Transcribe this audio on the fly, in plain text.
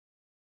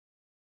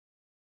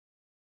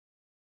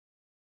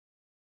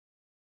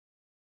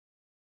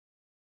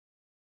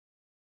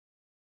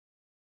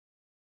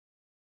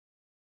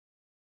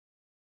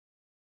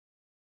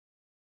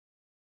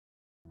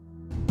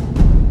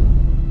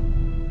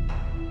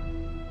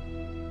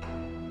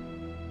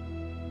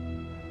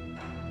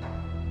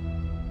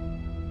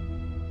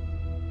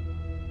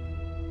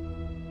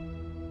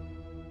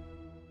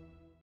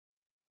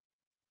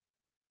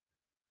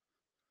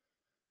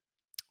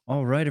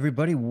All right,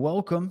 everybody,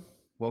 welcome.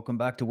 Welcome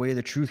back to Way of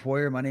the Truth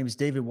Warrior. My name is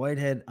David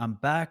Whitehead. I'm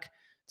back.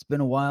 It's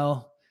been a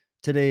while.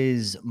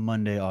 Today's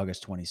Monday,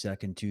 August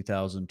 22nd,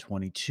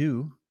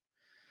 2022.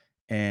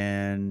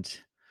 And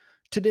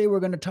today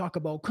we're going to talk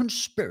about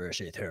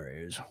conspiracy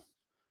theories.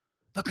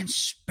 The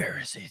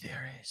conspiracy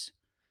theories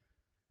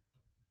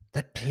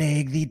that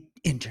plague the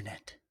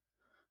internet.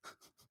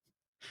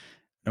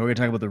 And we're going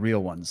to talk about the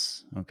real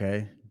ones,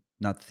 okay?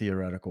 Not the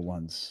theoretical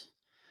ones.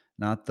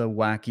 Not the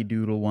wacky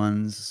doodle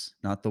ones,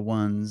 not the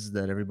ones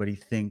that everybody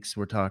thinks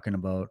we're talking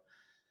about.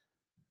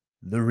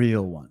 The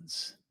real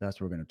ones.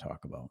 That's what we're going to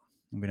talk about.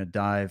 I'm going to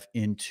dive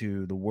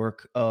into the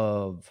work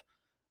of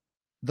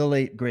the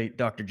late, great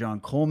Dr.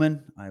 John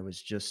Coleman. I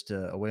was just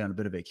away on a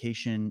bit of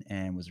vacation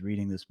and was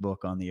reading this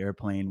book on the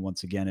airplane.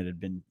 Once again, it had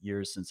been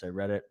years since I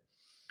read it.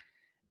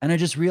 And I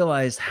just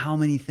realized how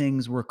many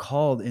things were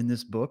called in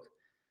this book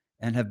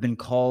and have been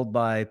called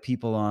by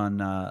people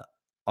on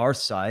our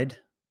side,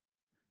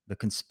 the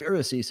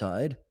conspiracy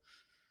side,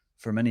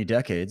 for many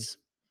decades.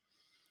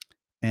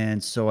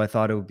 And so I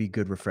thought it would be a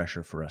good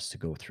refresher for us to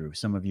go through.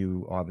 Some of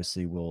you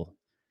obviously will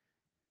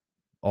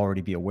already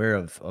be aware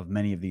of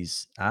many of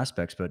these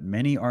aspects, but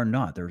many are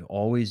not. There's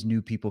always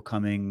new people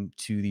coming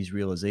to these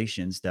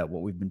realizations that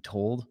what we've been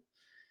told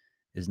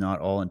is not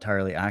all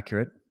entirely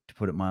accurate, to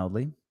put it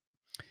mildly,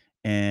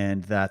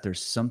 and that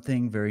there's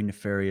something very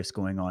nefarious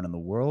going on in the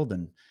world.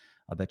 And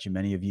I'll bet you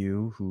many of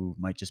you who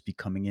might just be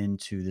coming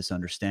into this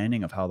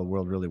understanding of how the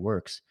world really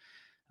works,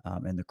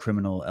 and the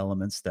criminal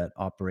elements that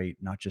operate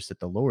not just at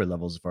the lower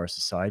levels of our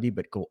society,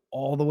 but go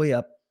all the way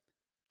up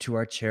to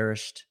our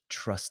cherished,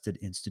 trusted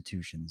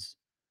institutions.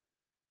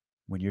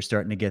 When you're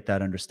starting to get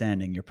that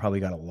understanding, you're probably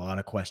got a lot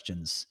of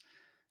questions,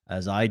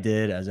 as I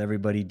did, as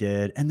everybody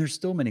did. And there's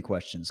still many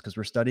questions because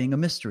we're studying a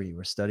mystery.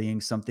 We're studying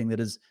something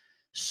that is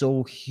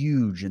so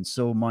huge and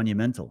so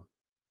monumental,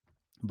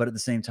 but at the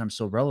same time,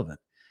 so relevant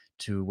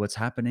to what's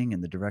happening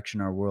and the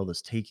direction our world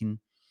is taking.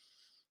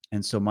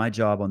 And so, my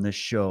job on this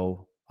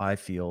show, I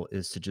feel,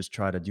 is to just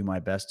try to do my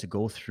best to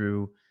go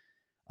through,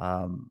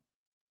 um,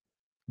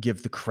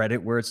 give the credit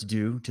where it's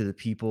due to the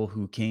people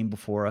who came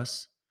before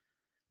us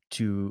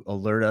to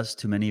alert us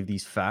to many of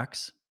these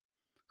facts,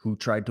 who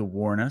tried to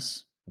warn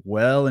us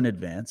well in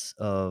advance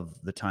of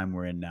the time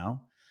we're in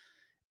now.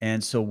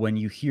 And so when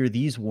you hear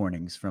these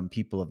warnings from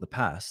people of the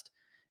past,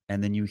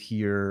 and then you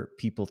hear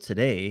people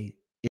today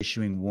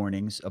issuing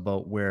warnings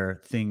about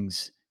where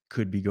things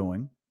could be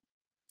going,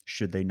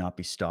 should they not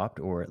be stopped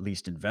or at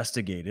least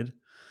investigated,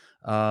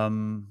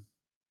 um,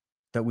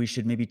 that we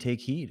should maybe take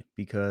heed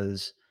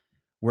because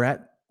we're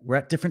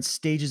at different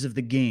stages of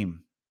the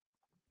game,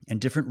 and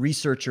different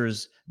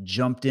researchers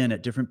jumped in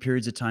at different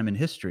periods of time in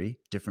history.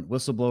 Different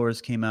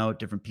whistleblowers came out,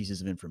 different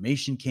pieces of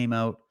information came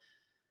out.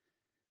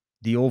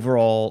 The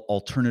overall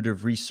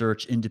alternative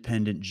research,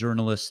 independent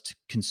journalist,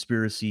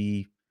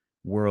 conspiracy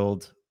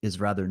world is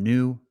rather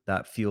new.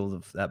 That field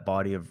of that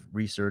body of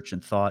research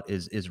and thought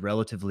is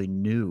relatively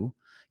new,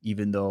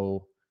 even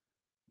though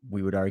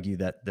we would argue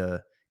that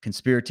the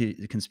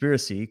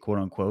conspiracy, quote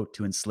unquote,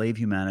 to enslave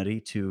humanity,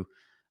 to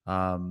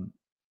um,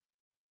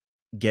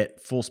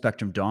 get full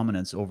spectrum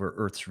dominance over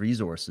Earth's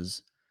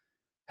resources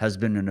has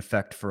been in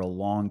effect for a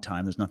long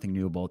time. There's nothing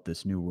new about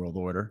this new world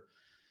order.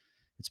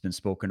 It's been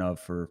spoken of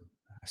for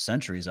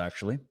centuries,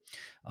 actually.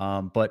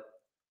 But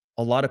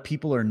a lot of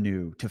people are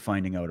new to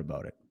finding out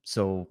about it.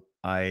 So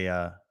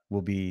I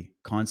will be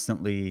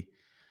constantly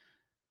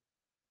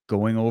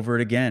going over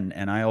it again.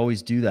 And I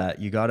always do that.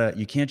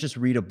 You can't just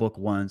read a book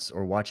once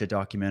or watch a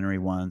documentary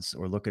once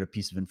or look at a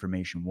piece of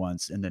information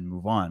once and then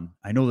move on.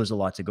 I know there's a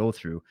lot to go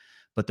through,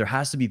 but there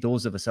has to be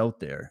those of us out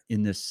there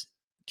in this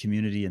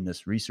community, in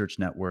this research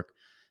network,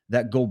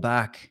 that go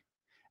back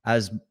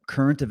as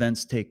current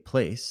events take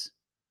place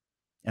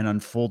and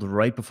unfold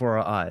right before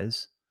our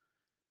eyes.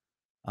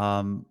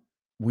 um,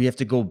 we have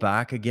to go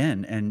back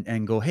again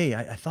and go, hey,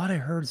 I thought I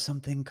heard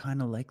something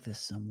kind of like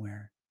this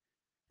somewhere.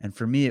 And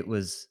for me, it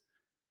was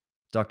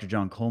Dr.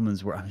 John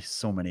Coleman's where I mean,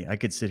 so many. I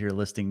could sit here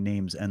listing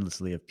names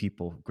endlessly of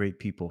people, great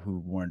people who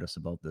warned us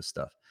about this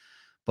stuff.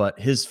 But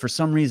for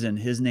some reason,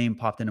 his name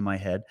popped into my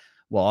head.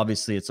 Well,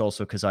 obviously, it's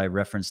also because I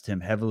referenced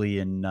him heavily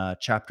in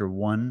chapter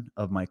one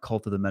of my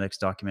Cult of the Medics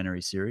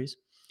documentary series,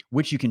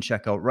 which you can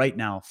check out right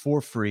now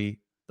for free.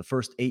 The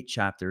first 8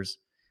 chapters,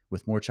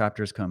 with more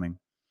chapters coming.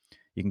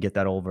 You can get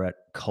that over at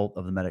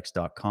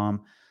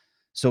cultofthemedics.com.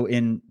 So,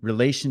 in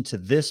relation to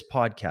this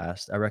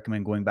podcast, I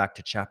recommend going back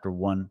to chapter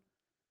one,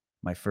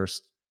 my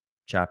first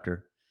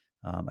chapter.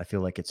 I feel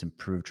like it's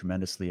improved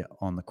tremendously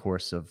on the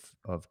course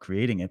of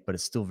creating it, but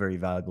it's still very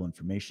valuable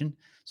information.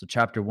 So,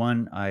 chapter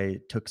one, I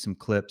took some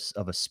clips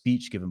of a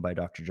speech given by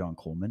Dr. John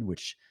Coleman,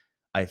 which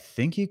I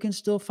think you can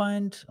still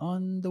find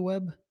on the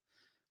web.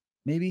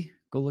 Maybe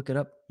go look it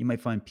up. You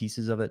might find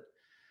pieces of it.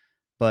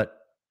 But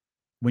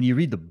when you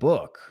read the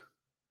book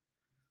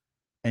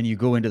and you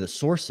go into the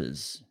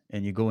sources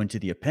and you go into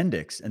the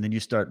appendix and then you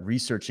start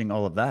researching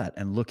all of that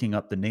and looking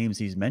up the names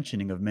he's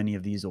mentioning of many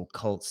of these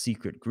occult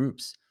secret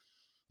groups,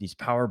 these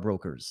power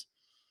brokers.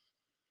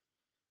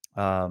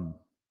 Um,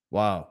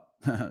 wow,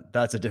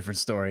 that's a different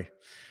story.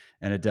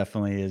 And it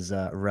definitely is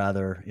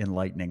rather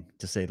enlightening,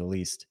 to say the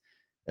least,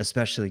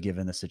 especially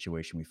given the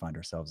situation we find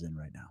ourselves in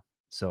right now.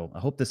 So I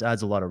hope this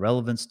adds a lot of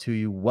relevance to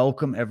you.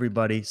 Welcome,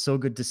 everybody. So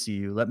good to see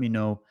you. Let me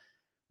know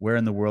where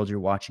in the world you're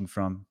watching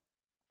from.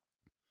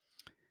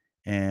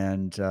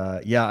 And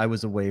yeah, I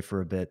was away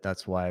for a bit.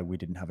 That's why we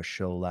didn't have a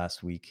show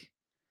last week.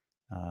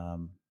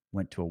 Um,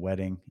 Went to a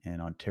wedding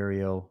in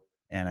Ontario,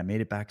 and I made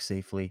it back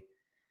safely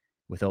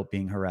without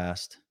being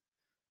harassed,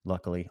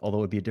 luckily. Although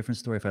it would be a different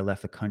story if I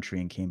left the country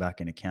and came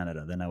back into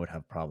Canada, then I would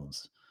have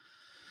problems.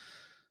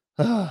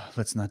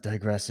 Let's not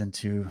digress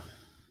into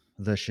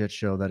the shit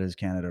show that is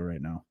Canada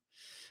right now.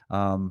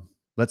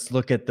 Let's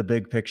look at the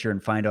big picture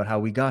and find out how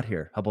we got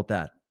here. How about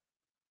that?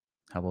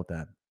 How about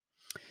that?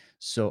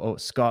 So,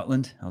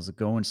 Scotland. How's it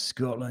going?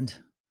 Scotland,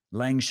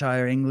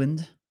 Lancashire,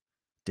 England.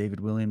 David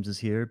Williams is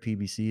here.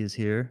 PBC is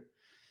here.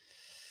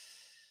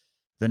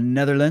 The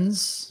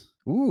Netherlands.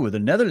 Ooh, the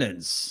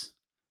Netherlands.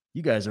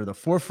 You guys are the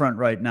forefront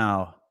right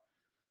now.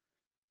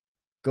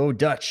 Go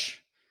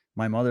Dutch.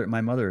 My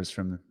mother is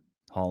from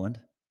Holland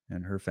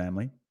and her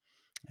family.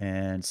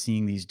 And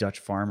seeing these Dutch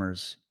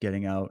farmers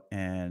getting out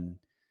and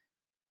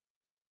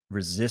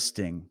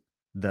resisting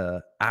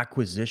the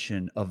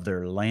acquisition of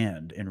their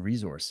land and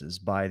resources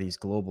by these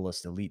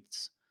globalist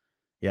elites.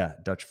 Yeah,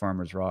 Dutch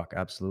farmers rock,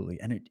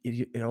 absolutely. And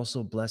it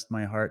also blessed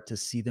my heart to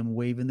see them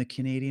waving the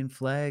Canadian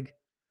flag.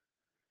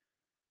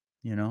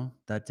 You know,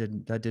 that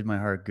did my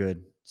heart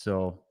good.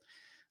 So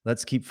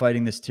let's keep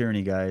fighting this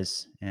tyranny,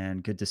 guys.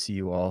 And good to see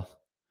you all.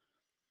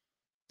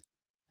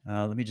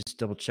 Let me just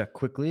double check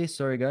quickly.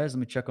 Sorry, guys. Let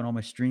me check on all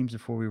my streams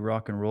before we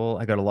rock and roll.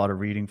 I got a lot of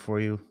reading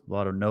for you, a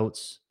lot of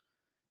notes.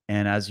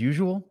 And as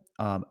usual,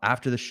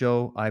 after the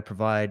show, I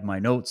provide my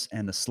notes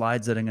and the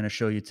slides that I'm going to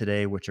show you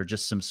today, which are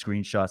just some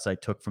screenshots I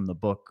took from the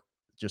book.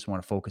 Just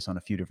want to focus on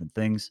a few different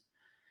things.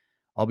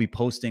 I'll be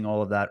posting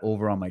all of that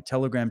over on my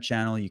Telegram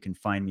channel. You can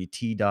find me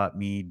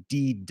t.me,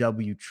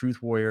 DW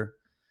Truth Warrior.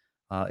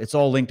 It's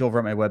all linked over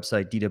at my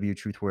website,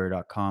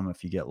 dwtruthwarrior.com,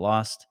 if you get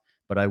lost.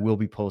 But I will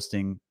be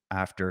posting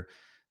after,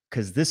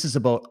 because this is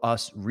about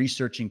us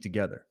researching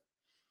together.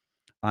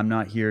 I'm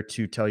not here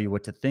to tell you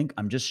what to think.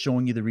 I'm just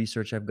showing you the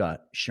research I've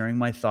got, sharing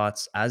my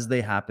thoughts as they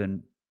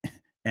happen,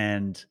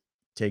 and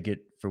take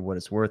it for what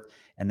it's worth,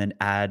 and then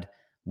add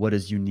what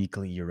is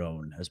uniquely your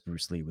own, as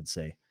Bruce Lee would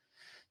say.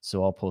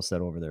 So I'll post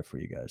that over there for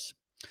you guys.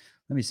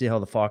 Let me see how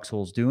the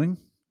Foxhole's doing.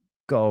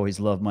 Always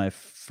love my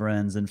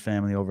friends and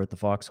family over at the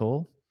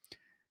Foxhole.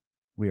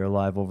 We are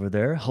live over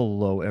there.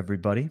 Hello,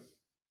 everybody.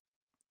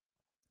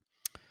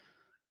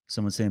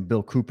 Someone saying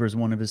Bill Cooper is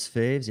one of his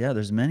faves. Yeah,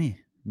 there's many,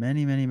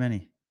 many, many,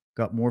 many.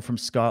 Got more from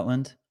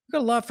Scotland. We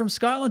got a lot from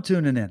Scotland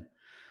tuning in.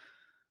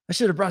 I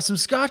should have brought some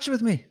scotch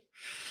with me.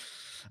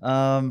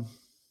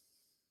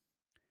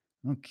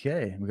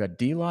 Okay, we got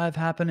D Live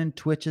happening,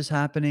 Twitch is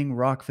happening,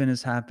 Rockfin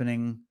is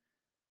happening.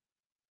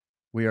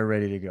 We are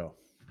ready to go.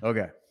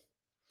 Okay.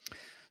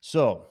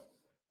 So,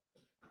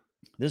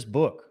 this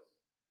book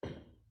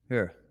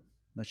here,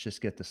 let's just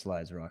get the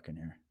slides rocking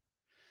here.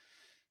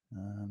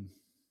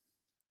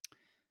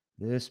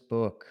 This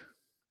book,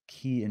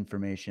 key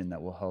information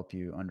that will help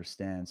you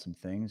understand some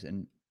things.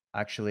 And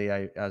actually,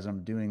 as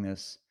I'm doing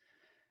this,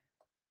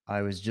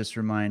 I was just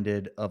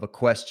reminded of a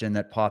question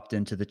that popped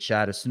into the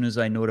chat as soon as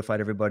I notified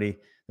everybody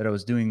that I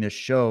was doing this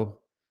show.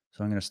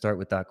 So I'm going to start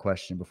with that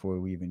question before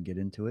we even get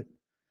into it.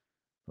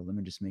 But let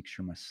me just make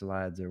sure my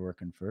slides are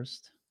working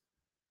first.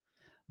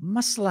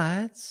 My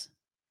slides.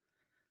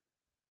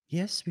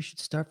 Yes, we should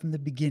start from the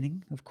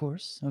beginning, of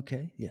course.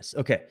 Okay. Yes.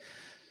 Okay.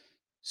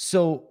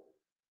 So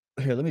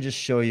here, let me just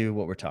show you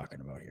what we're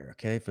talking about here.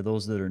 Okay. For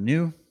those that are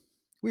new,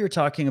 we are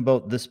talking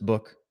about this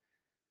book,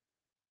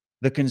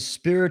 The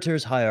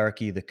Conspirators'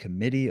 Hierarchy, The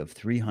Committee of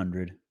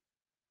 300.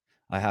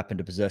 I happen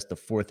to possess the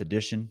fourth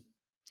edition,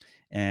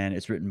 and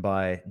it's written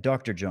by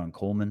Dr. John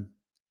Coleman.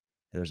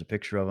 There's a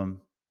picture of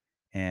him.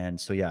 And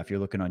so, yeah, if you're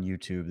looking on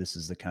YouTube, this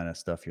is the kind of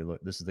stuff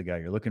this is the guy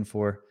you're looking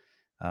for.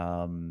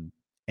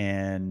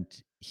 And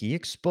he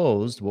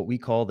exposed what we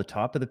call the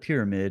top of the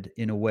pyramid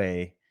in a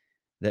way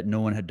that no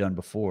one had done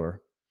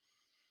before.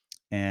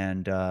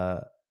 And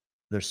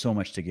there's so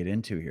much to get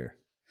into here.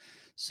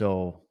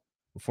 So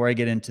before I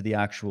get into the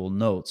actual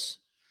notes,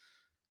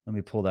 let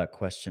me pull that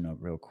question up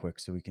real quick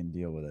so we can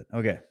deal with it.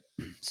 Okay.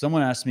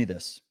 Someone asked me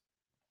this.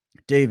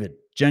 David,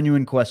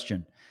 genuine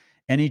question.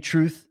 Any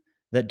truth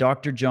that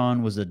Dr.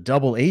 John was a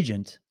double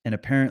agent and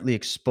apparently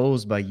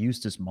exposed by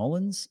Eustace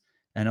Mullins,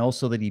 and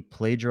also that he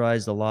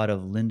plagiarized a lot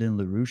of Lyndon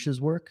LaRouche's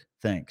work?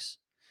 Thanks.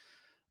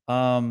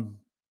 There's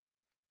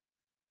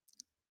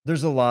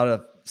a lot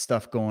of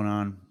stuff going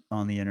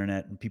on the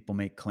internet, and people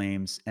make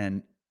claims,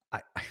 and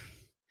I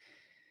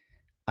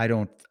I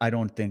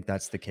don't think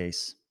that's the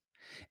case.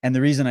 And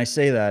the reason I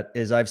say that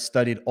is I've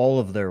studied all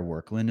of their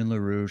work, Lyndon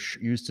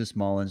LaRouche, Eustace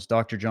Mullins,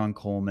 Dr. John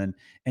Coleman,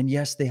 and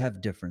yes, they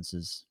have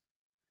differences.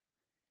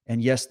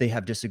 And yes, they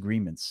have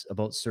disagreements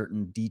about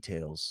certain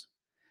details.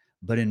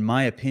 But in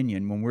my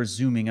opinion, when we're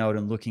zooming out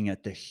and looking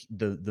at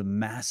the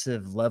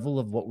massive level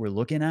of what we're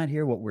looking at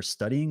here, what we're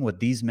studying, what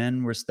these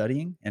men were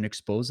studying and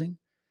exposing,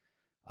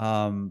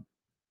 um,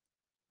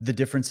 the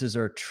differences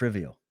are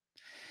trivial.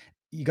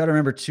 You got to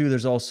remember too,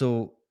 there's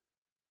also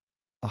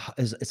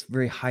it's a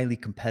very highly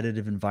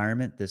competitive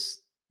environment,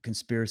 this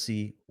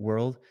conspiracy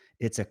world.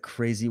 It's a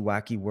crazy,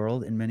 wacky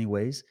world in many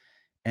ways.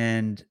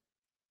 And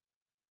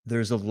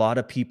there's a lot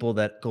of people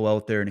that go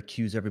out there and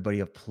accuse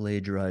everybody of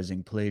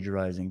plagiarizing,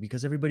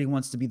 because everybody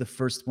wants to be the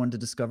first one to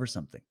discover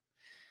something.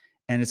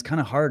 And it's kind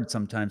of hard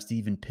sometimes to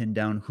even pin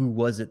down who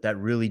was it that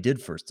really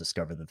did first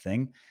discover the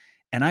thing.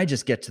 And I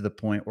just get to the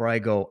point where I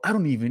go, I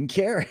don't even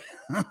care.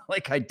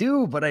 Like I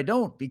do, but I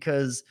don't,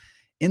 because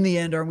in the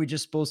end, aren't we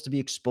just supposed to be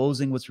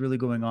exposing what's really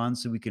going on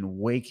so we can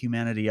wake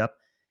humanity up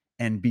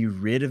and be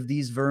rid of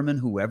these vermin,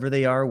 whoever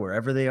they are,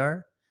 wherever they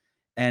are?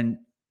 And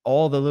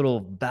all the little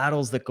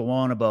battles that go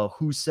on about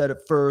who said it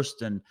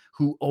first and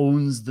who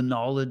owns the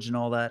knowledge and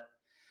all that.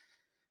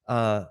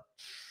 Uh,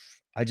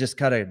 I just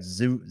kinda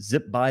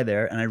zip by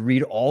there and I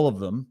read all of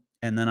them,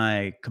 and then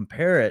I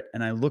compare it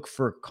and I look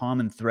for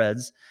common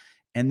threads,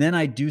 and then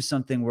I do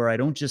something where I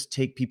don't just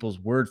take people's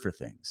word for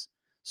things.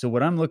 So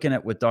what I'm looking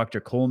at with Dr.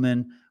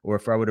 Coleman, or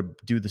if I were to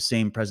do the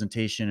same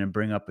presentation and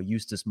bring up a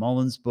Eustace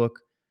Mullins book,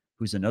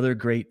 who's another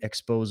great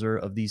exposer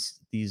of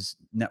these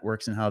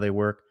networks and how they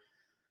work,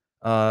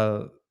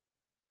 uh,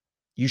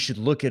 you should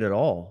look at it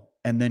all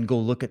and then go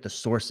look at the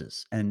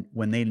sources. And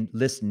when they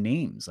list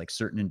names like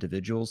certain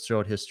individuals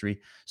throughout history,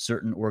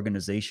 certain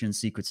organizations,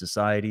 secret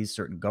societies,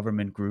 certain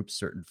government groups,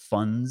 certain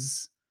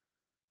funds,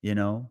 you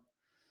know,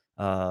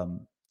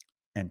 um,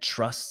 and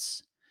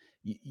trusts,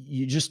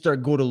 you just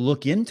start go to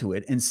look into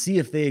it and see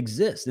if they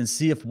exist and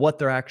see if what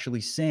they're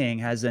actually saying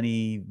has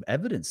any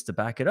evidence to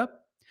back it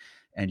up.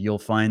 And you'll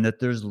find that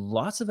there's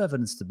lots of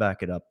evidence to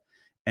back it up.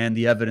 And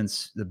the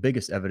evidence, the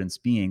biggest evidence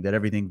being that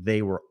everything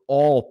they were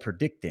all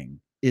predicting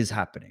is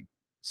happening.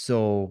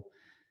 So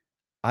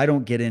I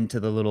don't get into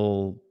the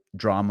little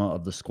drama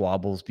of the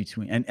squabbles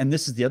between, and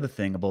this is the other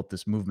thing about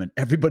this movement.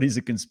 Everybody's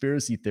a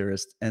conspiracy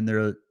theorist and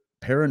they're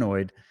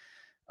paranoid.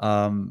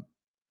 Um,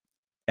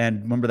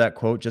 and remember that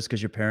quote, just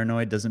because you're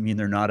paranoid doesn't mean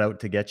they're not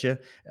out to get you.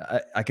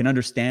 I can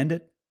understand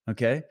it.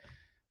 Okay.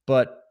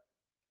 But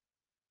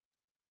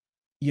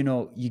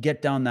you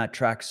get down that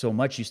track so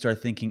much, you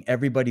start thinking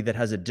everybody that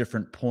has a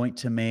different point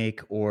to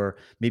make, or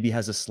maybe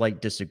has a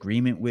slight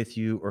disagreement with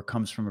you, or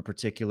comes from a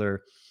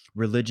particular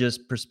religious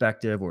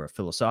perspective, or a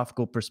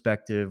philosophical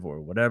perspective,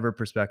 or whatever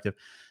perspective,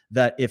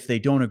 that if they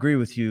don't agree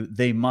with you,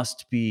 they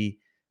must be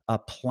a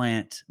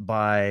plant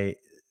by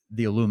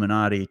the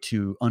Illuminati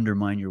to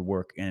undermine your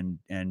work and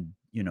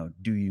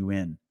do you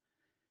in.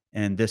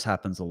 And this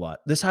happens a lot.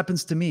 This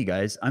happens to me,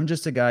 guys. I'm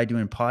just a guy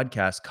doing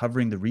podcasts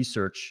covering the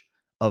research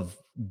of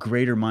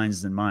greater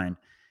minds than mine.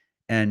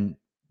 And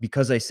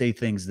because I say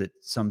things that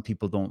some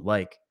people don't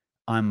like,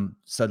 I'm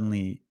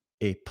suddenly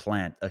a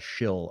plant, a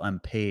shill. I'm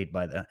paid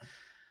by that.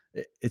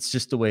 It's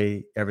just the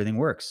way everything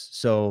works.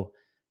 So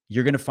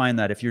you're going to find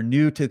that if you're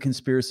new to the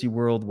conspiracy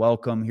world,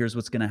 welcome. Here's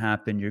what's going to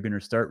happen. You're going to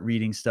start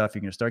reading stuff.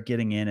 You're going to start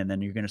getting in, and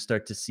then you're going to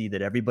start to see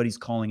that everybody's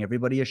calling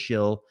everybody a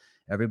shill.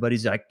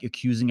 Everybody's like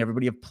accusing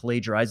everybody of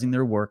plagiarizing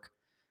their work.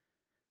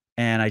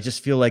 And I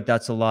just feel like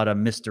that's a lot of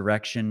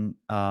misdirection.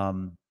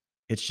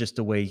 It's just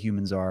the way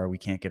humans are. We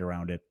can't get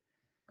around it.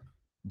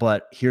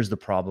 But here's the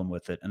problem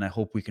with it. And I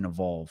hope we can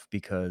evolve,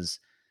 because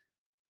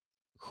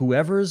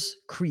whoever's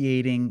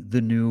creating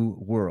the new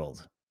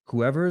world,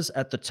 whoever's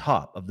at the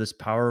top of this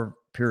power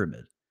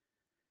pyramid,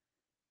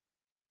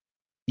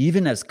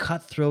 even as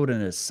cutthroat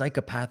and as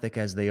psychopathic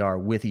as they are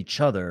with each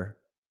other,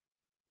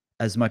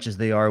 as much as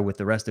they are with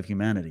the rest of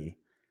humanity,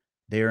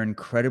 they are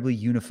incredibly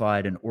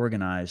unified and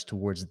organized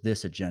towards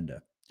this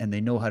agenda, and they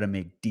know how to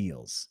make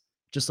deals,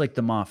 just like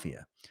the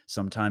mafia.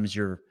 Sometimes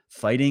you're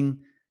fighting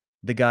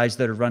the guys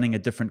that are running a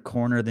different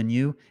corner than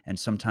you, and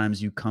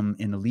sometimes you come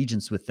in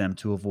allegiance with them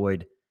to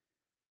avoid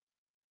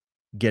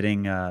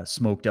getting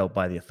smoked out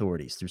by the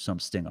authorities through some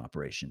sting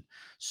operation.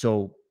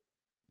 So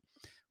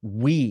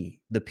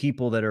we, the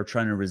people that are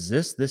trying to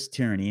resist this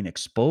tyranny and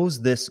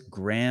expose this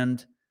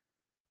grand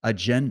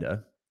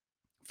agenda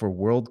for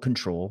world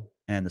control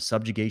and the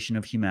subjugation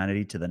of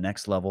humanity to the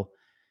next level,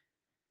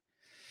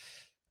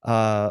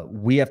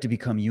 we have to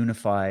become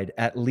unified,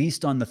 at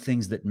least on the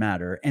things that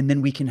matter, and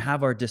then we can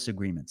have our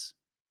disagreements.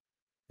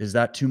 Is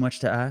that too much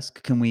to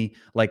ask? Can we,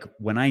 like,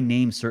 when I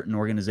name certain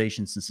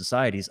organizations and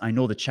societies, I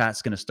know the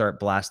chat's going to start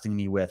blasting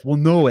me with, well,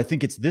 no, I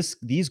think it's this,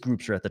 these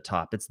groups are at the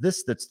top. It's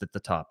this that's at the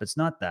top. It's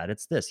not that.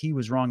 It's this. He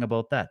was wrong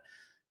about that.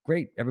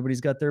 Great.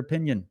 Everybody's got their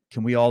opinion.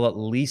 Can we all at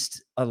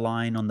least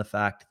align on the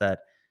fact that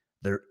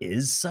there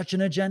is such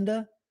an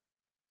agenda?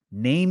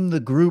 Name the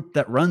group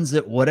that runs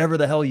it, whatever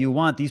the hell you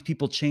want. These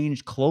people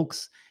change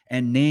cloaks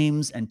and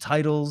names and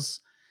titles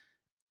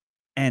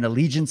and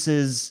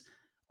allegiances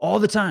all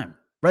the time,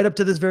 right up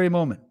to this very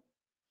moment,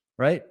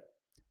 right?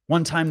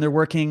 One time they're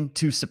working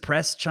to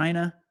suppress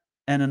China,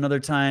 and another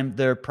time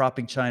they're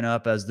propping China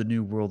up as the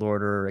new world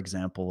order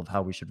example of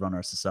how we should run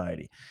our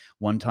society.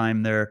 One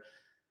time they're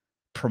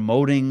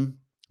promoting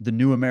the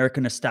new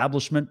American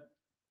establishment,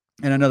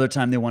 and another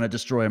time they want to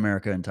destroy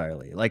America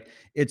entirely. Like,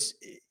 it's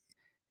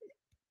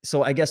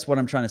so I guess what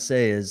I'm trying to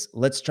say is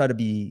let's try to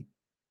be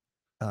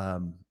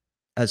um,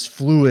 as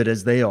fluid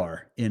as they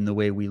are in the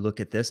way we look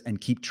at this and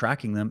keep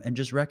tracking them and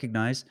just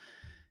recognize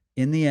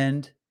in the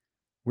end,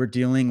 we're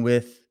dealing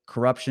with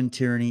corruption,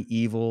 tyranny,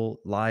 evil,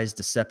 lies,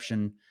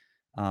 deception,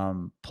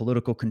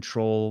 political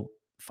control,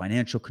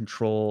 financial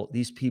control.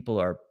 These people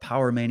are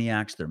power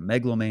maniacs, they're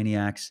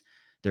megalomaniacs,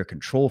 they're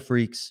control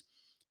freaks.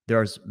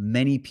 There's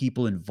many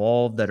people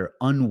involved that are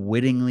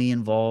unwittingly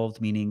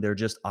involved, meaning they're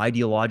just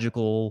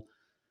ideological.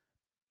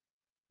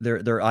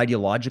 They're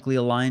ideologically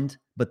aligned,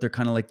 but they're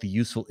kind of like the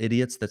useful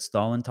idiots that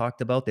Stalin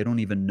talked about. They don't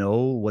even know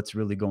what's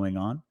really going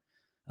on.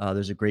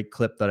 There's a great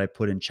clip that I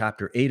put in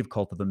chapter 8 of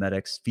Cult of the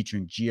Medics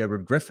featuring G.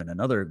 Edward Griffin,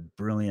 another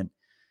brilliant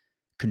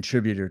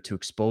contributor to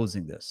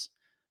exposing this,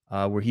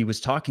 where he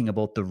was talking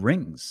about the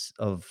rings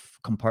of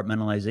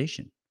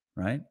compartmentalization,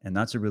 right? And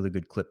that's a really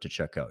good clip to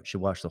check out. You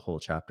should watch the whole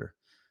chapter.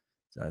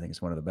 I think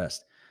it's one of the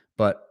best.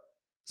 But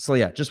so,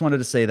 yeah, just wanted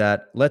to say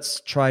that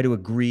let's try to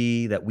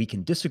agree that we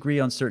can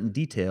disagree on certain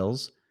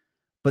details,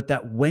 but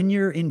that when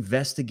you're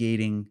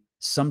investigating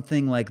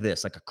something like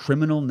this, like a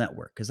criminal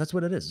network, because that's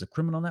what it is, it's a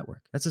criminal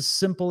network. That's as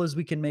simple as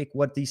we can make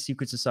what these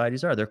secret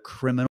societies are. They're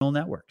criminal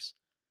networks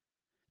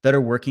that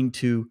are working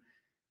to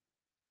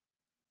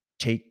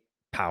take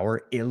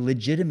power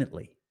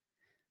illegitimately.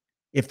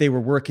 If they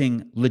were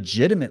working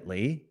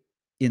legitimately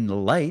in the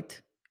light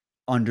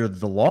under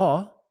the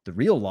law, the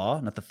real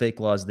law, not the fake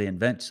laws they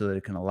invent so that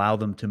it can allow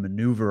them to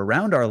maneuver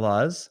around our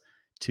laws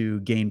to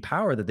gain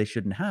power that they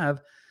shouldn't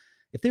have,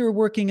 if they were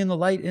working in the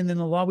light and in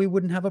the law, we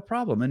wouldn't have a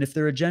problem. And if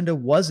their agenda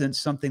wasn't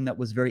something that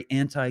was very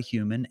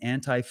anti-human,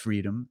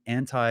 anti-freedom,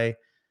 anti,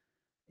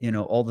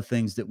 all the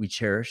things that we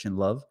cherish and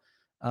love,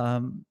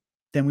 um,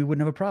 then we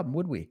wouldn't have a problem,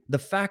 would we? The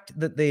fact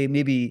that they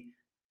maybe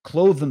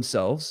clothe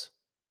themselves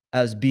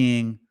as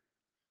being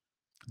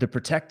the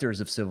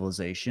protectors of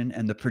civilization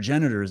and the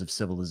progenitors of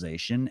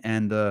civilization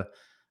and uh,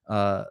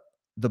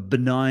 the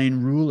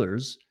benign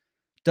rulers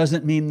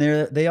doesn't mean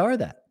they are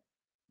that.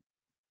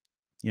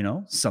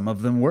 Some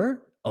of them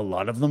were, a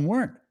lot of them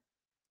weren't.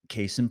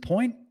 Case in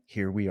point,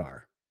 here we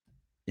are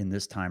in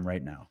this time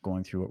right now,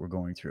 going through what we're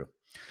going through.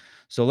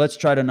 So let's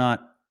try to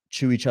not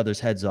chew each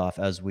other's heads off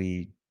as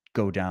we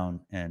go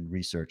down and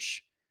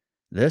research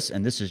this.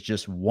 And this is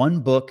just one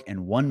book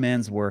and one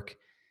man's work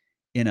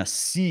in a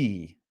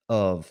sea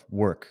of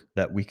work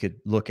that we could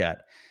look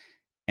at.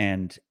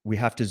 And we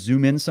have to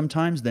zoom in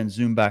sometimes, then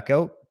zoom back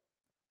out,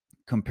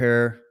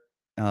 compare,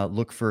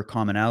 look for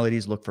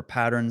commonalities, look for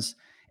patterns.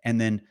 And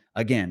then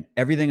again,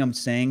 everything I'm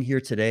saying here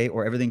today,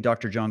 or everything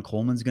Dr. John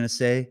Coleman's going to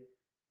say,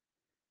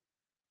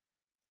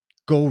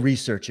 go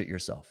research it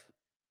yourself.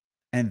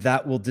 And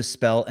that will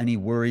dispel any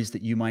worries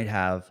that you might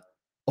have.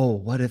 Oh,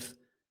 what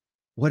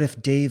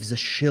if Dave's a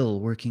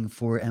shill working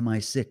for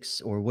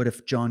MI6? Or what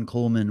if John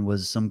Coleman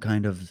was some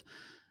kind of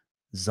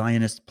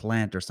Zionist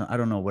plant or something? I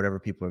don't know, whatever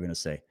people are going to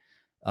say.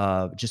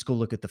 Just go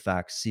look at the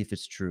facts, see if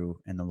it's true,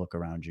 and then look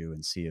around you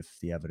and see if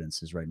the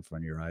evidence is right in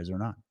front of your eyes or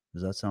not.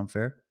 Does that sound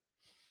fair?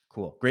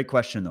 Cool. Great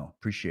question, though.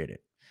 Appreciate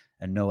it.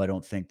 And no, I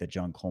don't think that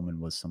John Coleman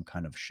was some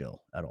kind of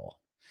shill at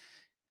all.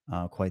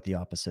 Quite the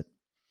opposite.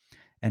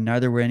 And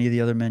neither were any of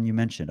the other men you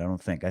mentioned, I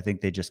don't think. I think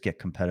they just get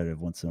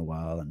competitive once in a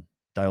while. And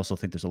I also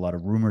think there's a lot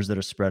of rumors that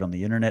are spread on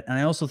the internet. And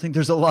I also think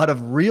there's a lot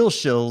of real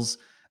shills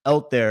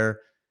out there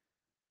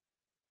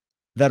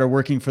that are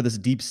working for this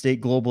deep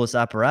state globalist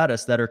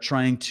apparatus that are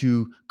trying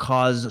to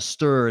cause a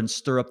stir and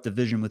stir up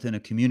division within a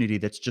community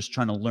that's just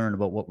trying to learn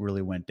about what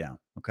really went down.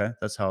 Okay,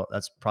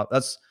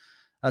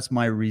 that's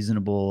my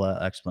reasonable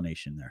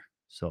explanation there.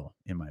 So,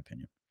 in my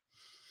opinion,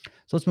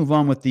 so let's move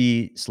on with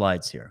the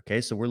slides here.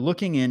 Okay, so we're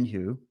looking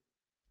into.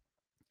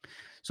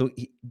 So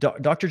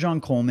Dr. John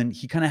Coleman,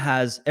 he kind of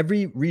has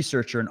every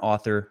researcher and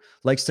author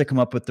likes to come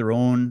up with their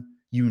own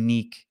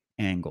unique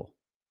angle.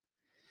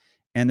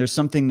 And there's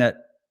something that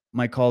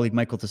my colleague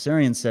Michael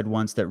Tessarian said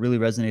once that really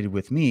resonated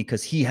with me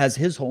because he has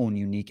his own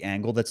unique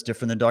angle that's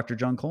different than Dr.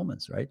 John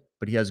Coleman's, right?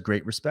 But he has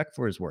great respect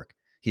for his work.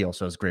 He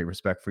also has great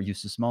respect for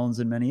Eustace Mullins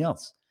and many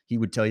else. He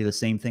would tell you the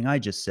same thing I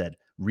just said.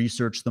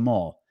 Research them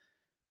all.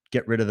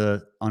 Get rid of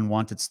the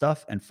unwanted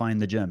stuff and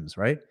find the gems,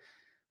 right?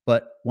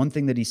 But one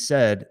thing that he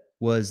said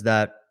was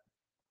that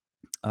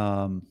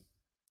I'm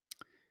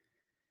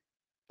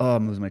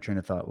losing my train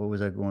of thought. What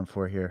was I going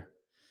for here?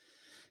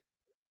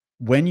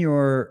 When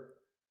you're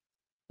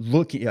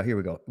here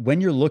we go.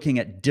 When you're looking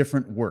at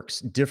different works,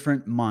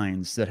 different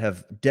minds that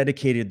have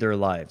dedicated their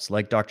lives,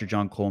 like Dr.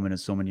 John Coleman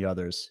and so many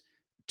others,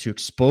 to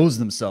expose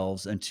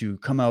themselves and to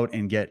come out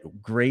and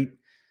get great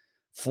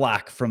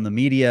flack from the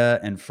media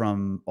and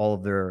from all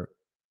of their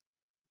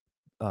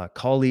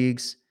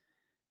colleagues,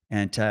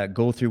 and to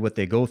go through what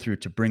they go through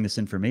to bring this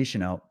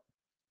information out,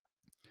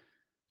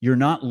 you're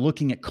not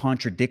looking at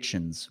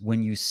contradictions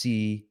when you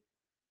see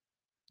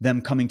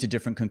them coming to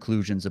different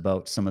conclusions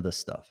about some of this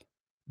stuff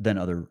than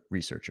other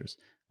researchers.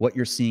 What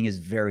you're seeing is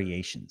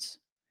variations.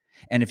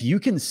 And if you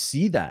can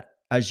see that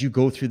as you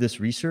go through this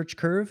research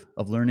curve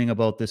of learning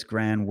about this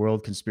grand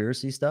world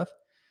conspiracy stuff,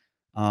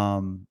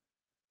 and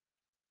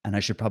I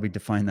should probably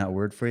define that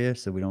word for you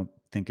so we don't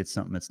think it's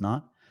something it's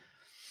not.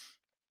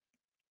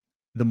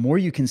 The more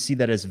you can see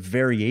that as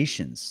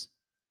variations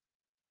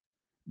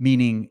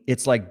meaning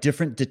it's like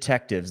different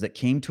detectives that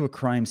came to a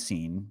crime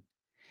scene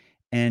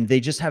and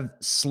they just have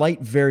slight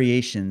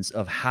variations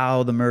of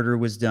how the murder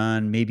was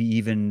done, maybe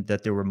even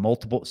that there were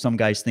multiple. Some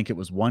guys think it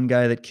was one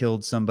guy that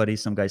killed somebody,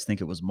 some guys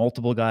think it was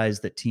multiple guys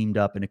that teamed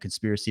up in a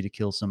conspiracy to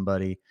kill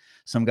somebody.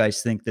 Some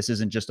guys think this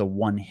isn't just a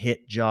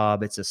one-hit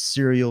job, it's a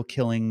serial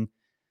killing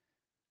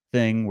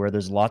thing where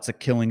there's lots of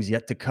killings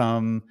yet to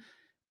come.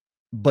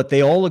 But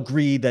they all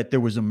agree that there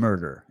was a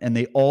murder, and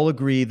they all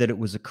agree that it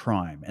was a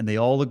crime, and they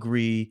all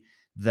agree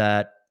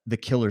that the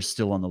killer's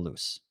still on the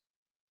loose.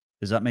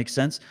 Does that make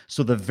sense?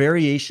 So the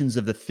variations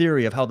of the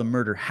theory of how the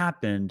murder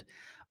happened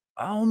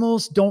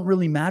almost don't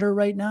really matter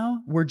right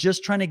now. We're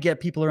just trying to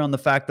get people around the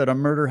fact that a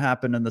murder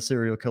happened and the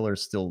serial killer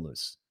is still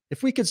loose.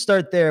 If we could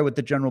start there with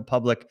the general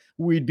public,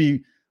 we'd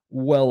be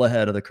well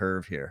ahead of the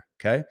curve here.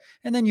 Okay.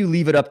 And then you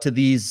leave it up to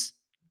these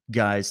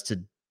guys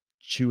to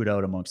chew it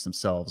out amongst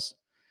themselves.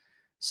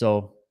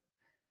 So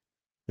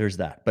there's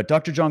that. But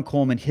Dr. John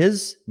Coleman,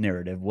 his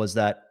narrative was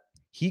that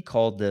he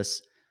called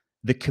this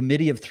the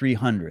Committee of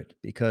 300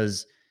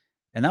 because,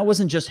 and that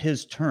wasn't just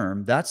his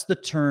term, that's the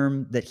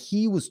term that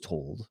he was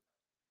told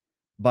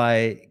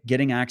by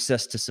getting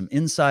access to some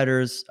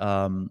insiders,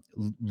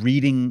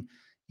 reading.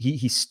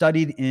 He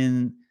studied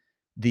in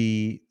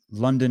the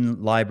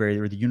London Library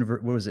or the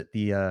what was it?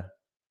 It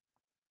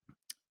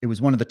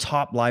was one of the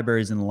top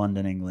libraries in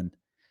London, England.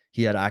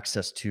 He had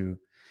access to,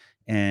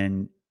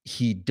 and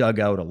he dug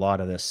out a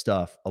lot of this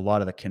stuff, a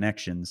lot of the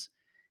connections,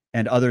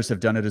 and others have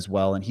done it as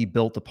well. And he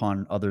built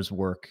upon others'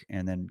 work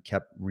and then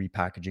kept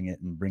repackaging it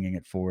and bringing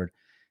it forward.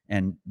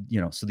 And,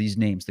 so these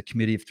names, the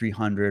Committee of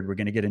 300, we're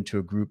going to get into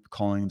a group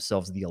calling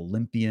themselves the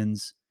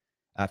Olympians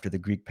after the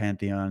Greek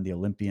pantheon, the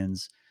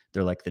Olympians.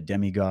 They're like the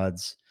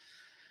demigods.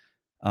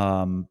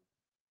 And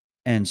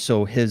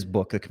so his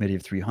book, The Committee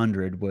of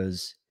 300,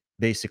 was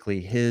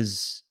basically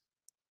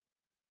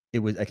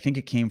I think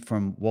it came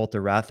from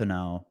Walter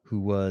Rathenau, who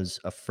was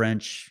a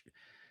French,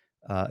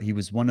 he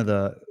was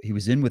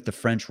in with the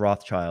French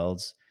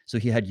Rothschilds. So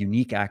he had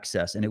unique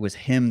access. And it was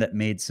him that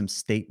made some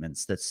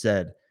statements that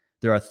said,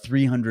 there are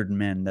 300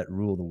 men that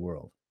rule the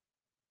world.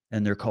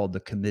 And they're called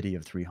the Committee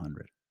of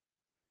 300.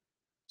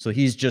 So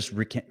he's just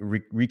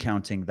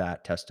recounting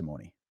that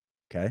testimony.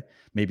 Okay.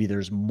 Maybe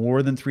there's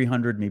more than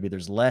 300. Maybe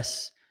there's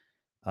less.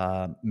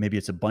 Maybe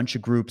it's a bunch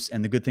of groups.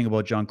 And the good thing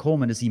about John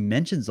Coleman is he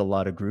mentions a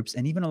lot of groups,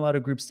 and even a lot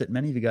of groups that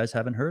many of you guys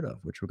haven't heard of,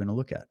 which we're going to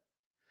look at.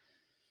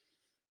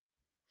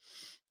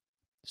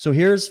 So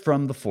here's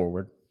from the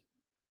foreword.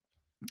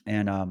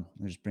 And let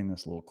me just bring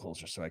this a little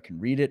closer so I can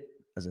read it.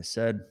 As I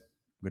said,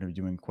 we're going to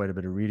be doing quite a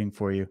bit of reading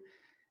for you.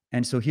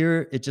 And so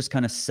here it just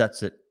kind of sets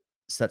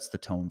the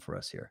tone for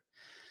us here.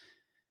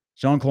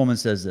 John Coleman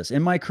says this: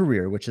 in my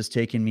career, which has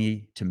taken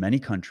me to many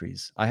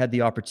countries, I had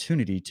the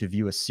opportunity to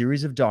view a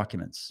series of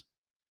documents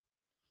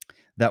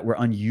that were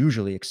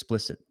unusually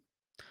explicit.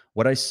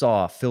 What I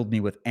saw filled me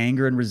with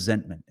anger and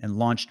resentment and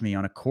launched me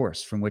on a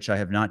course from which I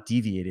have not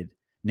deviated,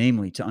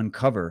 namely to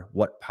uncover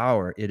what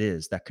power it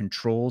is that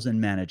controls and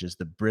manages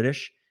the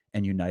British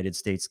and United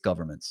States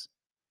governments.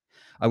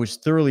 I was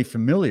thoroughly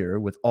familiar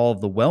with all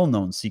of the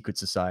well-known secret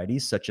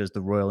societies, such as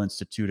the Royal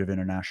Institute of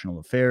International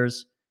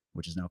Affairs,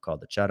 which is now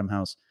called the Chatham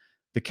House,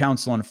 the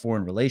Council on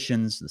Foreign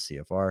Relations, the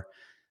CFR,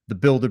 the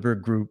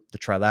Bilderberg Group, the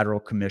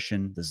Trilateral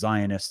Commission, the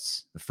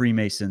Zionists, the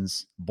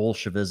Freemasons,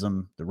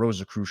 Bolshevism, the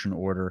Rosicrucian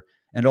Order,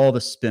 and all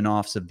the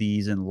spin-offs of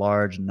these and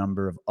large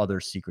number of other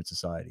secret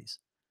societies.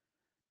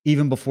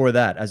 Even before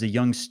that, as a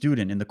young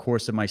student in the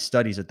course of my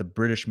studies at the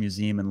British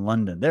Museum in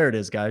London, there it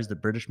is, guys, the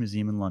British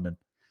Museum in London,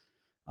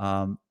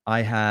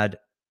 I had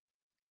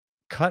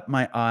cut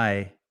my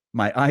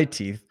eye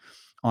teeth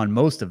on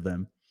most of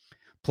them,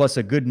 plus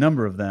a good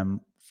number of them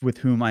with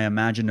whom I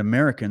imagined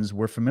Americans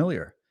were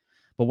familiar.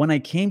 But when I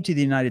came to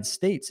the United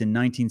States in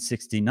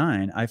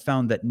 1969, I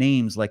found that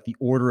names like the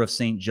Order of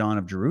St. John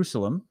of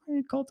Jerusalem,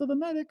 Cult of the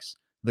Medics,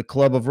 the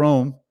Club of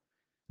Rome,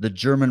 the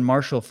German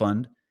Marshall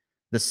Fund,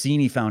 the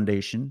Cini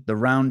Foundation, the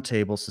Round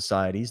Table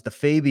Societies, the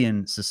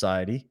Fabian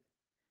Society,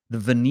 the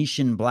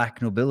Venetian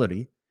Black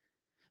Nobility,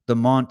 the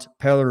Mont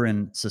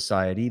Pelerin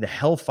Society, the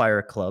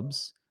Hellfire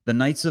Clubs, the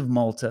Knights of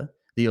Malta,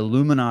 the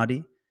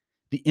Illuminati,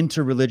 the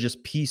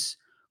Interreligious Peace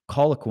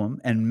Colloquium,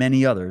 and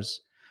many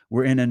others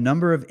were in a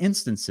number of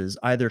instances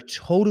either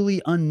totally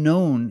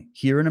unknown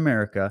here in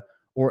America,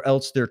 or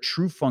else their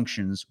true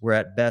functions were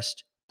at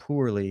best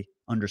poorly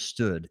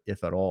understood,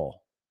 if at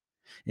all.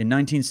 In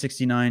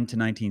 1969 to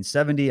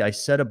 1970, I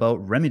set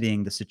about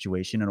remedying the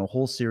situation in a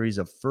whole series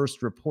of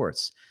first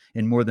reports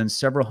in more than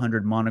several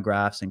hundred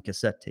monographs and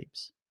cassette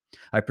tapes.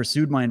 I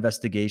pursued my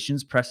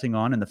investigations, pressing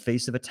on in the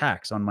face of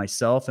attacks on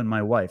myself and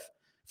my wife,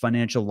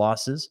 financial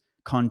losses,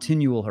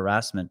 continual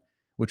harassment,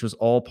 which was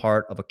all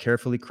part of a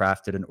carefully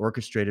crafted and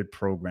orchestrated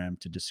program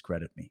to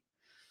discredit me.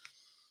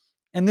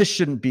 And this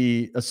shouldn't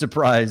be a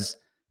surprise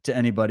to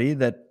anybody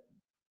that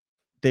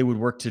they would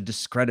work to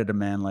discredit a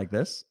man like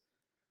this,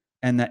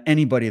 and that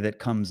anybody that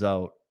comes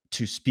out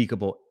to speak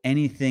about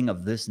anything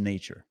of this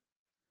nature,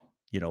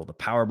 the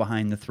power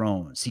behind the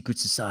throne, secret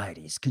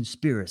societies,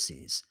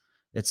 conspiracies,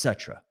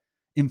 etc.,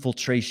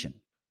 infiltration,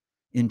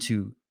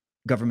 into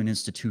government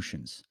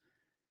institutions,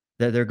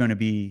 that they're going to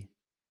be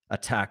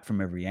attacked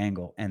from every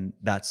angle. And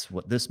that's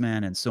what this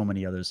man and so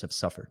many others have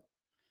suffered.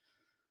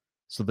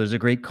 So there's a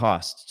great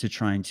cost to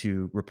trying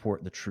to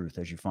report the truth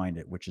as you find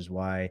it, which is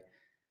why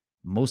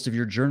most of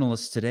your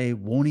journalists today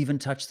won't even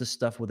touch the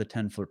stuff with a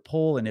 10-foot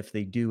pole. And if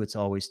they do, it's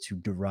always to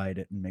deride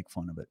it and make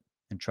fun of it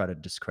and try to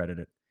discredit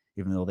it,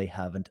 even though they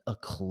haven't a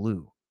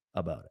clue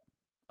about it.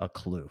 A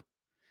clue.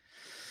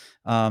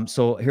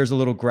 So here's a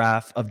little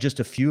graph of just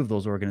a few of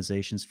those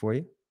organizations for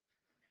you.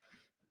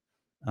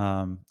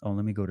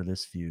 Let me go to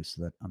this view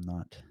so that I'm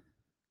not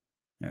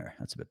there.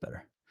 That's a bit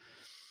better.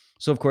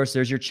 So, of course,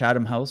 there's your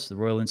Chatham House, the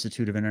Royal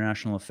Institute of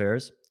International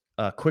Affairs.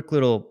 A quick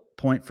little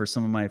point for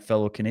some of my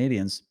fellow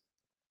Canadians.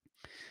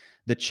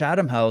 The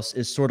Chatham House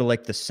is sort of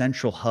like the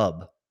central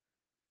hub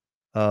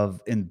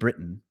of in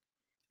Britain.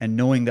 And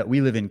knowing that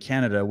we live in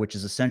Canada, which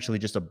is essentially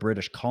just a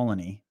British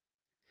colony,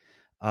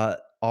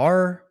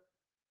 our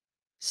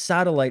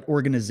satellite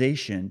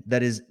organization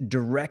that is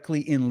directly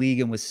in league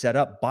and was set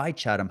up by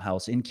Chatham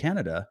House in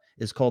Canada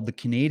is called the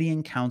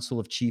Canadian Council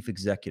of Chief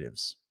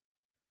Executives.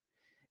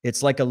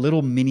 It's like a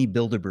little mini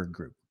Bilderberg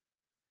group.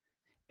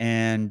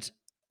 And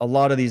a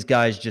lot of these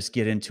guys just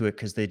get into it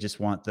because they just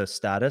want the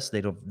status.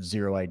 They don't have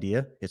zero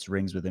idea. It's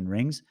rings within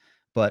rings.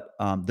 But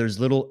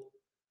there's little,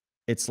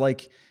 it's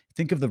like,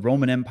 think of the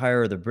Roman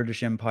Empire or the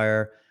British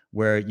Empire,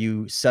 where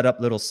you set up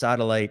little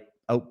satellite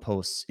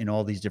outposts in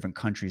all these different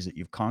countries that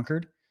you've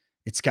conquered.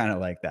 It's kind of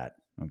like that.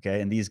 Okay.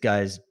 And these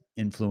guys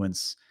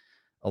influence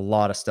a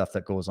lot of stuff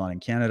that goes on in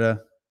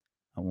Canada.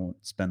 I won't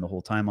spend the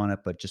whole time on it,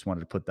 but just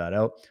wanted to put that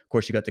out. Of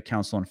course, you got the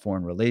Council on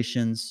Foreign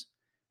Relations.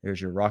 There's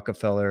your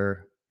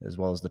Rockefeller, as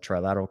well as the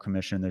Trilateral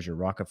Commission. There's your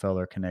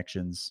Rockefeller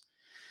connections.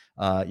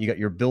 You got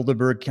your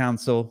Bilderberg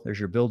Council. There's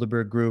your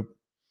Bilderberg Group,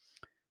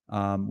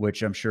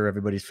 which I'm sure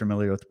everybody's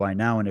familiar with by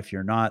now. And if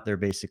you're not, they're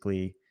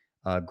basically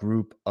a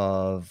group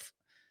of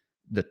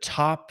the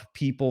top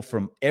people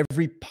from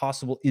every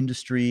possible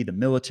industry, the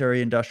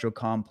military industrial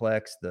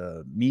complex,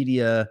 the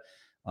media,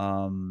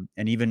 and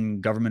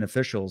even government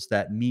officials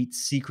that meet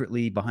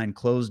secretly behind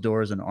closed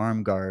doors and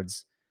armed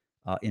guards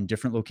in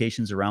different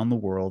locations around the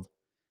world.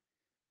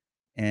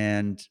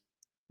 And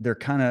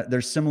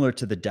they're similar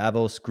to the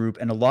Davos group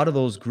and a lot of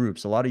those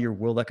groups, a lot of your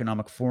World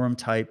Economic Forum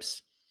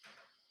types,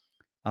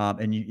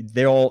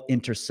 they all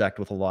intersect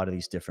with a lot of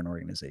these different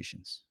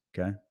organizations.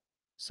 Okay,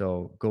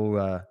 so go.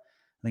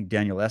 I think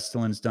Daniel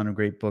Estlin's done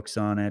great books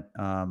on it.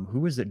 Who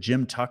was it?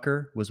 Jim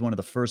Tucker was one of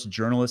the first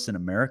journalists in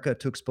America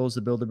to expose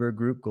the Bilderberg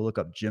Group. Go look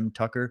up Jim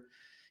Tucker.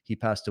 He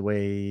passed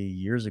away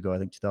years ago, I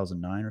think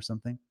 2009 or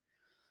something.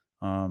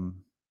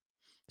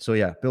 So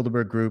yeah,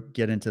 Bilderberg Group,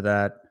 get into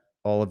that.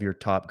 All of your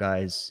top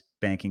guys,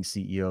 banking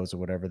CEOs or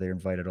whatever, they're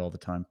invited all the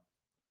time.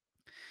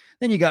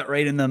 Then you got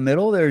right in the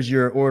middle, there's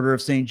your Order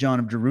of St. John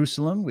of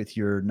Jerusalem with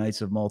your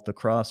Knights of Malta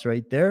cross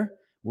right there,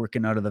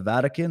 working out of the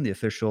Vatican, the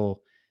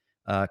official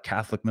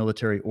Catholic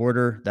military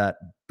order that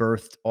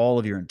birthed all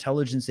of your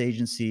intelligence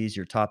agencies,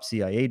 your top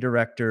CIA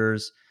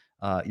directors,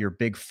 your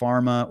big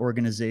pharma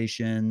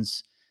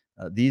organizations.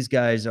 These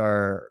guys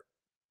are,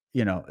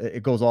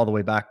 it goes all the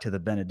way back to the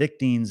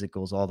Benedictines. It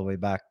goes all the way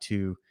back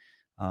to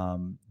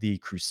the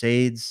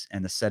Crusades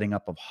and the setting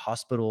up of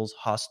hospitals,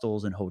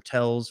 hostels, and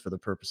hotels for the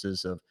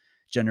purposes of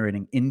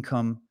generating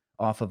income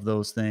off of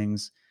those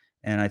things.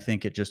 And I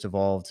think it just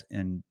evolved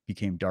and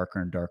became darker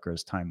and darker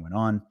as time went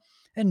on.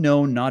 And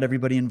no, not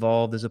everybody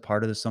involved is a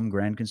part of some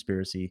grand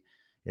conspiracy.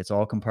 It's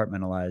all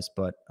compartmentalized,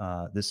 but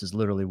this is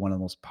literally one of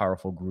the most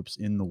powerful groups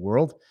in the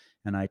world.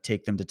 And I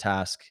take them to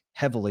task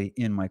heavily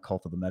in my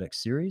Cult of the Medic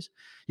series.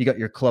 You got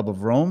your Club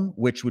of Rome,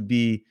 which would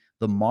be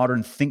the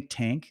modern think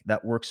tank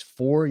that works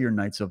for your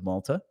Knights of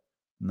Malta.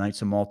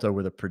 Knights of Malta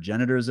were the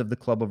progenitors of the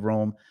Club of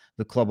Rome.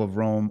 The Club of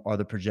Rome are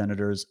the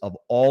progenitors of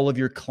all of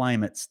your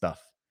climate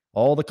stuff.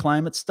 All the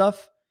climate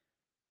stuff,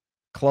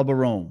 Club of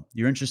Rome.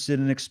 You're interested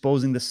in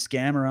exposing the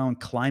scam around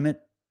climate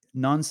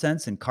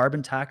nonsense and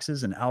carbon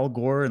taxes and Al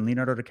Gore and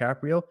Leonardo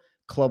DiCaprio?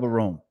 Club of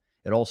Rome.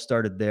 It all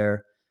started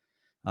there.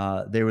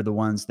 They were the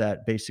ones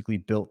that basically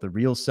built the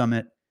Real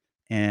Summit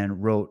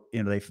and wrote,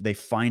 they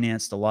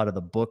financed a lot of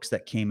the books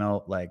that came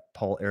out, like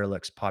Paul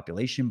Ehrlich's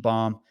Population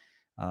Bomb.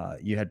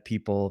 You had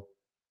people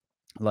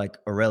like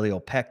Aurelio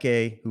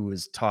Peque, who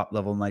was top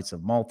level Knights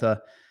of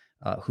Malta,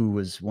 who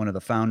was one of the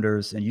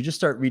founders. And you just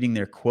start reading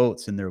their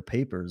quotes in their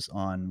papers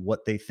on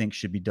what they think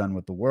should be done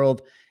with the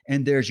world.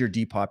 And there's your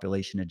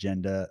depopulation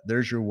agenda.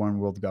 There's your one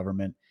world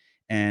government.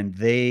 And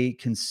they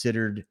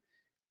considered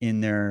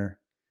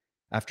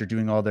after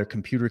doing all their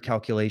computer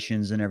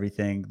calculations and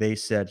everything, they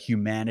said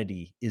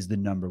humanity is the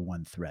number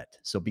one threat.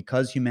 So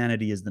because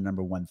humanity is the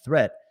number one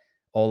threat,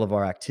 all of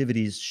our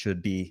activities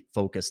should be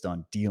focused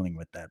on dealing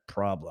with that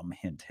problem.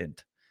 Hint,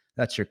 hint.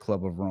 That's your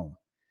Club of Rome.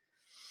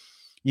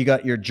 You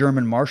got your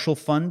German Marshall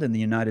Fund in the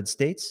United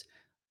States.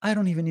 I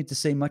don't even need to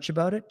say much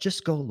about it.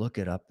 Just go look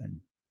it up and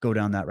go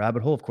down that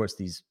rabbit hole. Of course,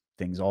 these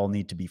things all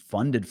need to be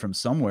funded from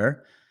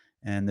somewhere.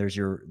 And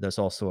there's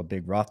also a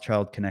big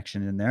Rothschild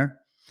connection in there.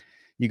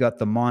 You got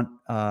the Mont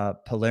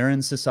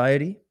Pelerin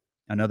Society,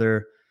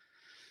 another,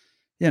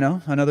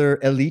 Another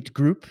elite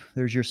group.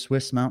 There's your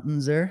Swiss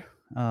mountains there.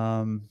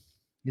 Um,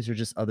 these are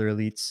just other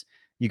elites.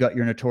 You got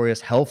your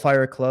notorious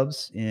Hellfire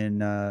clubs in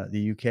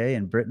the UK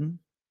and Britain.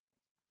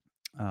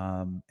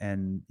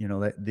 And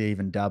they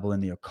even dabble in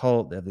the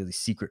occult. They have these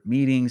secret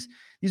meetings.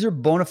 These are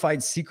bona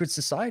fide secret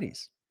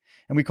societies,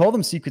 and we call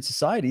them secret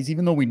societies,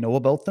 even though we know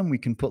about them. We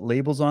can put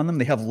labels on them.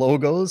 They have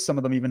logos. Some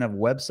of them even have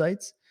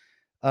websites.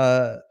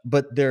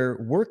 But their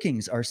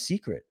workings are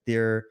secret.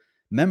 Their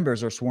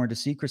members are sworn to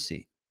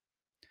secrecy.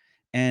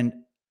 And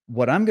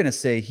what I'm going to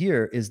say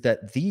here is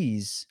that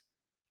these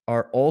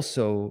are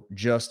also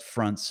just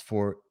fronts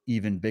for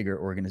even bigger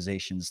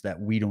organizations that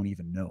we don't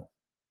even know.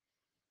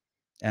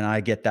 And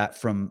I get that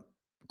from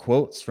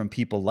quotes from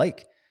people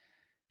like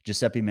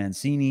Giuseppe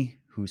Mancini,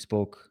 who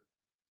spoke,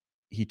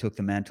 he took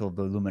the mantle of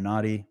the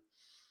Illuminati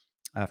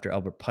after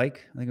Albert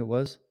Pike, I think it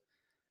was.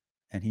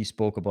 And he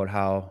spoke about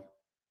how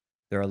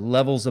there are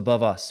levels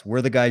above us.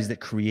 We're the guys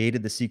that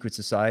created the secret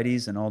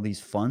societies and all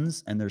these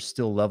funds, and there's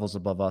still levels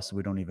above us.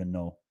 We don't even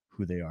know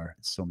who they are.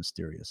 It's so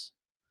mysterious.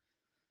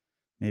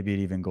 Maybe it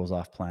even goes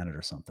off planet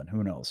or something.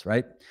 Who knows,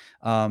 right?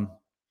 Um,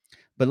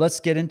 but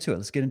let's get into it.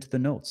 Let's get into the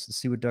notes. Let's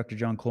see what Dr.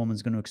 John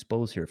Coleman's going to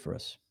expose here for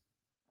us.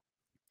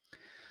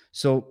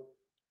 So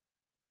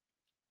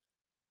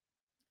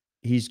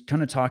he's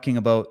kind of talking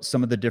about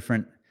some of the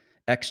different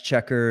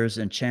exchequers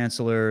and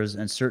chancellors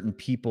and certain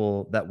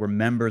people that were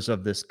members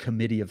of this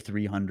committee of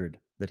 300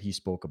 that he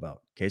spoke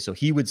about. Okay, so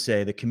he would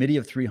say the committee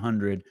of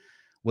 300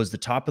 was the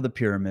top of the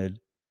pyramid.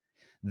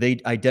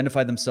 They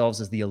identified themselves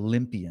as the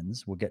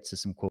Olympians. We'll get to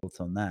some quotes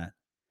on that.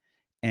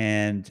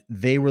 And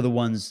they were the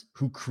ones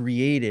who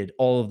created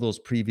all of those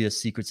previous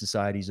secret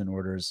societies and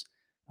orders,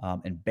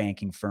 and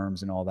banking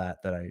firms and all that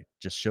I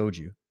just showed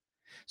you.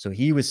 So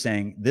he was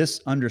saying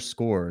this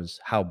underscores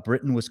how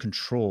Britain was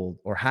controlled,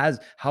 or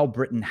how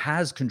Britain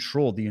has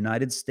controlled the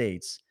United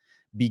States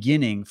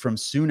beginning from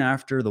soon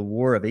after the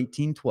War of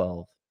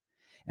 1812,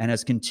 and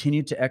has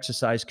continued to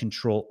exercise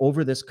control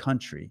over this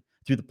country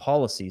through the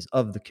policies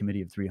of the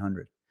Committee of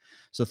 300.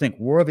 So think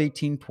War of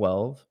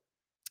 1812.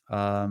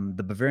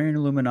 The Bavarian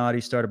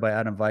Illuminati, started by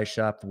Adam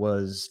Weishaupt,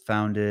 was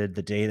founded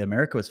the day that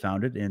America was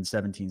founded in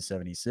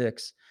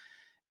 1776.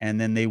 And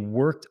then they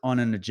worked on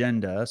an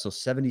agenda. So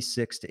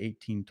 76 to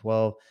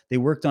 1812, they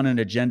worked on an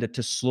agenda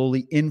to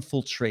slowly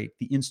infiltrate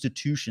the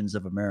institutions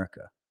of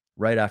America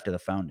right after the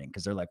founding.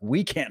 Because they're like,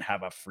 we can't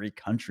have a free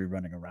country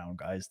running around,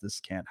 guys.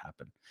 This can't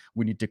happen.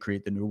 We need to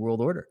create the New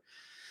World Order.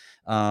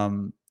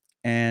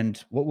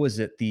 And what was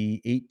it?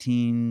 The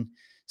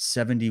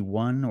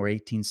 1871 or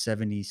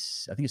 1870,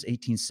 I think it's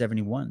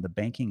 1871, the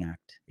Banking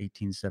Act,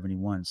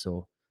 1871.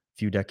 So a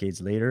few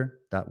decades later,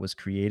 that was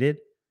created.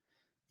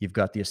 You've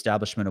got the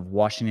establishment of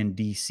Washington,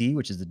 D.C.,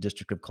 which is the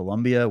District of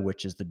Columbia,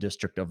 which is the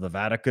District of the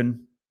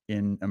Vatican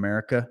in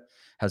America.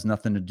 Has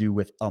nothing to do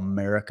with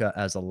America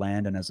as a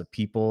land and as a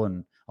people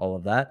and all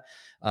of that.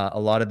 A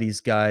lot of these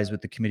guys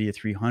with the Committee of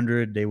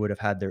 300, they would have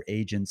had their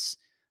agents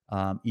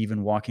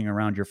even walking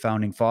around your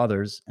founding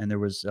fathers, and there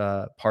was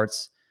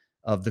parts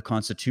of the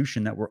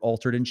Constitution that were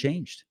altered and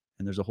changed.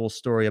 And there's a whole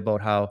story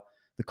about how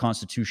the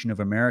Constitution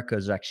of America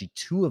is actually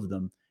two of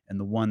them, and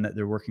the one that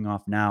they're working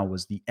off now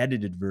was the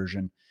edited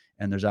version,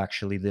 and there's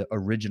actually the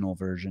original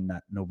version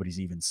that nobody's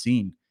even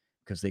seen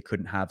because they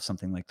couldn't have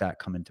something like that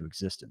come into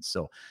existence.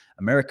 So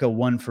America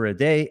won for a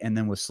day and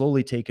then was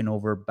slowly taken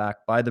over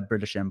back by the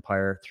British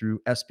Empire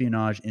through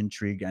espionage,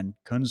 intrigue, and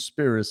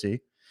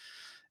conspiracy.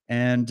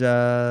 And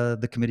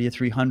the Committee of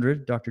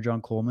 300, Dr.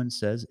 John Coleman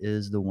says,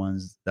 is the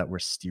ones that were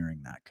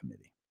steering that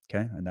committee,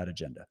 okay, and that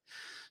agenda.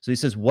 So he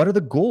says, what are the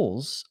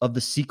goals of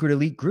the secret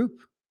elite group?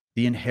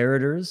 The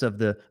inheritors of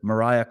the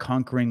Mariah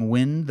conquering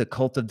wind, the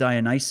cult of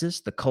Dionysus,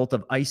 the cult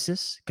of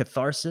Isis,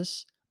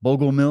 catharsis,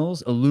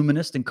 Bogomils,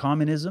 Illuminist, and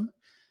communism.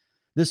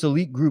 This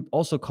elite group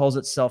also calls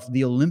itself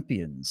the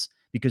Olympians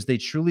because they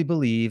truly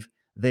believe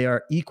they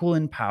are equal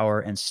in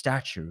power and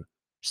stature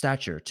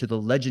to the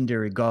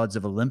legendary gods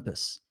of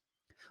Olympus.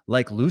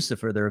 Like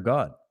Lucifer, their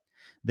god,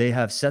 they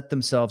have set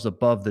themselves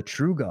above the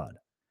true God,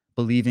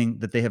 believing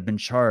that they have been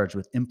charged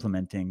with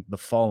implementing the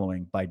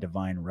following by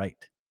divine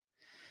right.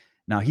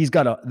 Now he's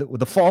got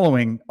the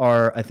following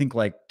are, I think,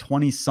 like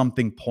 20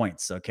 something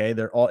points. Okay.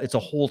 It's a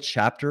whole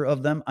chapter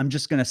of them. I'm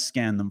just going to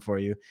scan them for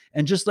you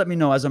and just let me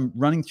know as I'm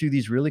running through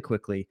these really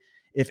quickly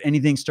if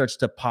anything starts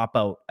to pop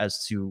out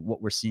as to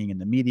what we're seeing in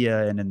the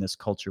media and in this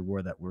culture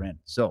war that we're in.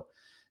 So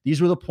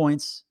these were the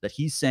points that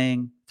he's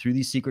saying through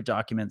these secret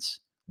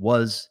documents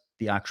was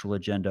the actual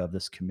agenda of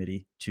this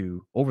committee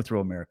to overthrow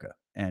America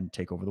and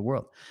take over the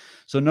world.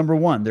 So, number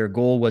one, their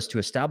goal was to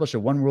establish a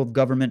one world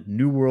government,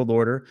 new world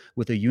order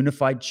with a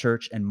unified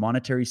church and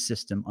monetary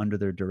system under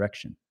their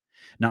direction.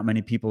 Not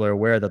many people are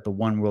aware that the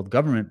one world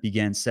government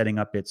began setting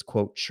up its,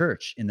 quote,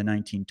 church in the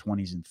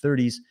 1920s and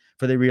 30s,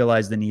 for they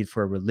realized the need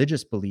for a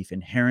religious belief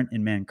inherent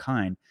in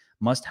mankind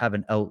must have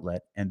an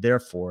outlet, and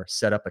therefore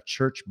set up a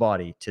church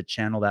body to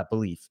channel that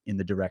belief in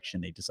the direction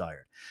they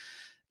desired.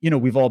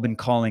 We've all been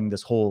calling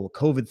this whole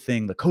COVID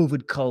thing the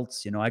COVID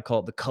cults. I call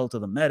it the cult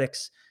of the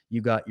medics.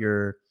 You got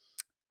your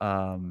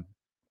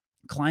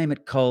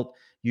climate cult.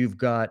 You've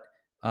got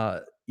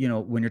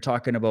When you're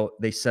talking about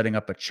they setting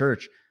up a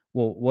church,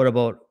 well, what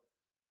about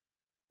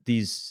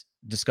these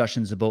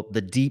discussions about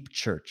the deep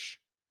church?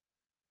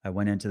 I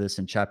went into this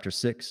in chapter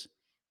 6.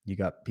 You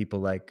got people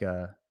like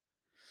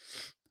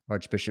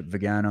Archbishop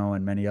Vigano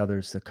and many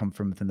others that come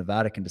from within the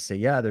Vatican to say,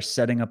 yeah, they're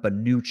setting up a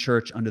new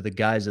church under the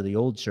guise of the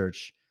old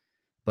church,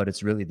 but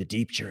it's really the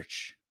deep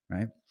church,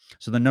 right?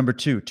 So, the number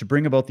 2, to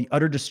bring about the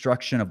utter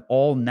destruction of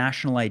all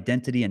national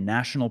identity and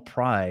national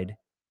pride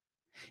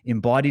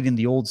embodied in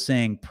the old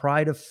saying,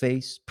 pride of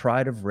face,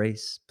 pride of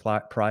race,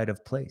 pride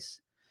of place,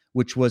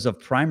 which was of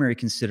primary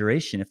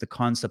consideration if the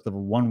concept of a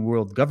one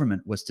world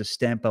government was to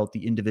stamp out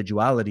the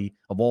individuality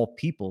of all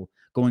people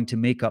going to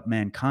make up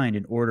mankind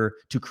in order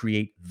to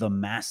create the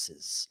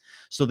masses.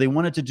 So they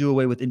wanted to do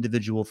away with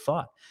individual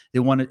thought. They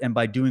wanted, and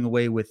by doing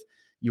away with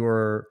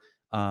your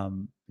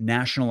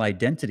national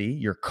identity,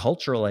 your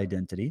cultural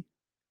identity,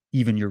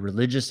 even your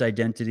religious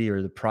identity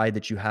or the pride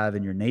that you have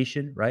in your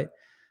nation, right?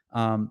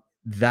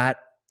 That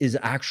is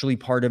actually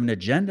part of an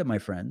agenda, my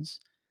friends,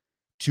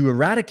 to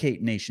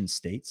eradicate nation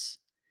states.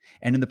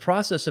 And in the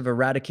process of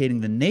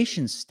eradicating the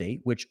nation state,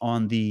 which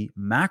on the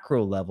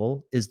macro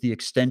level is the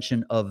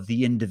extension of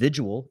the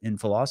individual in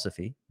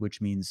philosophy,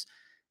 which means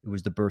it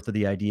was the birth of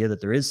the idea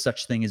that there is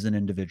such thing as an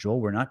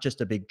individual. We're not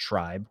just a big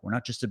tribe. We're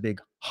not just a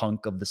big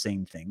hunk of the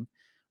same thing.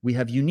 We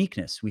have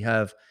uniqueness. We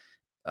have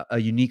a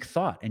unique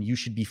thought, and you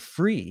should be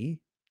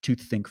free to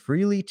think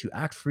freely, to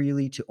act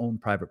freely, to own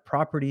private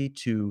property,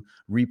 to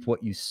reap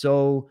what you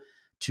sow,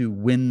 to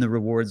win the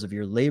rewards of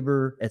your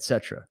labor,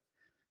 etc.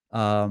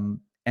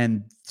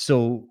 And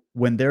so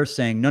when they're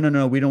saying, no, no,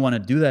 no, we don't want to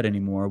do that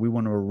anymore, we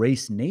want to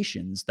erase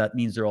nations, that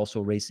means they're also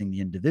erasing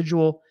the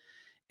individual.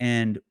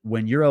 And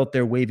when you're out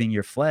there waving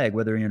your flag,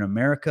 whether you're in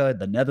America,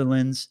 the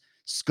Netherlands,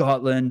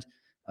 Scotland,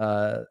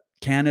 uh,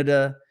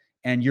 Canada,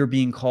 and you're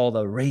being called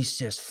a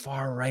racist,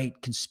 far right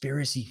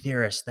conspiracy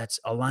theorist that's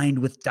aligned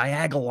with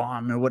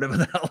Diagolon or whatever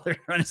the hell they're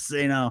trying to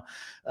say now,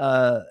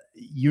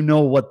 you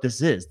know what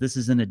this is. This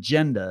is an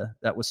agenda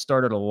that was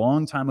started a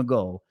long time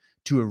ago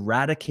to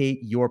eradicate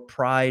your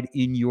pride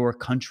in your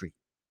country,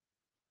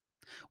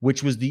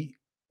 which was the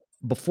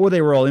before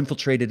they were all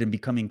infiltrated and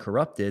becoming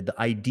corrupted.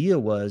 The idea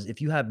was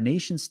if you have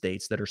nation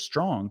states that are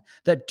strong,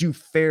 that do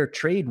fair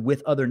trade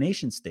with other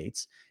nation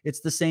states, it's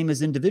the same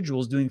as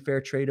individuals doing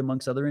fair trade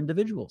amongst other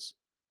individuals,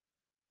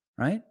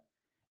 right?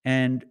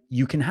 And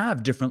you can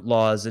have different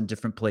laws in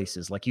different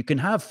places. Like you can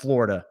have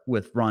Florida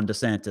with Ron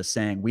DeSantis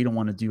saying, we don't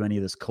want to do any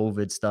of this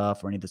COVID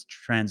stuff or any of this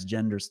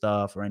transgender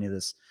stuff or any of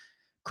this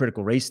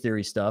critical race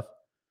theory stuff.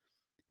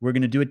 We're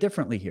going to do it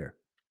differently here.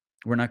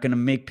 We're not going to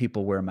make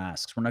people wear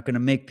masks. We're not going to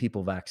make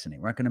people vaccinate.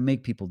 We're not going to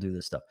make people do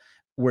this stuff.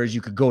 Whereas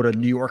you could go to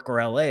New York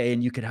or LA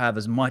and you could have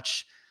as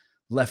much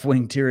left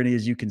wing tyranny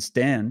as you can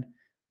stand.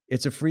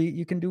 It's a free,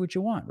 you can do what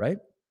you want, right?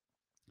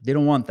 They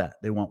don't want that.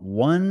 They want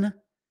one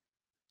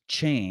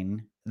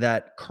chain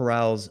that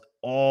corrals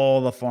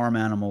all the farm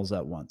animals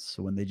at once.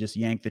 So when they just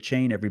yank the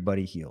chain,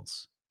 everybody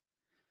heals.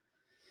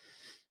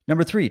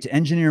 Number 3, to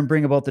engineer and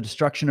bring about the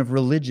destruction of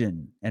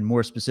religion, and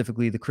more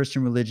specifically, the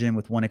Christian religion,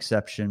 with one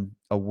exception,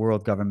 a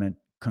world government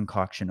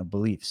concoction of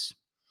beliefs.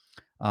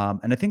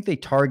 And I think they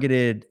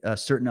targeted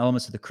certain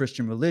elements of the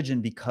Christian religion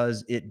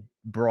because it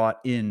brought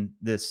in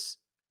this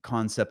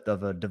concept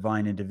of a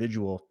divine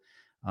individual,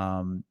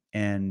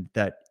 and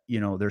that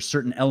there's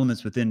certain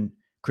elements within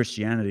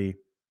Christianity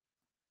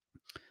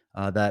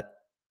that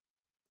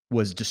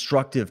was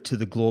destructive to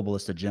the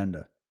globalist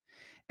agenda.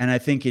 And I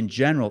think in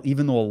general,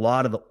 even though a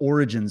lot of the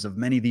origins of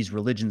many of these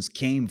religions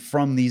came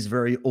from these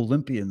very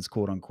Olympians,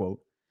 quote unquote,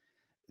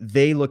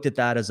 they looked at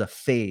that as a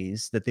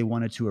phase that they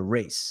wanted to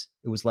erase.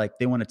 It was like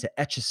they wanted to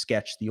etch a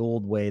sketch the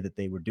old way that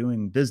they were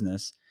doing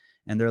business.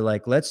 And they're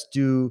like, let's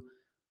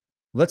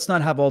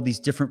not have all these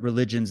different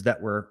religions that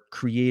were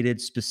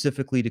created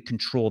specifically to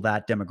control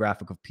that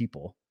demographic of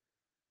people,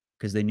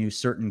 because they knew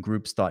certain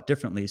groups thought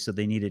differently. So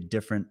they needed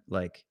different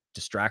like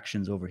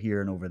distractions over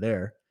here and over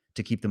there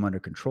to keep them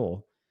under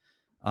control.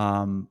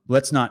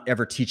 Let's not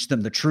ever teach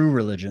them the true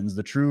religions,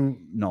 the true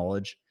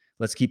knowledge.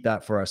 Let's keep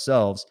that for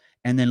ourselves.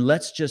 And then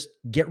let's just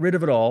get rid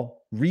of it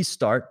all,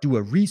 restart, do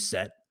a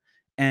reset,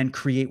 and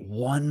create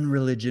one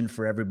religion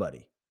for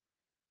everybody.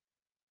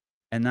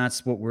 And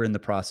that's what we're in the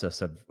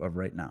process of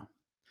right now.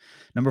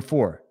 Number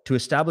 4, to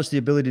establish the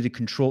ability to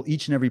control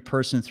each and every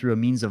person through a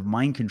means of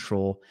mind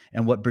control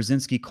and what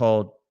Brzezinski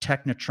called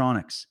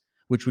technotronics,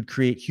 which would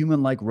create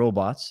human-like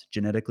robots,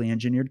 genetically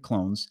engineered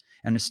clones,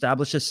 and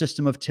establish a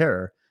system of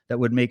terror that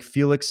would make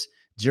Felix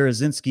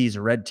Dzerzhinsky's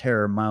Red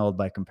Terror mild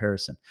by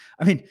comparison.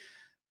 I mean,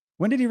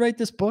 when did he write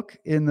this book?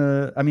 He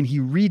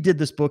redid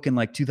this book in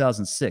like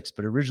 2006,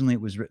 but originally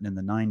it was written in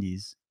the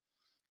 90s.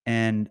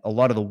 And a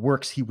lot of the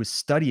works he was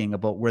studying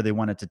about where they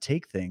wanted to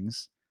take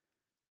things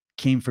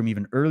came from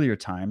even earlier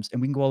times.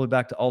 And we can go all the way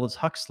back to Aldous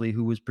Huxley,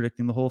 who was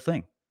predicting the whole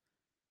thing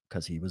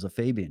because he was a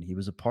Fabian. He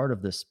was a part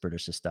of this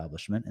British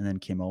establishment and then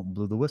came out and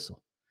blew the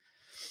whistle.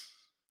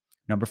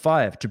 Number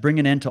 5, to bring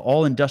an end to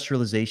all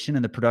industrialization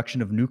and the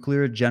production of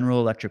nuclear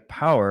General Electric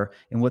power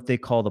in what they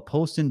call the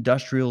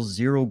post-industrial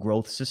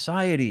zero-growth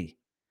society.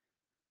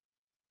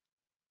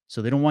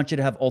 So they don't want you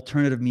to have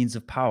alternative means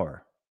of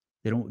power.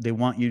 They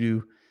want you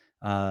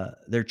to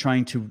they're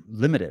trying to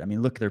limit it. I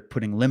mean, look, they're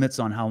putting limits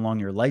on how long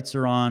your lights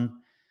are on.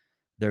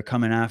 They're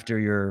coming after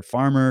your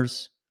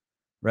farmers,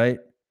 right?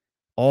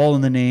 All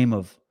in the name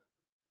of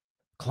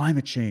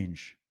climate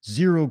change,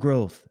 zero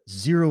growth,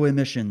 zero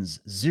emissions,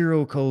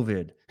 zero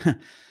COVID.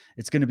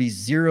 It's going to be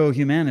zero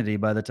humanity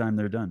by the time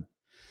they're done.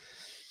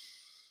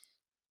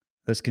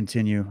 Let's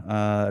continue.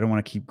 I don't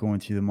want to keep going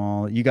through them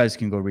all. You guys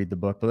can go read the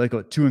book, but let's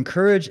go. To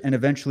encourage and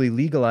eventually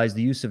legalize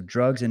the use of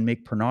drugs and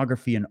make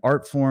pornography an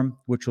art form,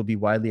 which will be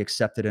widely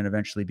accepted and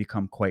eventually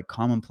become quite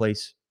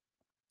commonplace.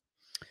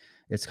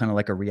 It's kind of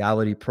like a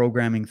reality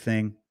programming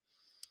thing.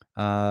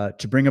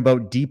 To bring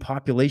about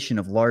depopulation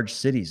of large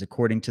cities,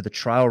 according to the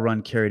trial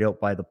run carried out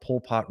by the Pol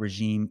Pot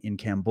regime in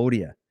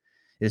Cambodia.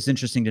 It's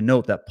interesting to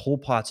note that Pol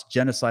Pot's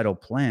genocidal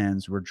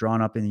plans were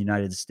drawn up in the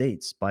United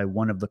States by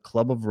one of the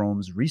Club of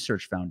Rome's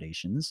research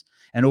foundations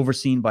and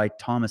overseen by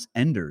Thomas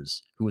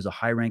Enders, who was a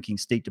high ranking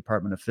State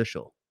Department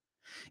official.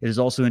 It is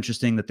also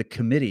interesting that the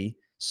committee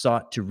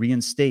sought to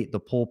reinstate the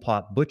Pol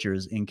Pot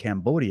butchers in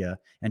Cambodia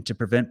and to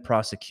prevent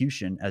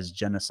prosecution as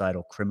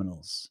genocidal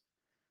criminals.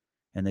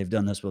 And they've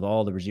done this with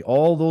all the regime,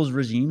 all those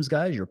regimes,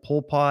 guys. Your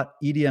Pol Pot,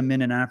 Idi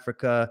Amin in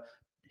Africa,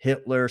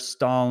 Hitler,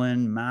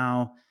 Stalin,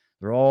 Mao.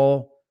 They're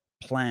all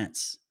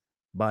plants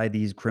by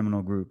these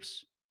criminal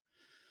groups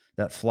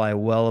that fly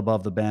well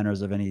above the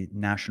banners of any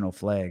national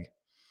flag.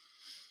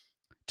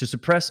 To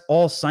suppress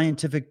all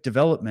scientific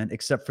development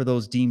except for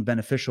those deemed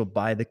beneficial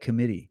by the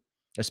committee,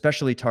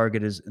 especially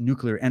targeted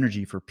nuclear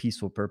energy for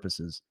peaceful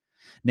purposes.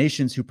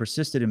 Nations who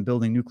persisted in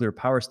building nuclear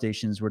power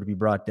stations were to be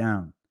brought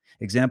down.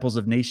 Examples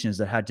of nations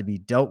that had to be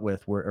dealt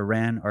with were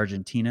Iran,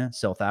 Argentina,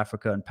 South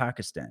Africa, and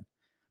Pakistan.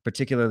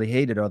 Particularly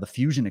hated are the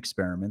fusion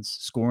experiments,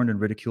 scorned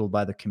and ridiculed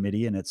by the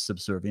committee and its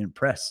subservient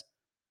press.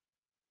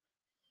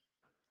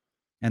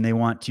 And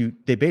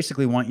they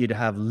basically want you to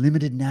have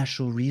limited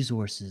natural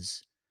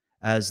resources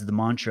as the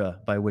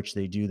mantra by which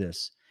they do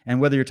this. And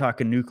whether you're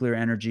talking nuclear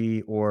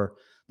energy or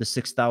the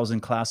 6,000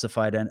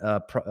 classified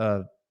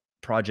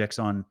projects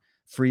on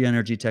free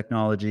energy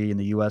technology in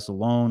the US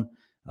alone,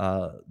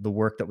 the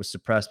work that was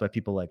suppressed by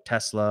people like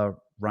Tesla,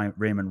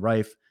 Raymond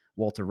Rife,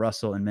 Walter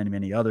Russell, and many,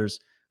 many others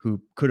who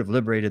could have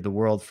liberated the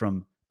world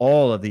from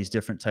all of these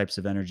different types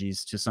of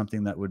energies to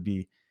something that would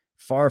be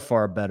far,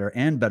 far better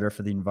and better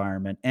for the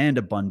environment and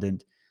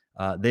abundant.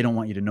 They don't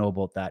want you to know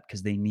about that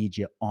because they need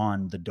you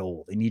on the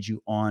dole. They need you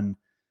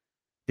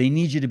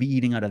to be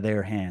eating out of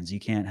their hands. You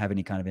can't have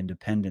any kind of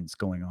independence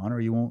going on,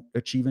 or you won't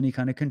achieve any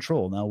kind of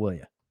control. Now, will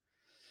you?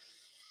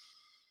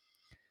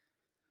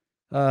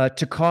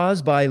 To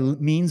cause by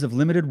means of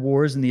limited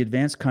wars in the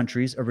advanced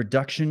countries a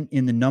reduction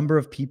in the number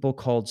of people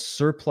called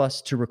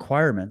surplus to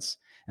requirements,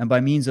 and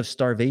by means of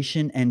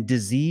starvation and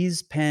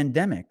disease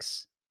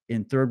pandemics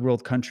in third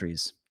world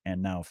countries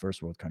and now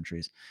first world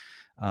countries.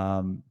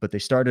 But they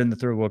started in the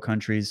third world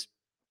countries.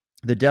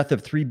 The death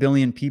of 3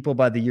 billion people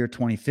by the year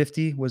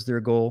 2050 was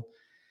their goal.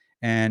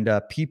 And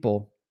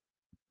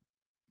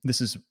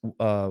this is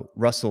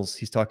Russell's,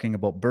 he's talking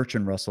about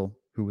Bertrand Russell,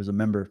 who was a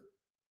member,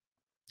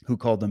 who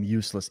called them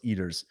useless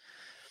eaters.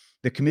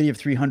 The Committee of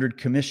 300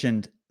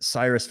 commissioned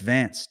Cyrus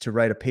Vance to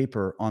write a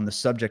paper on the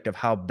subject of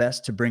how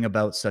best to bring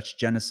about such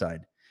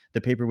genocide. The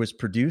paper was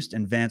produced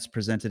and Vance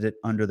presented it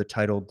under the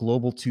title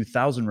Global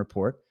 2000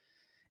 Report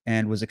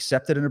and was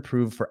accepted and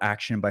approved for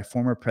action by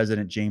former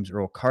President James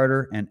Earl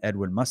Carter and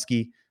Edwin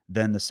Muskie,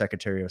 then the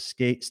Secretary of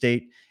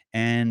State,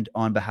 and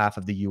on behalf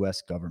of the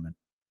US government.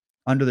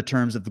 Under the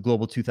terms of the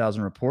Global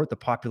 2000 Report, the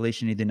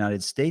population of the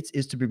United States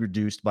is to be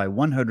reduced by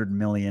 100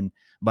 million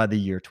by the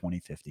year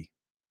 2050.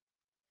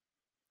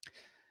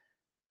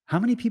 How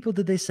many people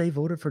did they say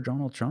voted for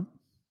Donald Trump?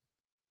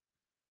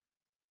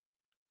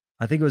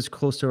 I think it was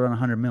close to around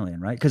 100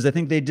 million, right? Because I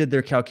think they did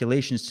their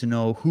calculations to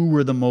know who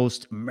were the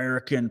most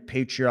American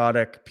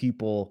patriotic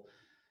people,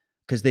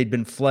 because they'd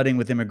been flooding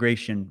with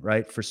immigration,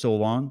 right, for so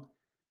long,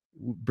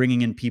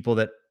 bringing in people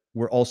that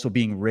were also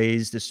being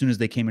raised as soon as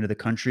they came into the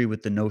country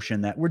with the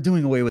notion that we're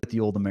doing away with the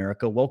old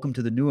America. Welcome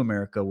to the new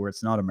America, where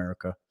it's not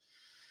America.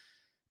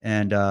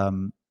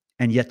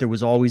 And yet there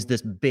was always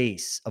this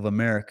base of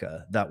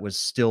America that was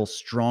still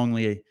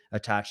strongly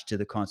attached to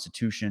the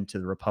Constitution, to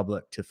the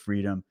Republic, to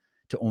freedom,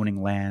 to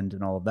owning land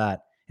and all of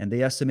that. And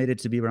they estimated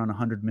to be around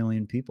 100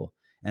 million people.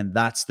 And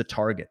that's the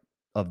target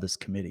of this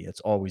committee. It's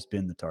always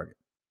been the target.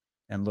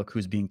 And look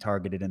who's being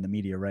targeted in the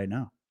media right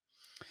now.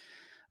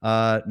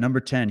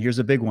 Number 10, here's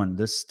a big one.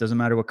 This doesn't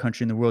matter what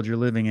country in the world you're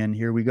living in.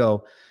 Here we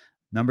go.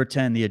 Number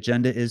 10, the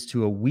agenda is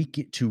to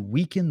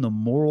weaken the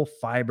moral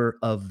fiber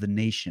of the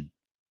nation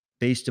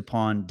based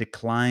upon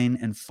decline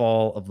and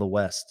fall of the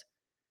West.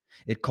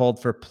 It called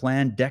for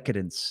planned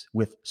decadence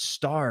with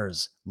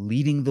stars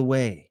leading the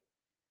way.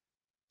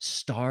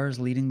 Stars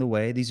leading the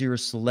way. These are your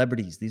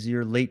celebrities. These are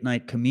your late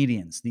night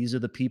comedians. These are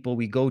the people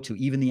we go to,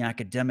 even the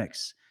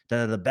academics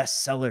that are the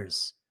best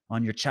sellers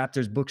on your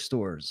chapters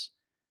bookstores.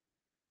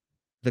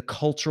 The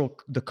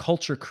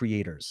culture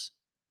creators,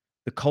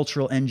 the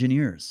cultural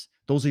engineers.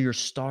 Those are your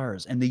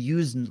stars. And they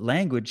use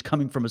language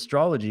coming from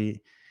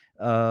astrology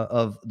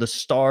of the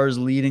stars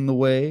leading the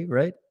way,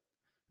 right?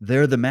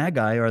 They're the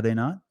Magi, are they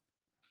not?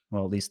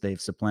 Well, at least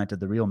they've supplanted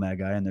the real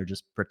Magi and they're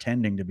just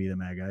pretending to be the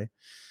Magi.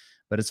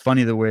 But it's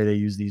funny the way they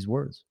use these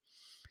words.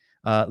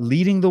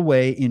 Leading the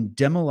way in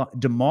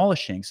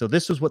demolishing. So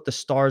this was what the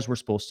stars were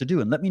supposed to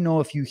do. And let me know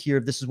if you hear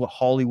this is what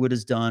Hollywood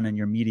has done and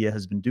your media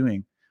has been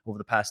doing over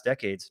the past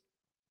decades.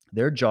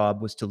 Their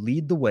job was to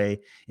lead the way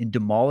in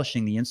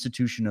demolishing the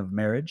institution of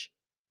marriage,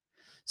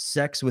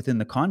 sex within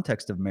the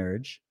context of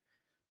marriage,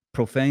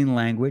 profane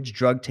language,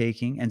 drug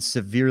taking, and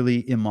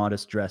severely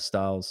immodest dress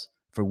styles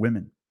for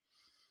women.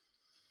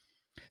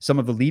 Some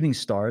of the leading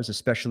stars,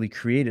 especially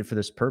created for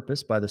this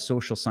purpose by the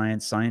social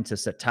science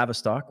scientists at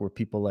Tavistock, were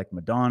people like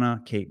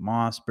Madonna, Kate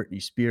Moss,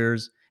 Britney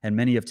Spears, and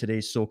many of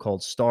today's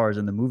so-called stars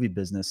in the movie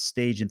business,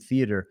 stage and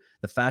theater,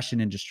 the fashion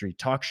industry,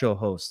 talk show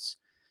hosts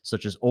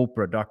such as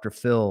Oprah, Dr.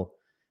 Phil,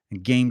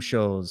 and game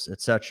shows,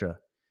 etc.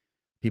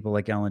 People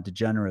like Ellen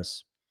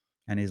DeGeneres.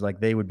 And he's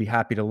like, they would be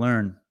unhappy to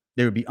learn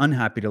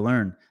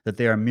that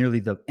they are merely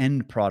the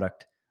end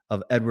product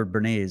of Edward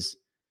Bernays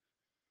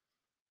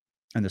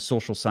and the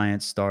social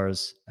science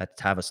stars at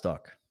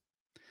Tavistock.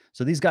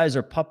 So these guys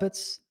are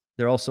puppets.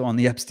 They're also on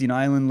the Epstein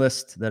Island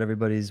list that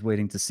everybody's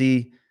waiting to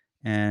see.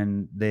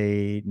 And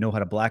they know how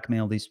to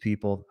blackmail these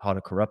people, how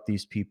to corrupt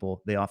these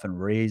people. They often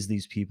raise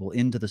these people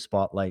into the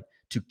spotlight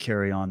to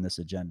carry on this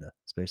agenda.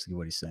 That's basically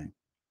what he's saying.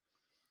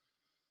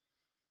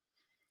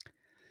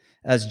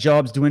 As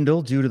jobs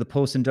dwindle due to the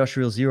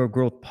post-industrial zero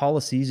growth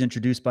policies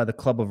introduced by the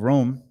Club of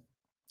Rome,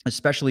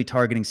 especially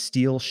targeting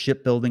steel,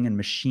 shipbuilding, and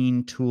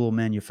machine tool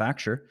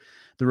manufacture,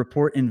 the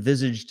report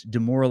envisaged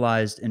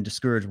demoralized and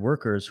discouraged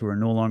workers who are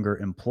no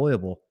longer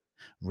employable,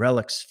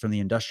 relics from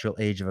the industrial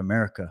age of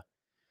America,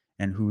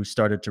 and who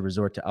started to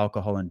resort to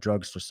alcohol and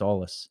drugs for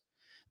solace.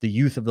 The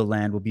youth of the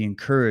land will be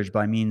encouraged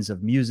by means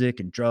of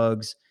music and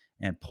drugs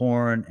and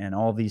porn and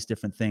all these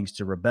different things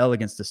to rebel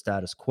against the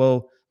status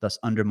quo, thus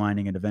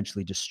undermining and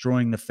eventually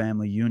destroying the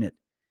family unit.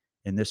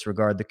 In this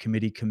regard, the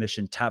committee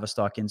commissioned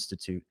Tavistock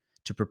Institute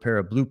to prepare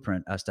a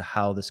blueprint as to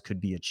how this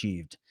could be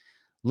achieved.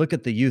 Look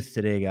at the youth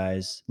today,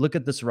 guys. Look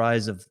at this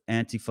rise of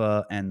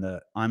Antifa and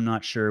the I'm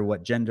not sure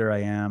what gender I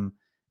am.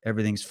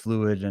 Everything's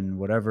fluid and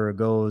whatever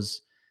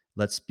goes.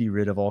 Let's be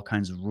rid of all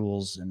kinds of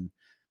rules and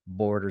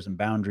borders and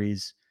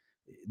boundaries.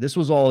 This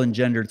was all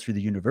engendered through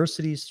the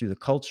universities, through the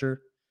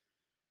culture,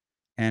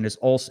 and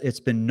it's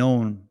been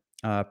known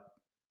as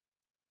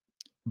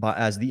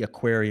the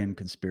Aquarian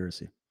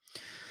conspiracy.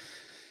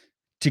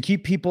 To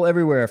keep people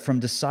everywhere from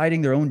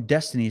deciding their own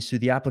destinies through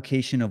the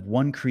application of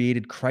one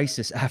created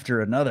crisis after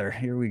another.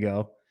 Here we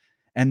go.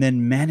 And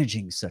then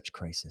managing such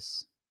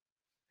crisis.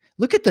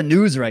 Look at the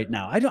news right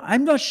now.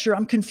 I'm not sure.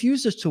 I'm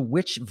confused as to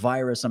which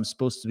virus I'm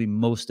supposed to be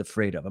most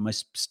afraid of. Am I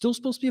still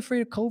supposed to be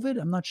afraid of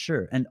COVID? I'm not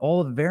sure. And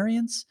all the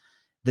variants,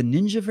 the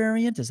ninja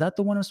variant, is that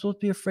the one I'm supposed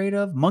to be afraid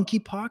of?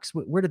 Monkeypox?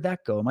 Where did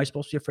that go? Am I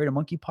supposed to be afraid of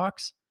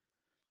monkeypox?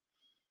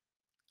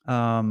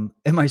 Am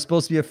I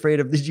supposed to be afraid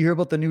of? Did you hear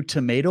about the new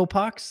tomato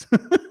pox?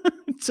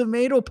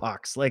 Tomato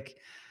pox. Like,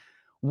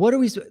 what are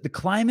we? The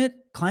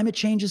climate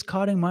change is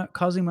causing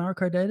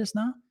myocarditis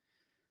now.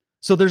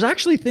 So there's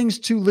actually things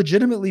to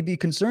legitimately be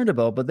concerned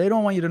about, but they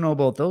don't want you to know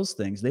about those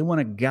things. They want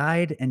to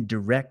guide and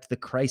direct the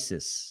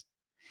crisis.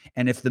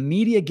 And if the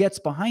media gets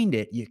behind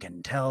it, you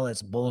can tell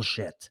it's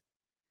bullshit.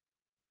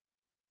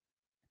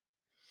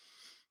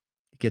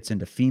 It gets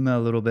into FEMA a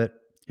little bit.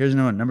 Here's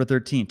another one, number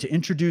 13. To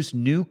introduce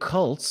new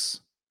cults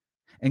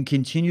and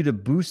continue to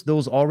boost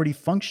those already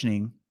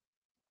functioning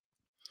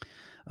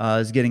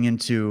is getting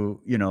into,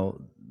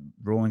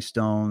 Rolling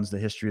Stones, the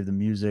history of the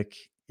music,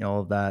 all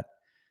of that.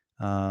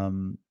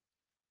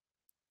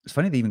 It's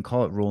funny they even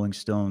call it Rolling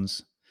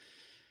Stones,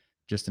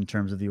 just in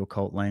terms of the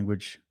occult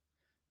language.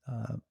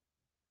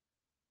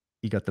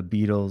 You got the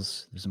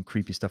Beatles. There's some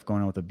creepy stuff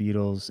going on with the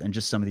Beatles, and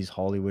just some of these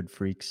Hollywood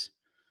freaks.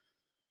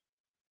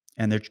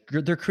 And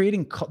they're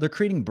creating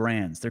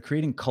brands. They're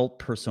creating cult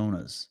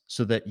personas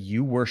so that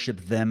you worship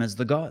them as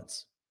the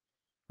gods,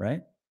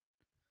 right?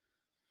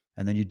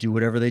 And then you do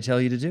whatever they tell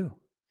you to do.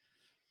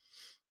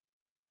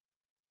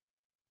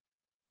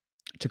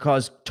 To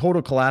cause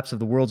total collapse of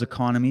the world's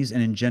economies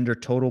and engender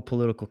total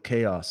political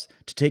chaos,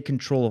 to take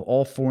control of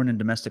all foreign and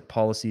domestic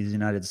policies of the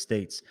United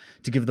States,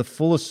 to give the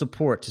fullest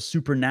support to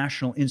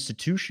supranational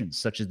institutions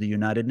such as the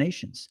United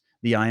Nations,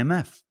 the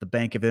IMF, the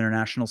Bank of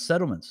International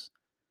Settlements,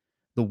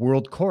 the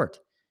World Court,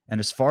 and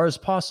as far as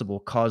possible,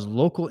 cause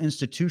local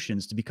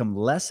institutions to become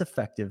less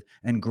effective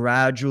and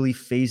gradually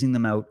phasing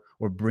them out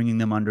or bringing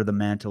them under the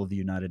mantle of the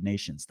United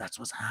Nations. That's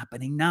what's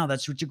happening now.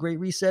 That's what your Great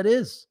Reset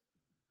is.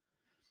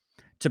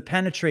 To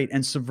penetrate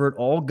and subvert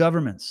all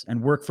governments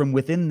and work from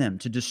within them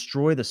to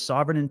destroy the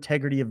sovereign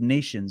integrity of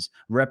nations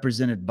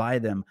represented by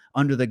them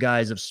under the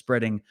guise of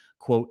spreading,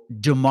 quote,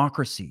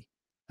 democracy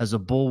as a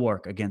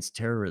bulwark against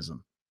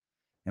terrorism.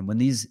 And when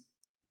these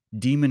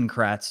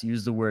democrats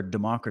use the word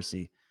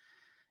democracy,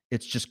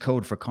 it's just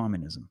code for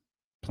communism,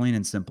 plain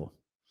and simple.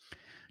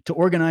 to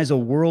organize a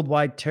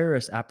worldwide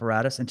terrorist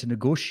apparatus and to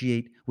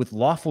negotiate with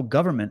lawful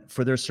government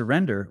for their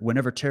surrender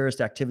whenever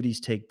terrorist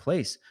activities take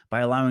place by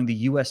allowing the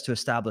US to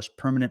establish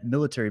permanent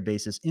military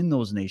bases in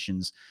those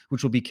nations,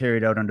 which will be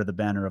carried out under the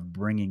banner of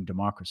bringing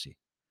democracy.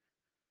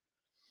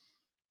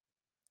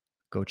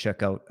 Go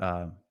check out,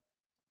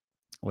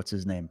 what's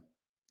his name?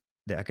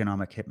 The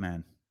Economic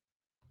Hitman.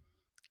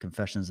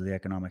 Confessions of the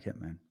Economic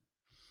Hitman.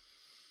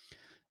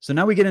 So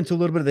now we get into a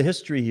little bit of the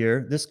history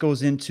here. This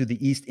goes into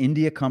the East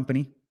India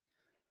Company,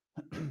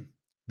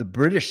 the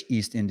British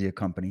East India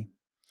Company,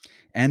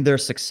 and their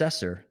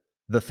successor,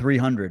 the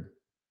 300,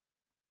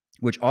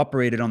 which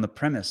operated on the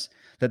premise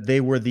that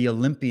they were the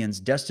Olympians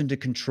destined to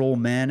control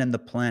man and the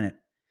planet,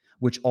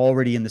 which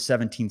already in the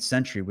 17th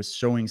century was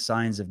showing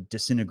signs of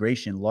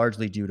disintegration,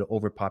 largely due to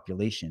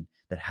overpopulation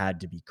that had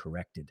to be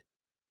corrected.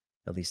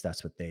 At least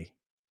that's what they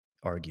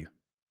argue.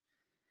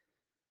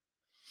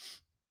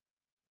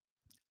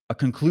 A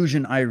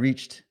conclusion I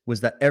reached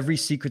was that every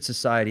secret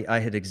society I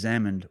had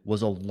examined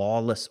was a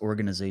lawless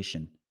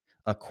organization,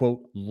 a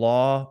quote,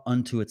 law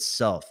unto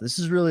itself. This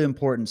is really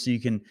important so you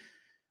can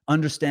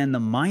understand the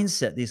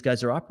mindset these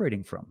guys are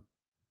operating from.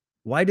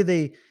 Why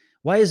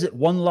is it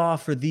one law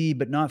for thee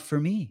but not for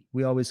me?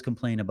 We always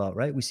complain about,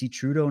 right? We see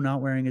Trudeau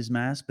not wearing his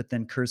mask, but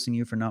then cursing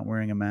you for not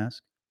wearing a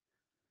mask,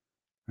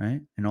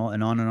 right? And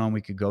on we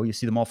could go. You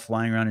see them all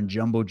flying around in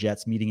jumbo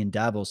jets, meeting in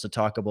Davos to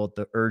talk about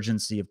the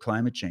urgency of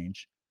climate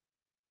change.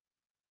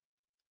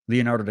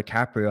 Leonardo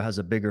DiCaprio has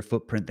a bigger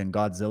footprint than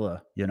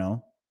Godzilla, you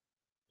know?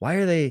 Why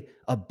are they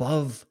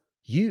above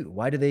you?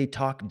 Why do they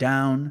talk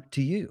down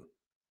to you?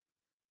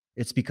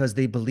 It's because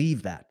they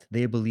believe that.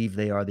 They believe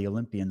they are the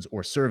Olympians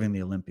or serving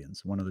the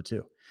Olympians, one of the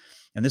two.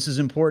 And this is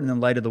important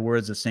in light of the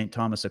words of St.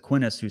 Thomas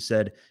Aquinas, who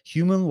said,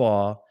 human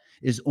law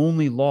is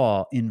only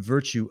law in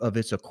virtue of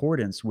its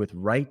accordance with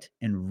right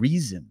and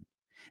reason.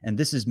 And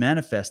this is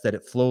manifest that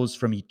it flows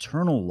from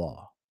eternal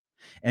law.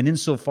 And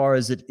insofar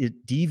as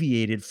it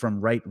deviated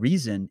from right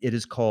reason, it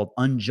is called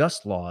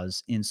unjust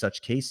laws in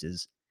such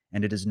cases.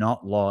 And it is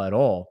not law at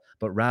all,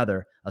 but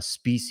rather a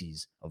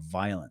species of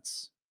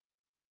violence.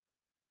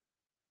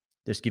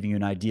 Just giving you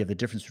an idea of the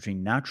difference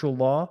between natural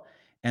law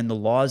and the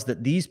laws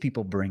that these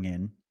people bring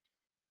in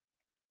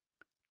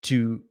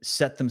to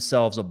set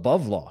themselves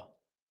above law.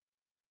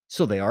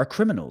 So they are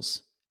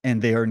criminals,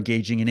 and they are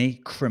engaging in a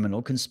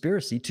criminal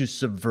conspiracy to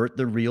subvert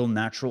the real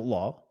natural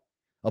law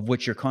of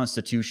which your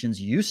constitutions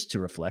used to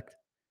reflect.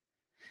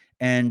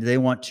 And they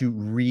want to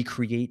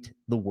recreate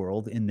the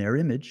world in their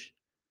image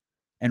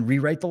and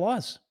rewrite the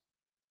laws.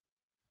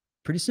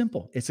 Pretty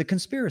simple. It's a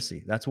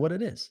conspiracy. That's what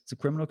it is. It's a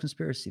criminal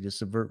conspiracy to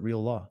subvert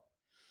real law.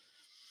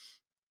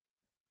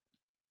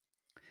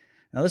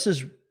 Now, this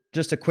is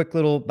just a quick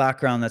little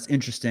background that's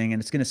interesting,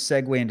 and it's going to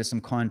segue into some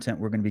content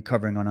we're going to be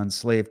covering on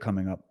Unslaved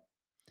coming up.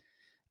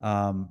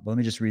 Let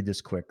me just read this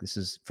quick. This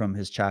is from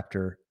his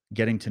chapter,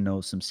 Getting to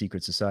Know Some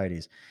Secret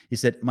Societies. He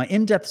said, my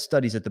in-depth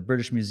studies at the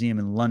British Museum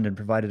in London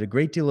provided a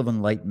great deal of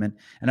enlightenment,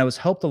 and I was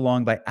helped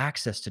along by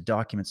access to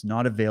documents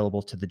not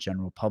available to the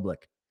general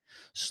public.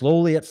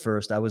 Slowly at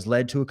first, I was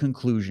led to a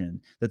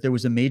conclusion that there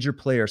was a major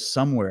player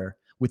somewhere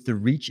with the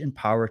reach and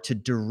power to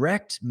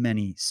direct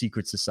many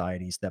secret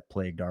societies that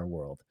plagued our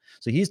world.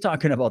 So he's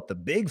talking about the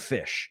big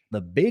fish,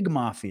 the big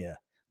mafia,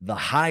 the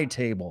high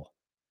table,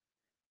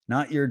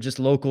 not your just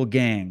local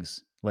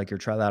gangs like your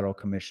Trilateral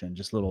Commission,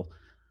 just little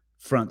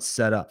fronts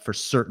set up for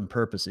certain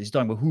purposes. He's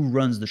talking about who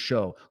runs the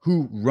show,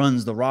 who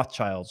runs the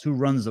Rothschilds, who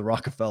runs the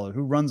Rockefeller,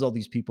 who runs all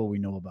these people we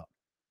know about.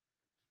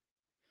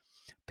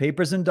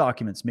 Papers and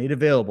documents made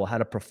available had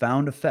a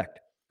profound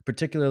effect,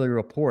 particularly a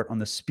report on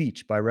the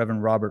speech by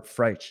Reverend Robert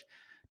Freich,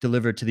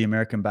 delivered to the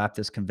American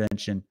Baptist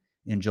Convention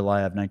in July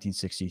of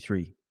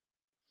 1963.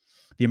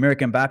 The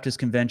American Baptist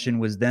Convention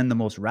was then the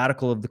most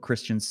radical of the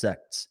Christian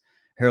sects.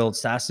 Harold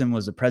Sasson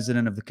was the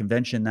president of the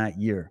convention that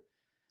year.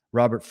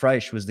 Robert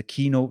Freich was the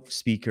keynote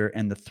speaker,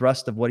 and the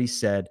thrust of what he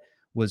said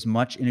was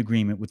much in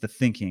agreement with the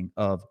thinking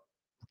of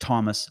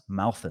Thomas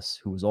Malthus,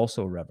 who was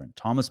also a reverend.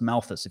 Thomas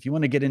Malthus, if you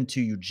want to get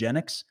into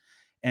eugenics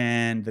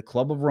and the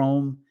Club of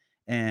Rome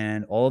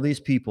and all of these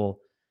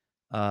people,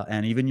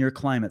 and even your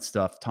climate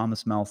stuff,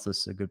 Thomas Malthus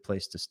is a good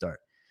place to start.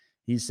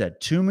 He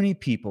said, too many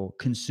people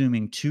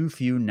consuming too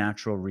few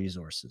natural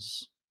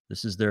resources.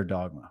 This is their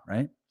dogma,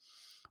 right?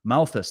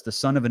 Malthus, the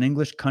son of an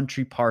English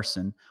country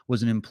parson,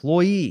 was an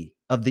employee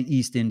of the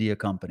East India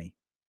Company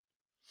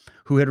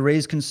who had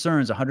raised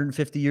concerns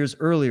 150 years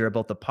earlier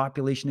about the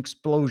population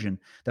explosion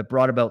that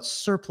brought about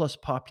surplus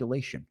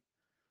population.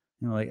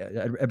 You know, like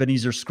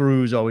Ebenezer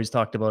Scrooge always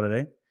talked about it,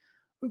 eh?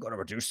 We've got to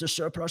reduce the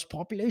surplus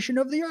population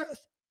of the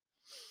earth.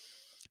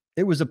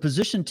 It was a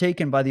position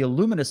taken by the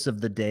Illuminists of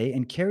the day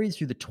and carried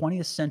through the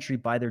 20th century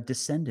by their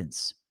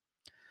descendants.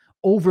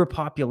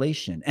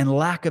 Overpopulation and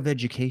lack of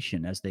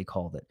education, as they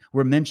called it,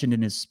 were mentioned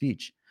in his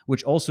speech,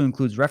 which also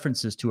includes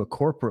references to a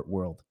corporate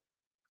world.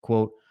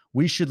 Quote,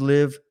 we should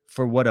live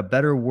for what a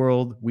better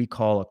world we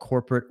call a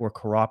corporate or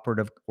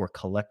cooperative or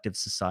collective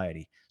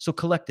society. So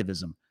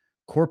collectivism,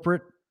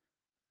 corporate,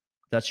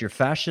 that's your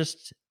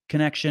fascist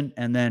connection.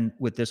 And then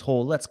with this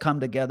whole let's come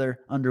together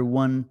under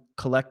one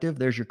collective,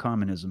 there's your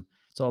communism.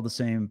 It's all the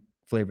same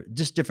flavor,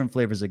 just different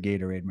flavors of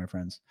Gatorade, my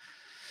friends.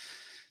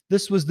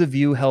 This was the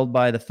view held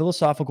by the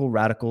philosophical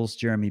radicals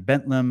Jeremy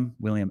Bentham,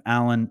 William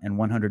Allen, and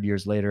 100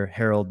 years later,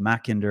 Harold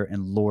Mackinder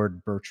and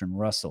Lord Bertrand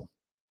Russell.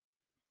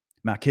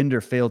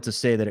 Mackinder failed to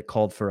say that it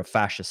called for a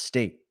fascist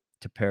state,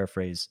 to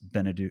paraphrase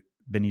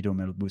Benito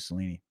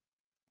Mussolini.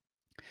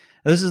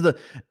 This is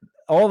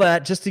all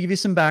that just to give you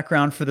some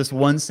background for this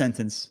one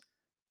sentence.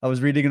 I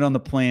was reading it on the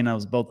plane. I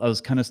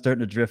was kind of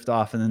starting to drift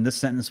off, and then this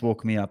sentence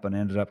woke me up, and I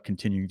ended up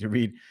continuing to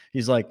read.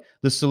 He's like,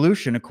 the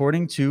solution,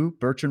 according to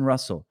Bertrand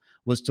Russell,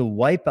 was to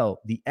wipe out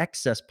the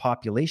excess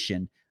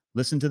population.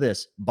 Listen to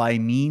this: by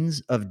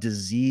means of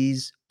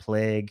disease,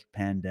 plague,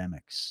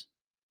 pandemics.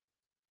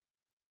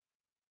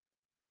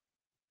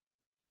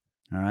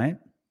 All right.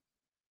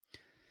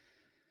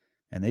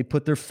 And they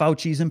put their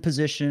Fauci's in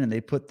position, and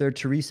they put their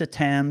Theresa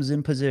Tams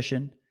in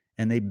position,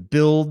 and they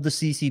build the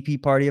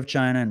CCP Party of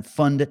China and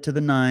fund it to the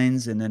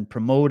nines and then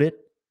promote it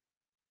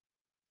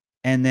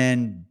and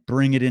then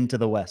bring it into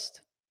the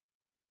West.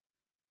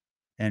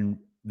 And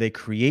they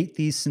create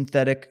these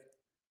synthetic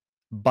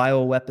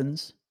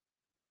bioweapons.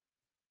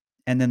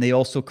 And then they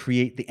also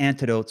create the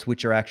antidotes,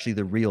 which are actually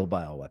the real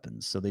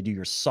bioweapons. So they do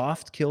your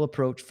soft kill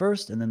approach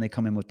first, and then they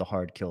come in with the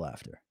hard kill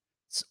after.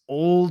 It's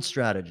old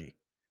strategy,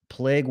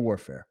 plague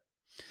warfare.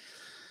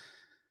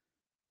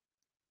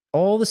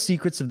 All the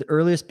secrets of the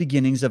earliest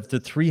beginnings of the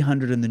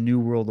 300 in the New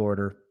World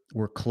Order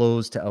were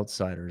closed to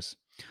outsiders.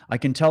 I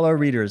can tell our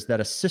readers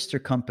that a sister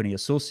company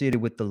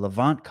associated with the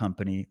Levant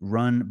Company,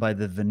 run by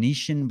the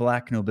Venetian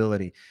Black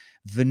Nobility.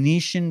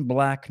 Venetian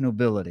Black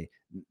Nobility.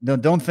 No,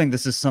 don't think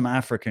this is some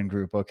African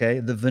group, okay?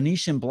 The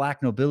Venetian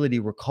Black Nobility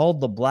were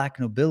called the Black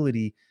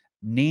Nobility,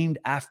 named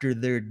after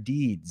their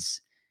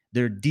deeds.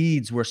 Their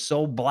deeds were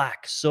so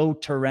black, so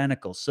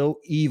tyrannical, so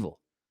evil,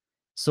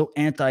 so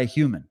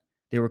anti-human.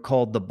 They were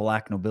called the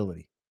Black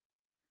Nobility.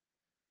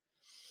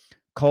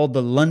 Called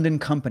the London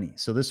Company.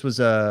 So this was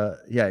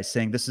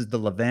saying this is the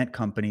Levant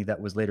Company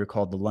that was later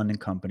called the London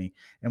Company,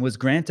 and was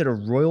granted a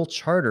royal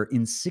charter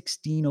in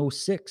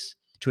 1606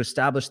 to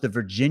establish the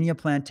Virginia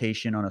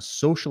plantation on a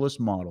socialist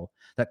model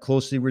that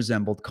closely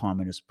resembled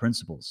communist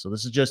principles. So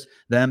this is just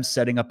them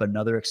setting up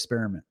another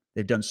experiment.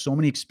 They've done so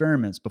many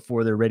experiments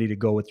before they're ready to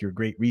go with your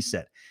Great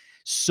Reset.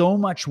 So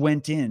much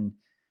went in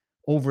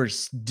over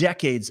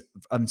decades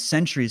and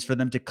centuries for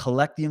them to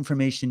collect the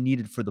information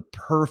needed for the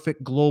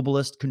perfect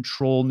globalist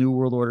control New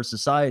World Order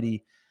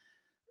society,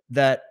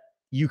 that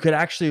you could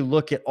actually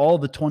look at all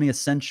the 20th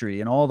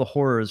century and all the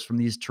horrors from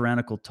these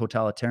tyrannical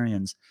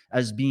totalitarians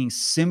as being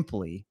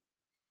simply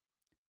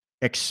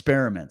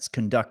experiments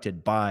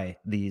conducted by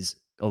these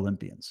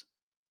Olympians.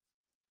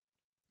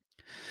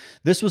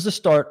 This was the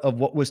start of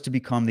what was to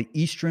become the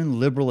Eastern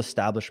liberal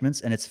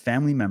establishments, and its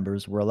family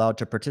members were allowed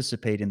to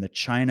participate in the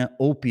China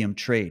opium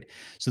trade.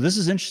 So this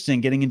is interesting,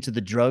 getting into the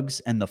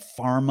drugs and the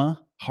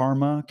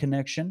pharma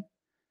connection,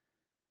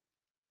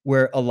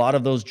 where a lot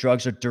of those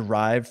drugs are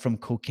derived from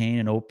cocaine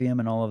and opium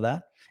and all of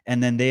that.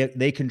 And then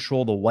they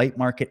control the white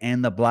market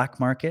and the black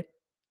market.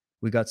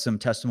 We got some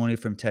testimony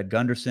from Ted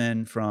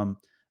Gunderson, from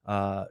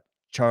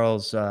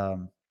Charles,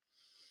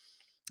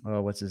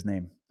 what's his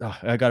name? Oh,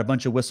 I got a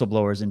bunch of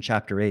whistleblowers in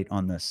chapter 8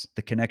 on this,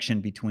 the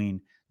connection between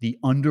the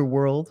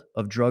underworld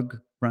of drug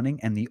running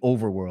and the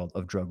overworld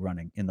of drug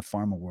running in the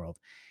pharma world.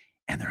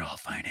 And they're all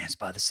financed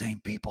by the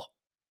same people,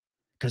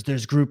 because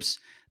there's groups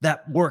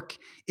that work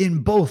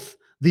in both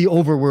the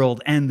overworld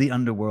and the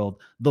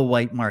underworld, the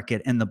white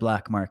market and the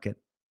black market.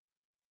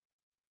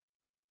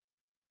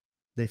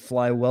 They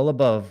fly well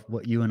above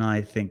what you and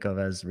I think of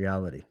as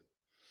reality.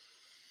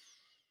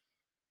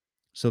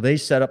 So they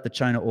set up the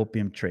China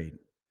opium trade,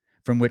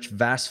 from which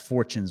vast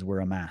fortunes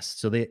were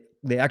amassed. So they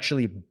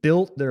actually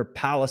built their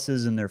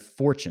palaces and their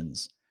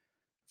fortunes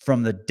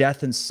from the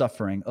death and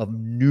suffering of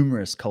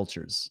numerous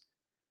cultures.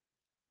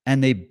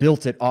 And they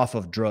built it off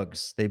of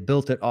drugs. They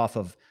built it off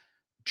of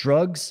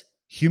drugs,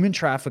 human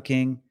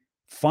trafficking,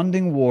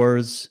 funding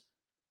wars,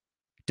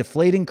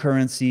 deflating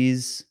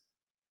currencies,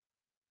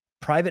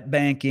 private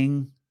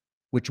banking,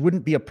 which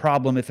wouldn't be a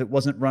problem if it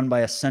wasn't run by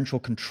a central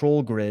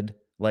control grid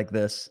like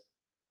this.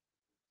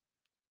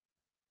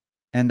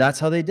 And that's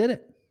how they did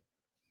it.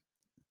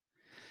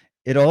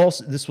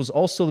 This was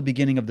also the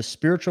beginning of the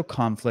spiritual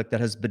conflict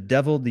that has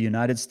bedeviled the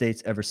United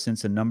States ever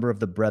since a number of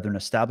the brethren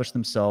established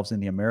themselves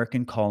in the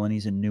American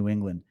colonies in New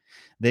England.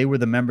 They were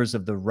the members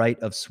of the Rite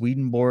of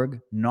Swedenborg,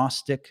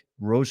 Gnostic,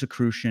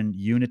 Rosicrucian,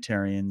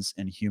 Unitarians,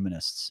 and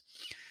Humanists.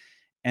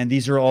 And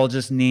these are all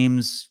just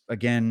names,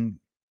 again,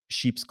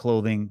 sheep's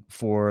clothing,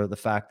 for the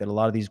fact that a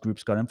lot of these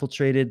groups got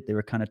infiltrated. They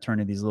were kind of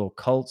turning these little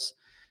cults,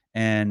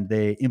 and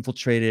they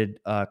infiltrated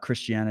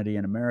Christianity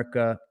in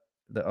America,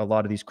 a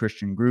lot of these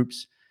Christian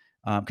groups,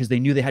 because they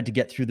knew they had to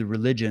get through the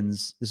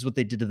religions. This is what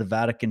they did to the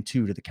Vatican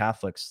II, to the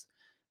Catholics.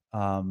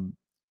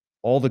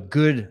 All the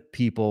good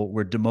people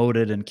were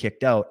demoted and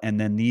kicked out, and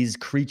then these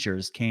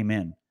creatures came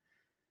in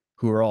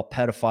who are all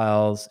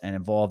pedophiles and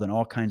involved in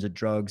all kinds of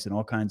drugs and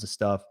all kinds of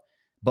stuff,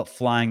 but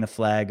flying the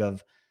flag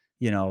of,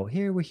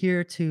 here we're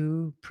here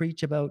to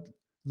preach about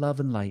love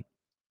and light.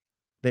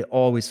 They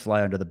always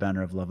fly under the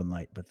banner of love and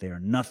light, but they are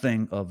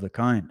nothing of the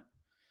kind.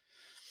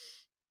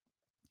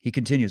 He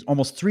continues,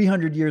 almost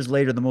 300 years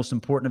later, the most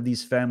important of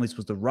these families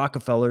was the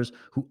Rockefellers,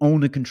 who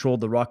owned and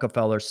controlled the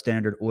Rockefeller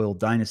Standard Oil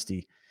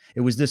dynasty.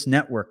 It was this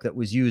network that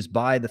was used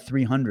by the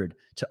 300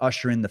 to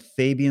usher in the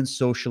Fabian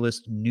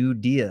Socialist New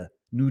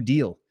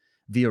Deal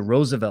via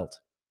Roosevelt.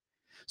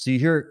 So you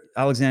hear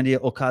Alexandria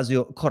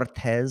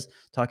Ocasio-Cortez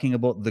talking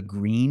about the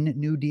Green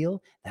New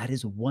Deal. That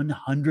is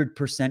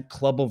 100%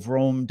 Club of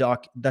Rome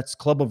That's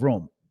Club of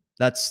Rome.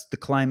 That's the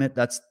climate.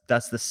 That's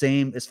the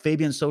same as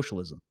Fabian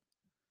socialism.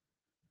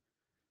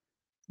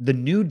 The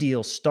New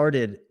Deal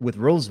started with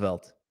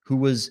Roosevelt, who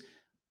was,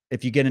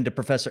 if you get into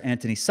Professor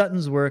Anthony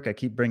Sutton's work, I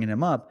keep bringing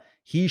him up,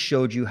 he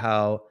showed you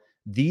how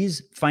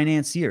these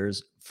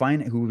financiers,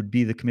 who would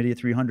be the Committee of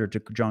 300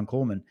 to John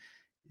Coleman,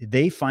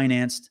 they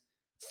financed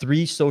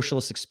three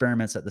socialist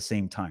experiments at the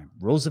same time: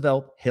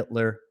 Roosevelt,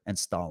 Hitler, and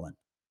Stalin.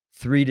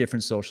 Three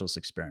different socialist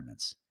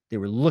experiments. They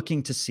were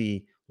looking to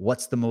see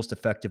what's the most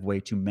effective way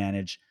to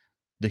manage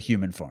the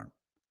human farm.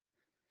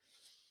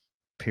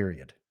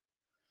 Period.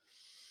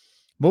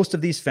 Most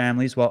of these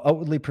families, while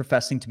outwardly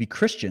professing to be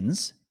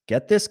Christians,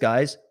 get this,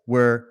 guys,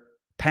 were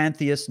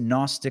pantheists,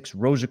 Gnostics,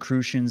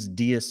 Rosicrucians,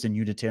 deists, and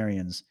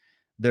Unitarians.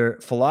 Their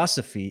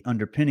philosophy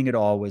underpinning it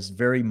all was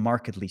very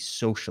markedly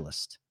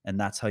socialist, and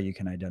that's how you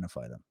can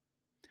identify them.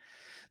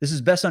 This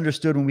is best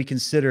understood when we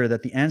consider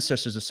that the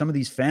ancestors of some of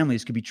these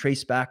families could be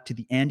traced back to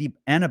the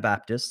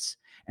Anabaptists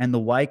and the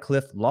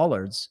Wycliffe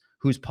Lollards,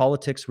 whose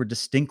politics were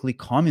distinctly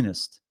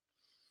communist.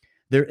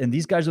 And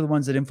these guys are the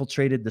ones that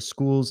infiltrated the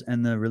schools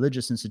and the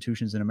religious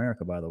institutions in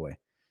America, by the way.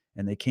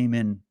 And they came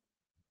in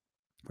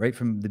right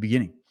from the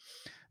beginning.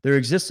 There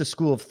exists a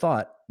school of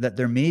thought that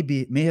there may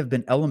have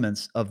been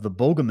elements of the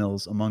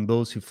Bogomils among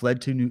those who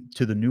fled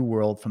to the New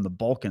World from the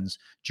Balkans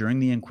during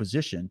the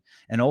Inquisition,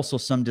 and also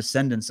some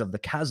descendants of the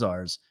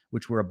Khazars,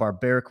 which were a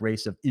barbaric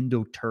race of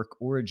Indo-Turk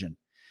origin.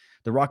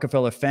 The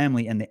Rockefeller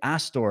family and the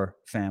Astor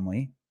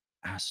family,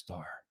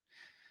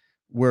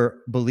 were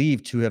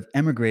believed to have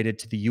emigrated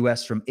to the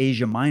US from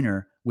Asia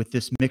Minor with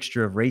this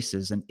mixture of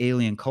races and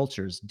alien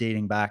cultures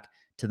dating back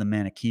to the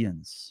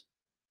Manichaeans.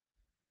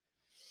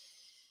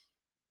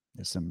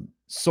 There's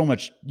so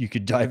much you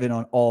could dive in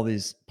on all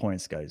these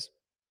points, guys.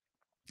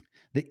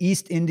 The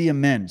East India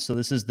Men. So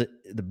this is the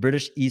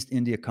British East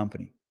India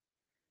Company.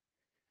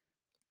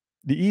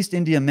 The East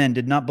India Men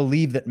did not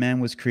believe that man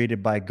was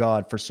created by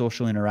God for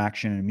social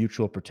interaction and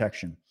mutual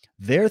protection.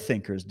 Their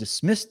thinkers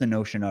dismissed the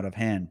notion out of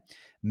hand.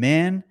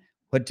 Man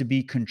had to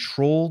be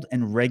controlled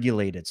and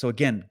regulated. So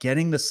again,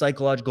 getting the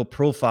psychological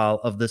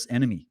profile of this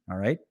enemy, all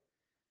right?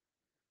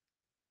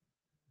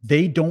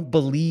 They don't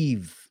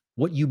believe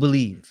what you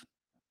believe.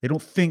 They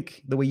don't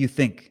think the way you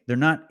think. They're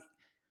not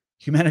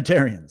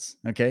humanitarians,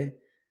 okay?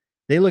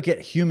 They look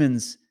at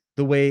humans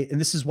the way, and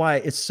this is why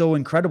it's so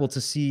incredible to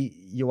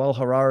see Yuval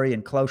Harari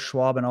and Klaus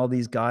Schwab and all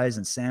these guys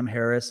and Sam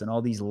Harris and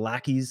all these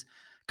lackeys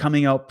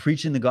coming out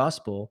preaching the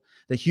gospel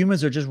that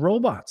humans are just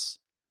robots.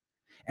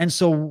 And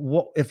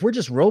so if we're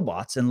just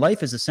robots and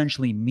life is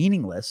essentially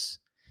meaningless,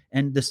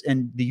 and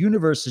the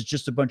universe is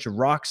just a bunch of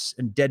rocks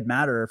and dead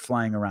matter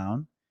flying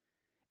around,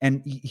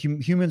 and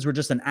humans were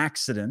just an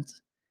accident,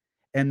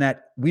 and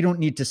that we don't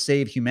need to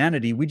save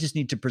humanity, we just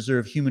need to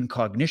preserve human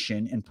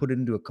cognition and put it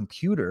into a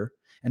computer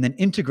and then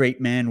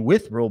integrate man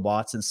with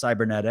robots and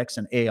cybernetics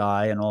and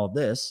AI and all of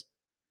this.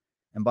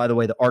 And by the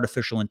way, the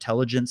artificial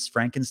intelligence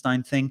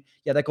Frankenstein thing,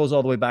 yeah, that goes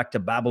all the way back to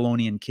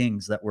Babylonian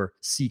kings that were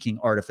seeking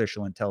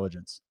artificial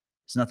intelligence.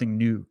 It's nothing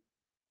new.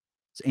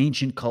 It's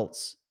ancient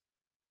cults.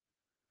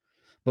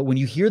 But when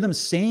you hear them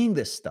saying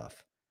this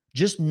stuff,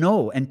 just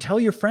know and tell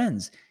your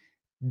friends,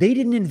 they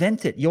didn't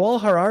invent it. Yuval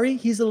Harari,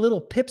 he's a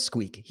little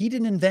pipsqueak. He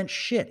didn't invent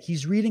shit.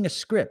 He's reading a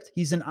script.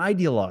 He's an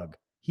ideologue.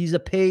 He's a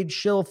paid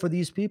shill for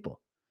these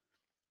people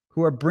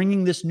who are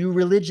bringing this new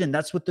religion.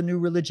 That's what the new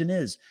religion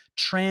is.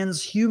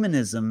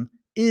 Transhumanism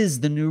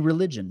is the new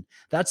religion.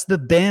 That's the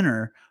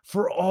banner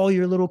for all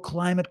your little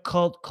climate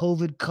cult,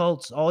 COVID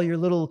cults, all your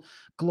little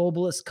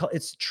globalist cult.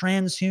 It's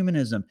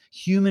transhumanism,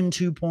 human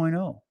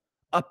 2.0.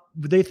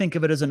 They think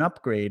of it as an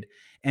upgrade.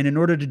 And in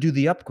order to do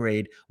the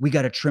upgrade, we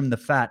got to trim the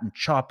fat and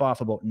chop off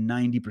about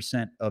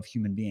 90% of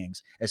human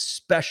beings,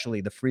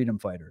 especially the freedom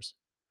fighters.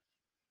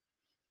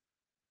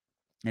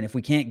 And if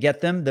we can't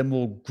get them, then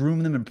we'll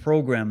groom them and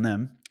program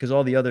them, because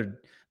all the other,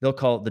 they'll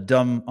call it the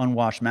dumb,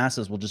 unwashed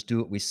masses, will just do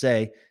what we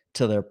say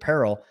to their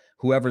peril.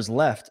 Whoever's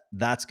left,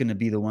 that's going to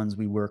be the ones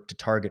we work to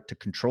target, to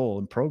control,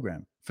 and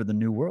program for the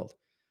new world.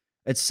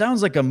 It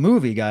sounds like a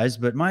movie, guys,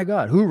 but my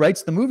God, who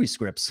writes the movie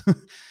scripts?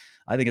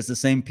 I think it's the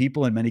same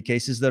people in many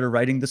cases that are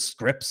writing the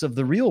scripts of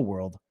the real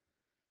world.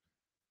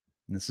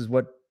 And this is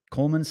what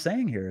Coleman's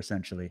saying here,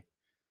 essentially.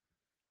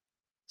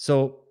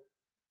 So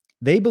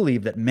they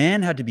believe that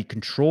man had to be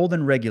controlled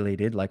and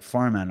regulated like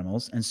farm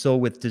animals, and so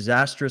with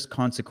disastrous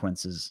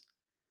consequences.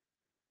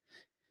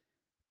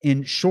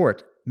 In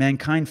short,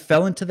 mankind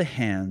fell into the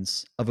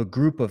hands of a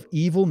group of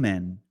evil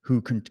men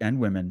and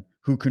women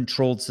who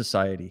controlled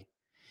society.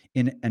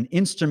 in an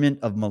instrument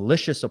of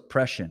malicious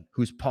oppression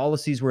whose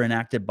policies were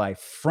enacted by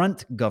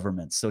front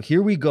governments. So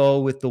here we go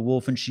with the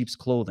wolf in sheep's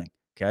clothing.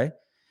 Okay.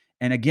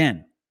 And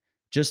again,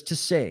 just to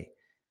say,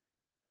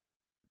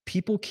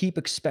 people keep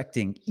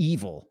expecting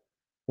evil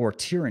or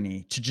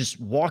tyranny to just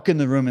walk in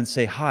the room and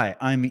say, "Hi,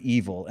 I'm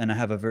evil and I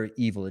have a very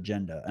evil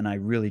agenda and I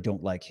really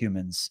don't like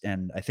humans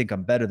and I think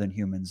I'm better than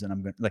humans and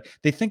I'm going to like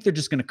they think they're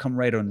just going to come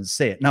right on and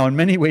say it." Now, in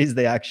many ways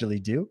they actually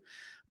do.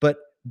 But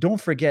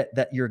don't forget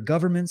that your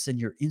governments and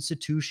your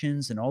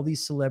institutions and all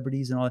these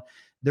celebrities and all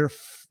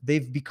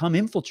they've become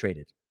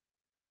infiltrated,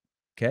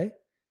 okay?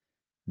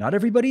 Not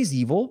everybody's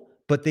evil,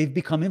 but they've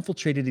become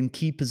infiltrated in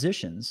key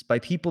positions by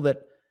people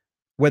that,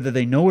 whether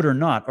they know it or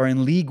not, are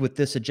in league with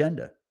this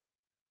agenda.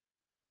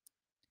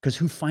 Because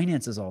who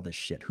finances all this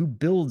shit? Who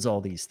builds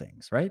all these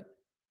things, right?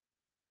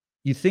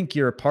 You think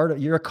you're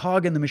a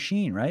cog in the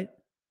machine, right?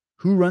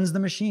 Who runs the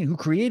machine? Who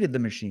created the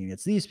machine?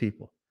 It's these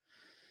people.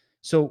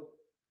 So,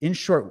 in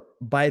short,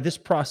 by this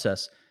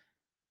process,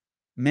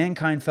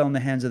 mankind fell in the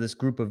hands of this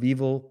group of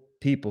evil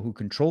people who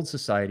controlled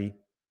society,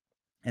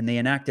 and they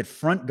enacted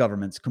front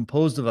governments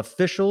composed of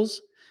officials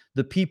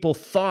the people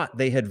thought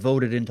they had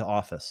voted into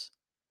office.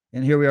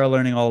 And here we are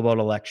learning all about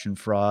election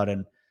fraud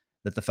and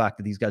that the fact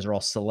that these guys are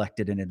all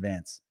selected in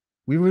advance.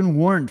 We've been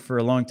warned for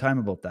a long time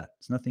about that.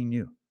 It's nothing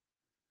new.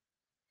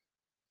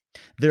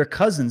 Their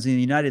cousins in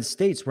the United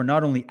States were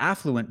not only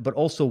affluent, but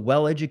also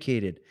well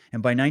educated.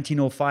 And by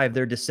 1905,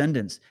 their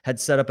descendants had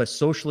set up a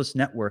socialist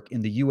network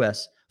in the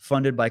US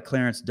funded by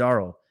Clarence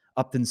Darrow,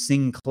 Upton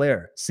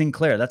Sinclair,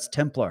 that's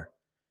Templar,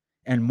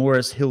 and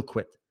Morris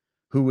Hillquit,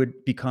 who would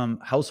become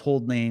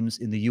household names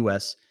in the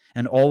US,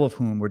 and all of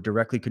whom were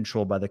directly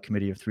controlled by the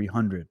Committee of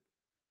 300,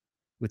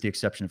 with the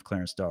exception of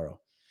Clarence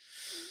Darrow.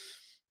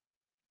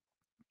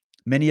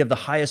 Many of the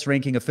highest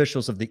ranking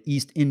officials of the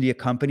East India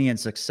Company and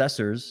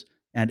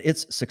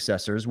its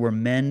successors were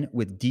men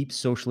with deep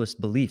socialist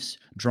beliefs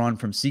drawn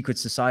from secret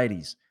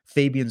societies,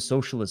 Fabian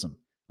socialism,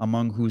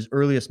 among whose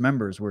earliest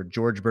members were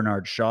George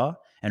Bernard Shaw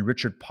and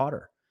Richard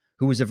Potter,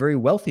 who was a very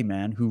wealthy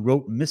man who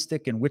wrote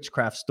mystic and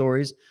witchcraft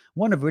stories,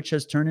 one of which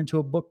has turned into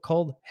a book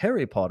called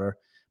Harry Potter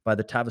by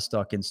the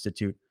Tavistock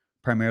Institute,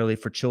 primarily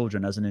for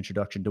children as an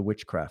introduction to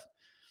witchcraft.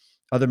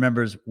 Other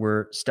members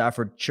were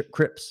Stafford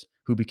Cripps,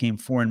 who became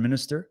foreign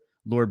minister,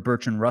 Lord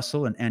Bertrand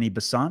Russell, and Annie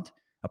Besant,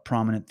 a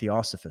prominent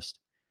theosophist.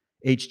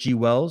 H.G.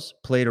 Wells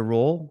played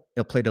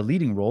a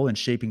leading role in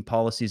shaping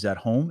policies at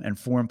home and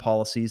foreign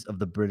policies of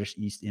the British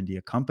East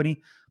India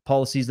Company,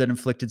 policies that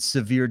inflicted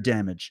severe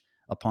damage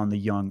upon the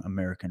young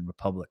American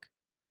Republic.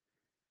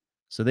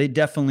 So they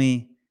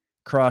definitely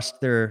crossed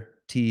their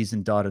T's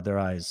and dotted their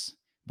I's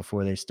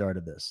before they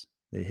started this.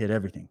 They hit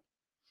everything.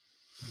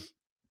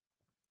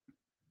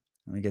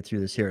 Let me get through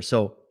this here.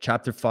 So,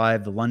 chapter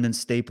 5, the London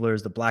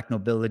staplers, the black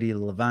nobility,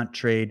 the Levant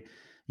trade,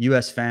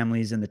 U.S.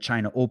 families and the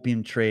China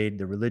opium trade,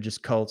 the religious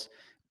cults.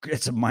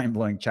 It's a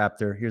mind-blowing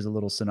chapter. Here's a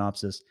little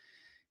synopsis.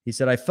 He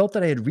said, I felt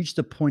that I had reached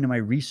a point in my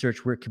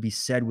research where it could be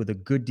said with a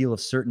good deal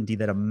of certainty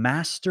that a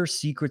master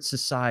secret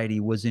society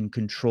was in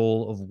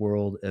control of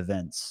world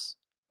events.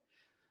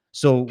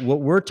 So,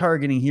 what we're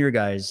targeting here,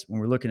 guys, when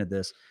we're looking at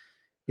this,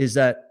 is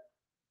that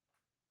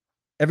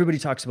everybody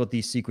talks about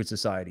these secret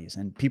societies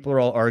and people are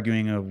all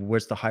arguing of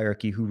what's the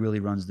hierarchy, who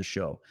really runs the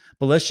show.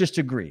 But let's just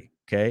agree,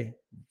 okay?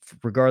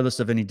 Regardless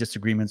of any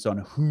disagreements on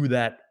who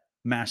that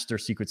master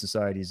secret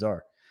societies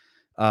are,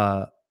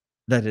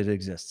 that it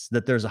exists,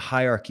 that there's a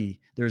hierarchy,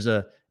 there's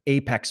a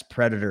apex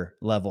predator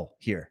level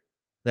here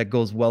that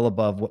goes well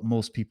above what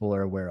most people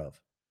are aware of.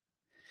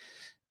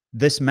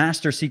 This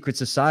master secret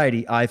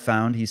society, I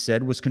found, he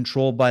said, was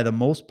controlled by the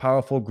most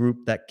powerful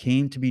group that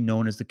came to be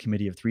known as the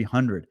Committee of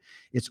 300.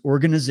 Its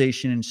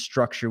organization and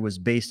structure was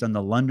based on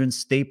the London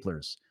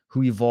staplers,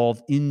 who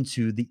evolved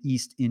into the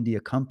East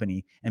India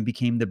Company and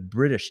became the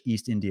British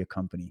East India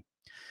Company.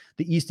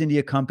 The East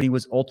India Company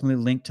was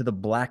ultimately linked to the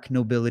black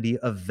nobility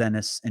of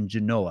Venice and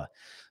Genoa.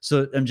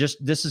 So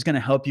this is going to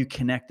help you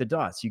connect the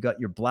dots. You got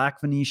your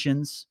black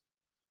Venetians,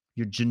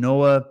 your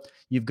Genoa,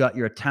 you've got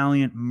your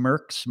Italian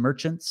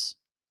merchants.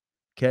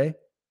 Okay.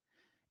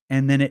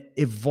 And then it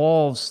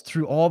evolves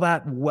through all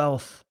that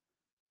wealth.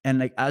 And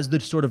like as the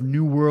sort of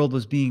new world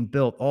was being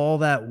built, all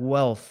that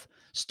wealth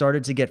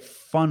started to get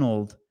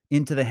funneled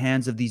into the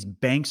hands of these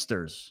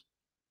banksters.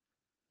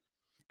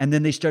 And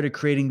then they started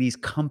creating these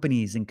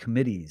companies and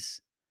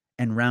committees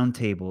and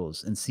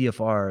roundtables and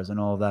CFRs and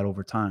all of that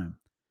over time.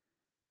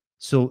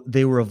 So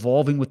they were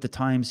evolving with the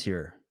times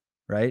here,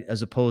 right?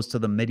 As opposed to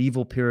the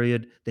medieval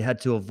period, they had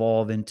to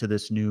evolve into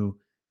this new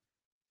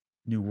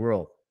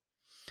world.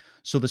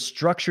 So the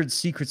structured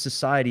secret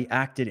society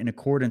acted in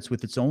accordance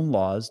with its own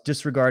laws,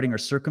 disregarding or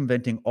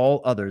circumventing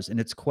all others in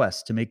its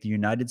quest to make the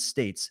United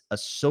States a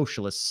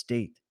socialist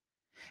state.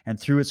 And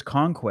through its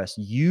conquest,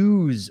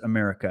 use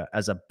America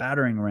as a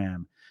battering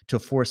ram to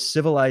force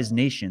civilized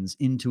nations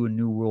into a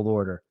new world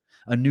order,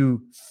 a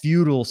new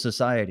feudal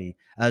society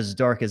as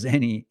dark as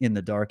any in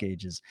the Dark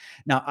Ages.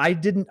 Now, I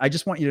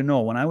just want you to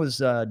know, when I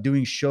was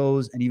doing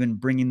shows and even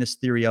bringing this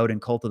theory out in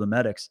Cult of the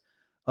Medics,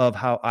 of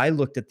how I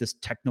looked at this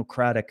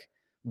technocratic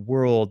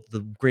world,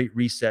 the Great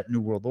Reset,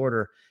 New World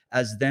Order,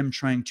 as them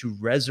trying to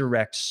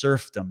resurrect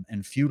serfdom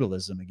and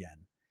feudalism again.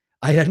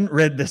 I hadn't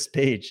read this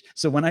page.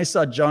 So when I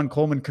saw John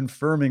Coleman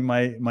confirming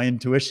my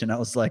intuition, I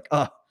was like,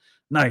 oh,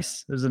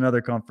 nice. There's another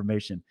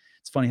confirmation.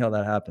 It's funny how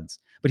that happens.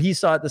 But he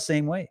saw it the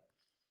same way.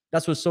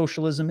 That's what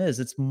socialism is.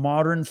 It's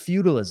modern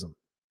feudalism.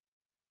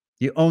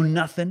 You own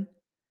nothing,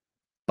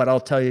 but I'll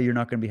tell you, you're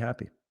not going to be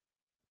happy.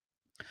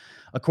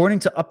 According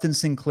to Upton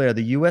Sinclair,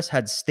 the US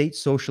had state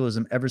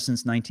socialism ever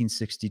since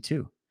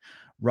 1962.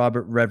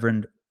 Robert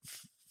Reverend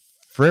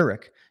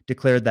Frerick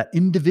declared that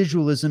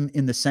individualism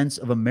in the sense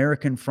of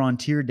American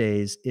frontier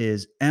days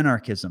is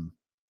anarchism.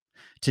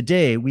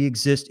 Today, we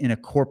exist in a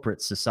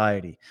corporate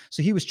society.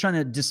 So he was trying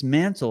to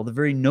dismantle the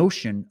very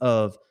notion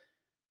of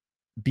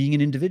being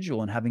an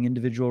individual and having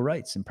individual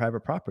rights and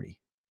private property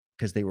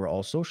because they were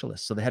all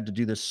socialists. So they had to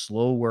do this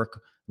slow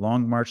work,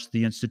 long march to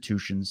the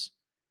institutions,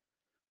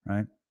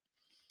 right?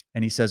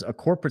 And he says a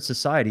corporate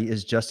society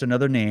is just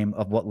another name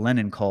of what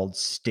Lenin called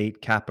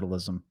state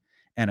capitalism.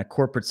 And a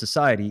corporate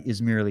society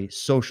is merely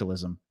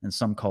socialism, and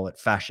some call it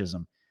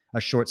fascism,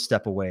 a short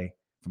step away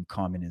from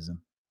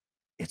communism.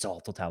 It's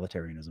all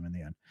totalitarianism in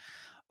the end.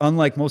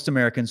 Unlike most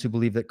Americans who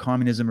believe that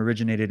communism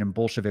originated in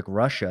Bolshevik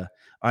Russia,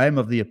 I am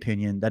of the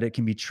opinion that it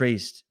can be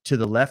traced to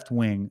the left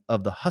wing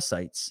of the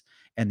Hussites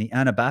and the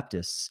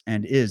Anabaptists,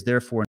 and is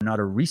therefore not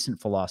a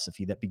recent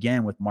philosophy that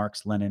began with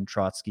Marx, Lenin,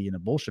 Trotsky, and the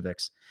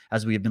Bolsheviks,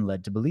 as we have been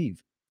led to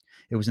believe.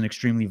 It was an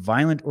extremely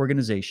violent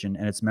organization,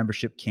 and its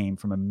membership came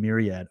from a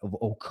myriad of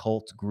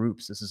occult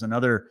groups. This is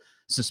another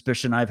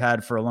suspicion I've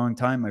had for a long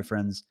time, my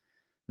friends,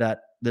 that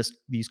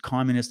these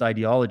communist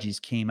ideologies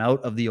came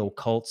out of the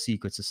occult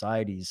secret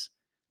societies.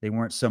 They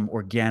weren't some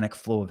organic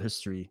flow of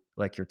history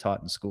like you're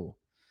taught in school.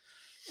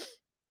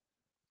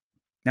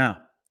 Now,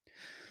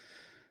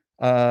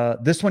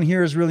 this one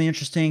here is really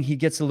interesting. He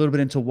gets a little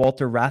bit into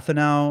Walter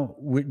Rathenau.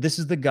 This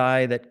is the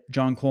guy that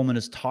John Coleman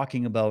is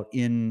talking about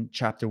in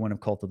chapter 1 of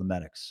Cult of the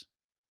Medics.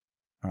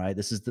 All right.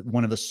 This is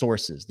one of the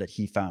sources that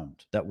he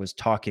found that was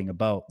talking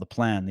about the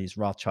plan these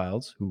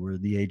Rothschilds, who were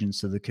the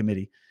agents of the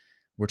committee,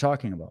 were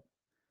talking about.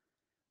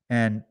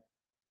 And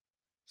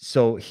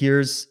so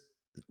here's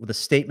the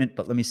statement,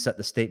 but let me set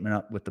the statement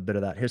up with a bit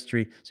of that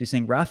history. So he's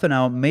saying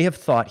Rathenau may have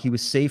thought he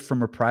was safe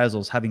from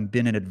reprisals, having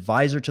been an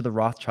advisor to the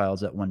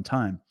Rothschilds at one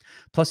time.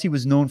 Plus, he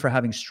was known for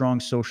having strong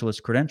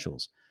socialist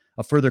credentials,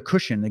 a further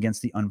cushion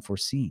against the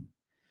unforeseen.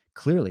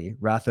 Clearly,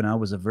 Rathenau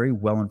was a very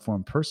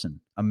well-informed person,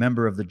 a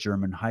member of the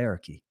German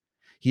hierarchy.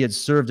 He had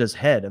served as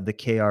head of the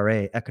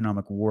KRA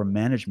Economic War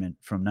Management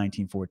from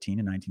 1914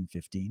 to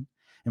 1915,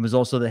 and was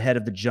also the head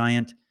of the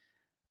giant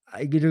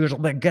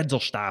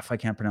Getzelstaff, I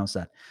can't pronounce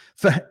that.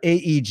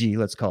 AEG,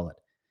 let's call it.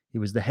 He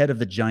was the head of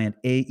the giant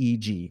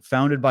AEG,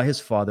 founded by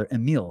his father,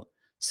 Emil,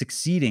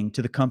 succeeding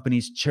to the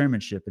company's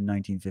chairmanship in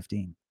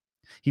 1915.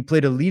 He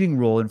played a leading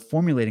role in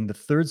formulating the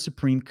Third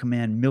Supreme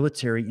Command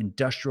military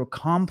industrial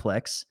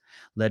complex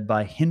led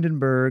by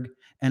Hindenburg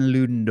and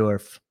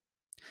Ludendorff.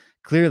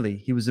 Clearly,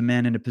 he was a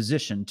man in a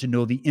position to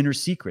know the inner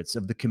secrets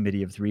of the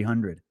Committee of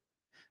 300.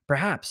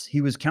 Perhaps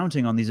he was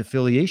counting on these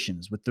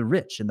affiliations with the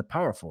rich and the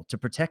powerful to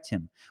protect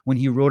him when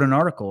he wrote an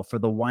article for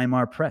the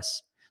Weimar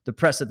Press, the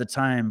press at the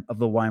time of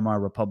the Weimar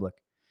Republic.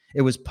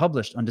 It was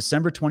published on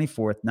December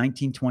 24th,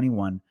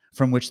 1921,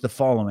 from which the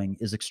following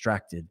is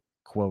extracted,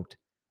 quote,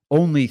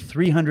 "Only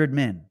 300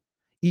 men,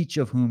 each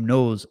of whom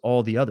knows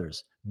all the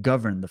others,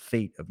 govern the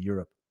fate of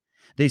Europe.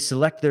 They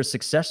select their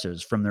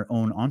successors from their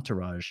own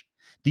entourage.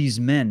 These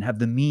men have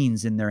the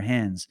means in their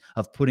hands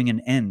of putting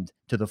an end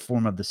to the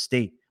form of the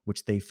state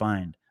which they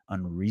find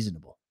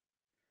unreasonable."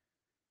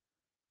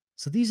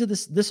 So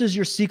this is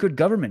your secret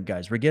government,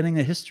 guys. We're getting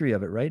the history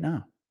of it right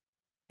now.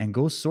 And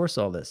go source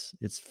all this.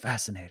 It's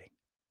fascinating.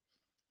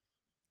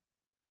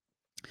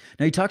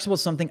 Now he talks about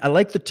something. I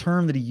like the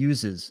term that he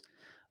uses,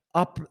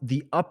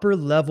 the upper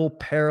level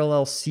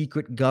parallel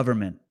secret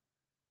government.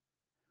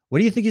 What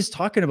do you think he's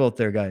talking about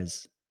there,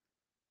 guys?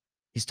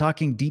 He's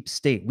talking deep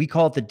state. We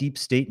call it the deep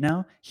state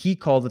now. He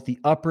called it the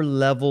upper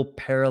level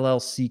parallel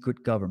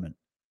secret government.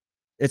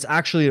 It's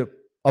actually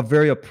a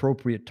very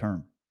appropriate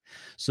term.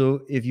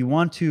 So if you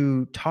want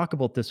to talk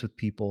about this with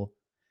people,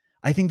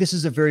 I think this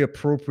is a very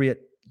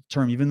appropriate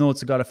term, even though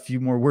it's got a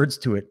few more words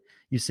to it.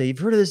 You say, you've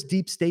heard of this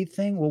deep state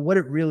thing? Well, what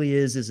it really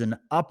is an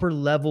upper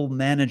level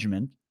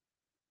management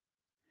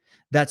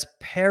that's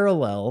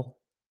parallel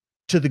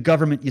to the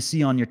government you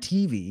see on your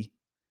TV.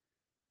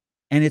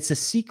 And it's a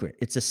secret.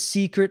 It's a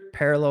secret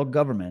parallel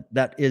government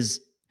that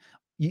is,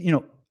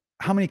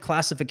 how many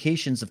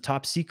classifications of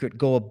top secret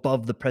go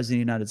above the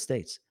president of the United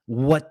States?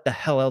 What the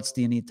hell else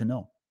do you need to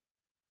know?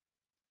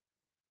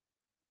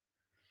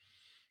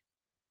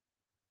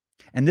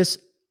 And this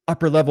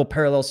upper level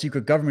parallel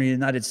secret government in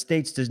the United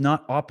States does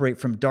not operate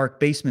from dark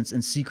basements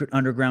and secret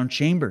underground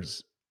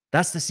chambers.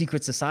 That's the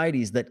secret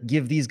societies that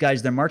give these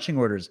guys their marching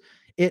orders.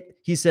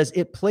 He says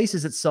it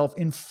places itself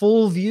in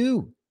full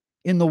view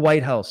in the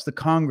White House, the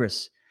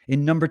Congress,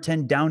 in number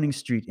 10 Downing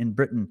Street in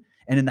Britain,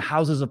 and in the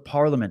Houses of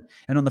Parliament,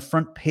 and on the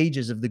front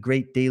pages of the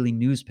great daily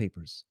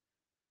newspapers.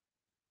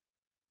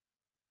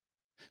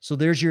 So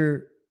there's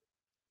your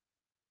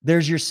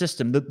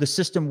system. The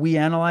system we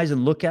analyze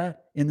and look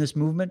at in this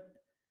movement.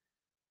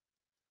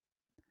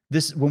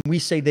 This, when we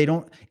say they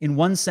don't, in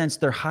one sense,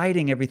 they're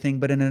hiding everything,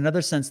 but in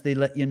another sense, they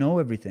let you know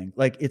everything.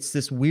 Like, it's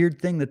this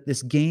weird thing, that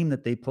this game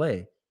that they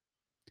play.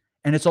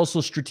 And it's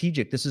also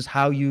strategic. This is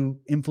how you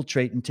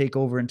infiltrate and take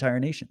over entire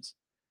nations.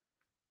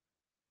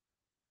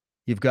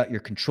 You've got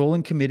your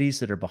controlling committees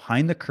that are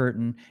behind the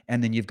curtain,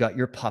 and then you've got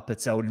your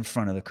puppets out in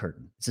front of the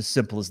curtain. It's as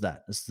simple as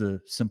that. That's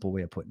the simple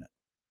way of putting it.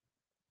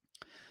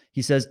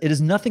 He says, it is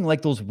nothing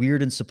like those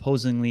weird and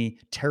supposedly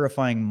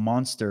terrifying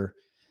monster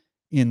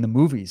in the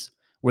movies,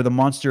 where the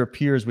monster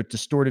appears with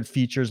distorted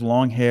features,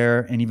 long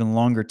hair, and even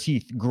longer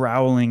teeth,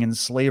 growling and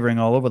slavering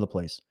all over the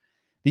place.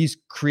 These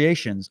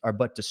creations are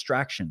but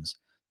distractions.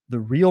 The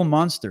real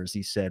monsters,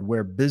 he said,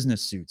 wear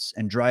business suits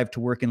and drive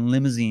to work in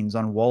limousines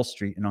on Wall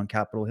Street and on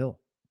Capitol Hill.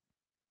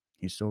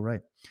 He's so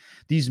right.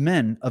 These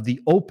men of the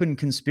open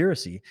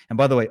conspiracy, and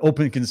by the way,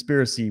 open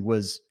conspiracy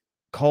was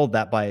called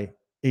that by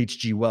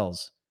H.G.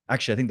 Wells.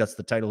 Actually, I think that's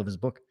the title of his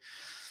book.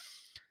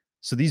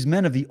 So these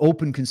men of the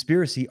open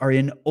conspiracy are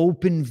in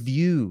open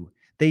view.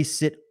 They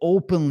sit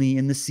openly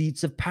in the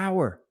seats of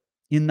power,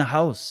 in the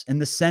House, in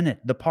the Senate,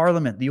 the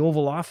Parliament, the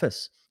Oval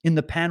Office, in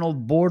the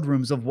paneled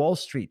boardrooms of Wall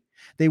Street.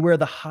 They wear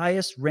the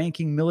highest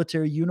ranking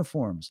military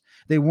uniforms.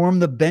 They warm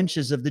the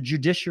benches of the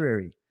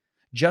judiciary.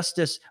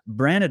 Justice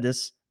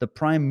Branidis, the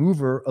prime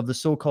mover of the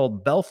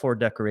so-called Balfour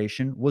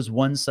Declaration, was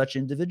one such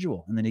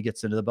individual. And then he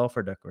gets into the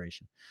Balfour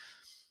Declaration.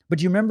 But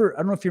do you remember, I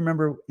don't know if you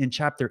remember in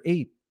chapter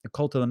 8, The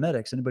Cult of the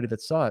Medics, anybody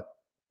that saw it,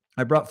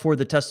 I brought forward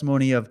the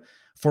testimony of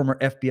former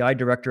FBI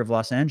director of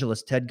Los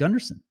Angeles, Ted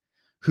Gunderson,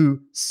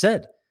 who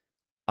said,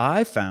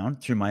 I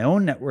found through my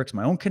own networks,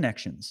 my own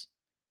connections,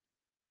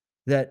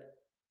 that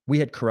we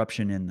had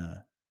corruption in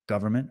the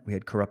government, we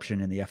had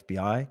corruption in the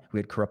FBI, we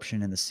had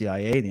corruption in the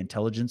CIA, the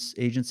intelligence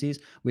agencies,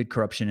 we had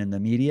corruption in the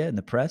media and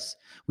the press,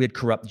 we had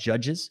corrupt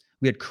judges,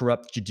 we had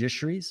corrupt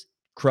judiciaries,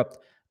 corrupt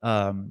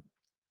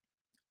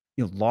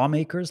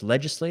lawmakers,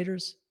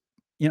 legislators.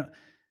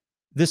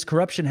 This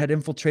corruption had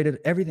infiltrated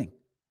everything.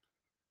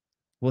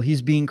 Well,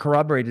 he's being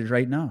corroborated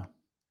right now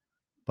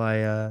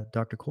by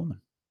Dr.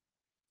 Coleman.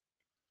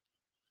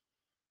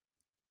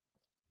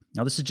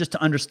 Now, this is just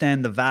to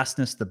understand the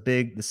vastness,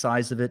 the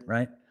size of it,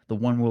 right? The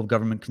one world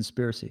government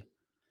conspiracy.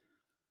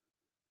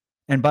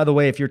 And by the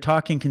way, if you're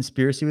talking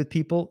conspiracy with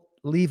people,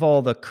 leave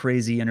all the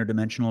crazy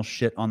interdimensional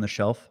shit on the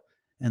shelf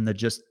and the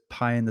just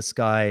pie in the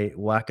sky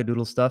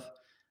wackadoodle stuff,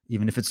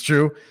 even if it's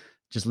true.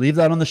 Just leave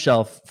that on the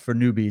shelf for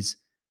newbies.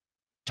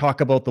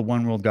 Talk about the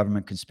one world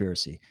government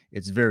conspiracy.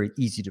 It's very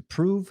easy to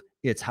prove.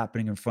 It's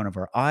happening in front of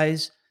our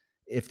eyes.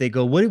 If they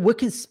go, what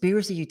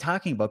conspiracy are you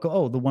talking about? Go,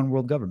 oh, the one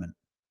world government.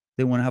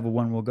 They want to have a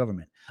one world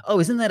government. Oh,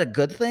 isn't that a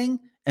good thing?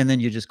 And then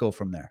you just go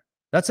from there.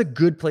 That's a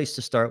good place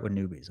to start with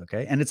newbies,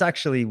 okay? And it's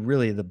actually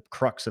really the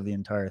crux of the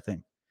entire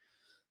thing.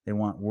 They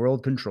want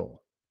world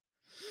control.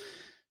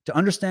 To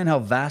understand how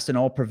vast and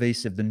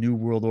all-pervasive the New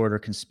World Order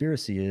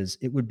conspiracy is,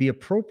 it would be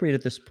appropriate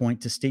at this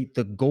point to state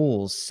the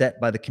goals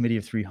set by the Committee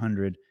of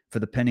 300 for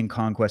the pending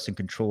conquest and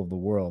control of the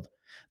world.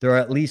 There are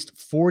at least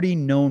 40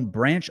 known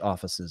branch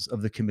offices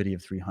of the Committee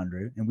of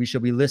 300, and we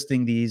shall be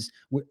listing these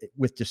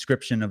with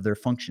description of their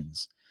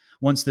functions.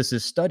 Once this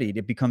is studied,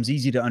 it becomes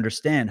easy to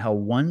understand how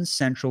one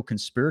central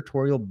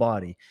conspiratorial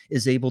body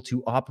is able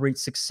to operate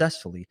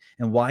successfully,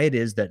 and why it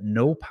is that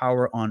no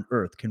power on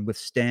earth can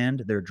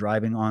withstand their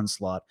driving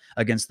onslaught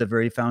against the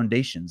very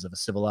foundations of a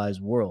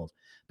civilized world,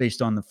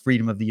 based on the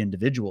freedom of the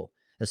individual,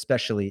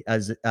 especially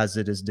as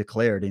it is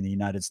declared in the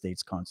United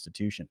States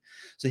Constitution.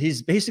 So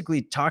he's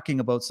basically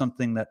talking about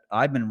something that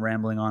I've been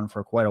rambling on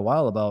for quite a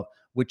while about,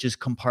 which is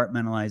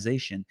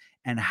compartmentalization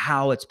and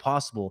how it's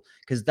possible.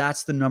 Because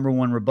that's the number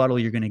one rebuttal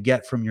you're going to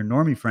get from your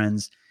normie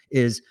friends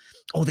is,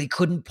 oh, they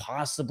couldn't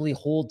possibly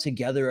hold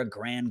together a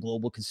grand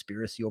global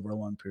conspiracy over a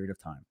long period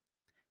of time.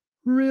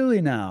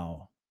 Really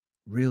now?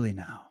 Really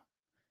now?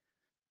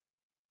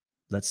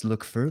 Let's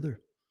look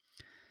further.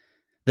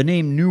 The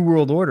name New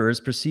World Order is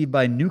perceived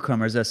by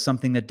newcomers as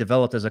something that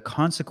developed as a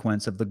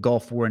consequence of the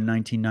Gulf War in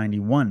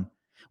 1991,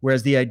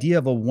 whereas the idea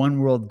of a one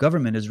world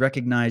government is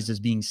recognized as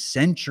being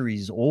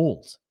centuries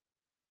old.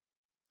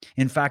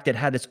 In fact, it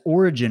had its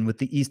origin with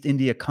the East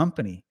India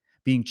Company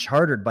being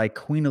chartered by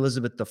Queen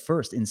Elizabeth I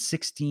in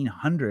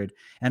 1600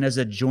 and as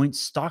a joint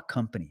stock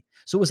company.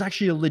 So it was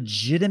actually a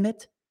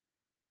legitimate,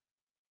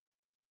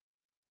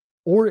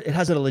 or it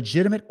has a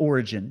legitimate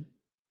origin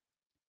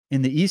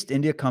in the East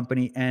India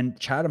Company and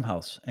Chatham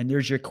House. And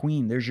there's your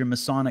queen, there's your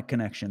Masonic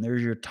connection,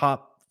 there's your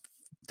top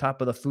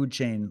of the food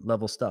chain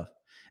level stuff.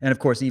 And of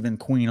course, even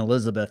Queen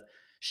Elizabeth,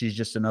 she's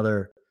just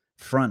another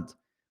front,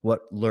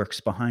 what lurks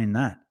behind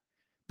that.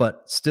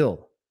 But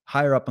still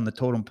higher up on the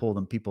totem pole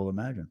than people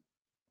imagine.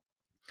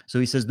 So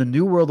he says the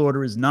New World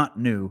Order is not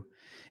new.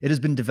 It has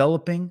been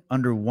developing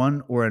under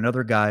one or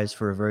another guise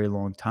for a very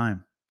long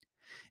time.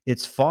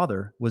 Its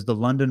father was the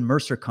London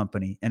Mercer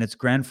Company, and its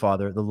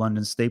grandfather, the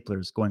London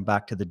Staplers, going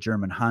back to the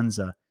German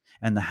Hansa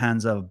and the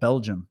Hansa of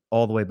Belgium,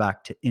 all the way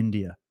back to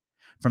India.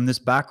 From this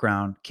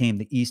background came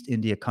the East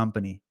India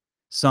Company,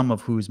 some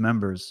of whose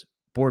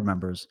board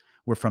members,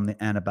 were from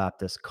the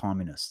Anabaptist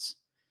communists.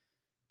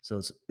 So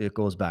it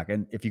goes back.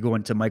 And if you go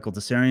into Michael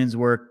Tsarian's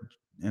work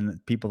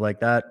and people like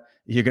that,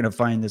 you're going to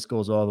find this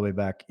goes all the way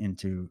back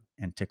into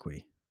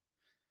antiquity.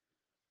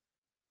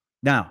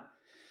 Now,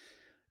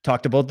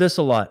 talked about this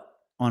a lot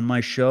on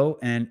my show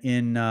and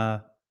in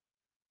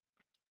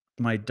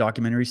my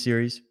documentary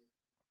series,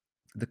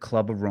 The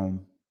Club of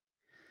Rome.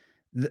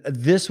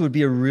 This would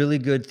be a really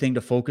good thing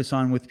to focus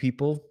on with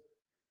people,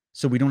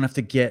 so we don't have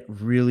to get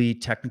really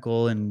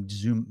technical and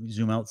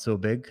zoom out so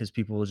big because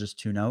people will just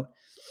tune out.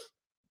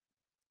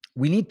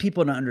 We need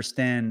people to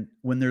understand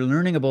when they're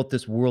learning about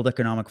this World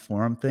Economic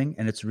Forum thing,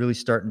 and it's really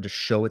starting to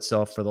show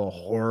itself for the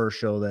horror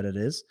show that it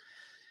is,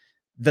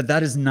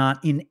 that is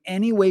not in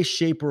any way,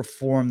 shape, or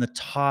form the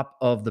top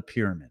of the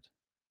pyramid.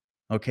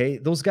 Okay?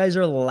 Those guys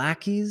are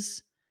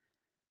lackeys.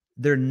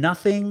 They're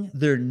nothing.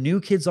 They're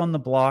new kids on the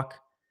block.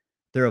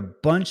 They're a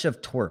bunch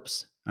of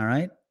twerps, all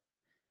right?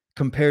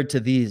 Compared to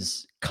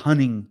these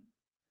cunning,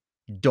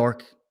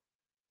 dark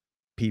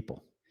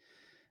people.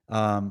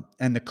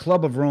 And the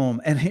Club of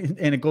Rome, and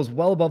it goes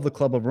well above the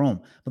Club of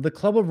Rome. But the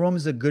Club of Rome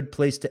is a good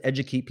place to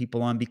educate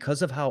people on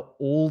because of how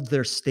old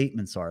their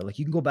statements are. Like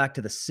you can go back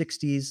to the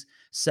 60s,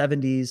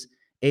 70s,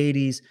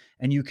 80s,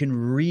 and you can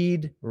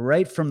read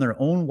right from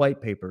their own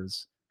white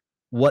papers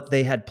what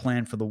they had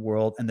planned for the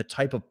world and the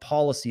type of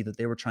policy that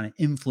they were trying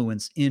to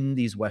influence in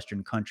these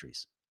Western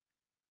countries.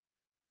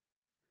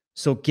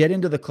 So get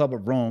into the Club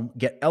of Rome,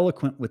 get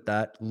eloquent with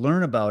that,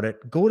 learn about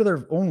it, go to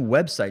their own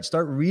website,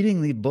 start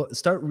reading the book,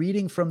 start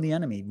reading from the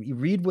enemy,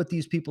 read what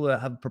these people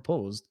have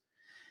proposed,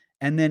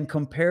 and then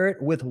compare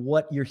it with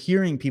what you're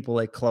hearing people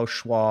like Klaus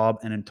Schwab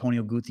and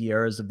Antonio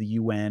Gutierrez of the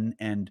UN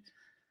and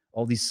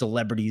all these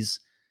celebrities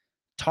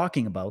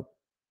talking about.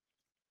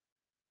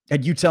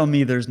 And you tell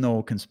me there's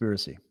no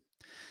conspiracy.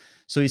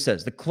 So he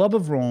says the Club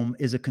of Rome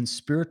is a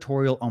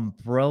conspiratorial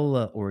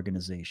umbrella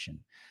organization.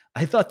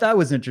 I thought that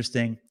was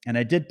interesting. And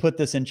I did put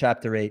this in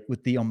chapter 8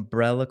 with the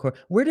Umbrella Corp.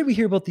 Where did we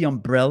hear about the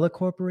Umbrella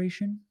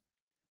Corporation?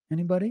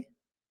 Anybody?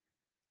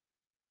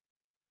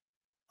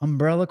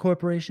 Umbrella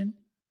Corporation?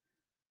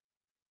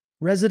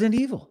 Resident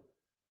Evil,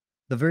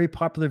 the very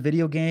popular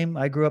video game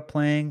I grew up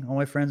playing, all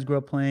my friends grew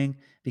up playing,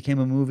 became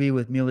a movie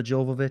with Mila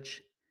Jovovich.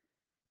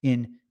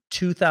 In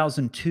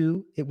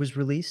 2002, it was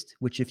released,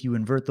 which if you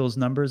invert those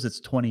numbers, it's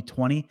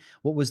 2020.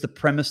 What was the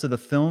premise of the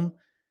film?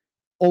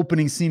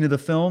 Opening scene of the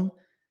film,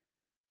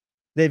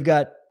 they've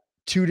got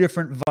two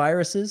different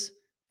viruses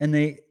and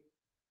they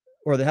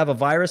have a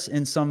virus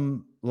in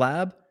some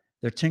lab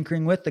they're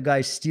tinkering with. The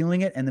guy's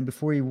stealing it. And then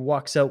before he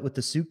walks out with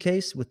the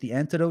suitcase with the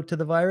antidote to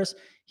the virus,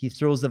 he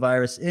throws the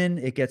virus in,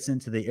 it gets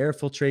into the air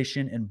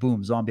filtration, and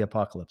boom, zombie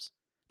apocalypse.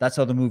 That's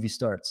how the movie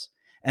starts.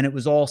 And it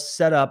was all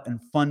set up and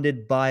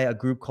funded by a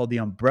group called the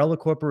Umbrella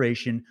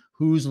Corporation,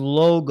 whose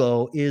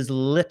logo is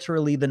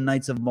literally the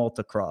Knights of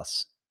Malta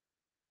cross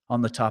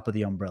on the top of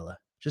the umbrella.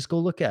 Just go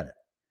look at it.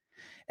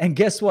 And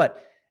guess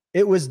what?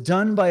 It was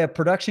done by a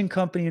production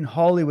company in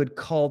Hollywood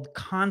called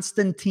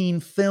Constantine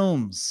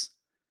Films,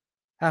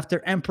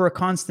 after Emperor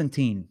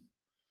Constantine,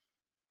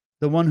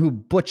 the one who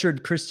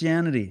butchered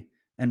Christianity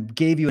and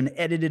gave you an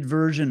edited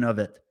version of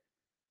it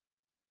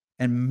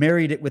and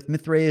married it with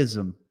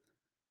Mithraism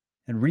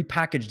and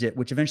repackaged it,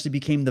 which eventually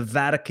became the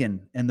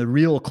Vatican and the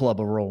real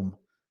Club of Rome.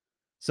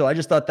 So I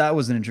just thought that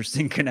was an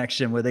interesting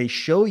connection where they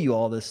show you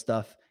all this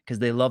stuff because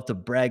they love to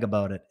brag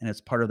about it, and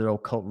it's part of their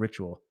occult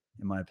ritual,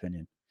 in my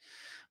opinion.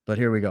 But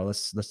here we go.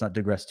 Let's not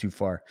digress too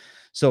far.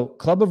 So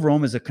Club of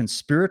Rome is a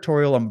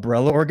conspiratorial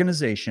umbrella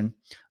organization,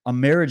 a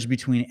marriage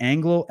between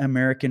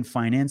Anglo-American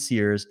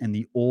financiers and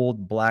the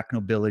old black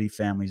nobility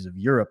families of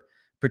Europe,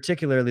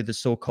 particularly the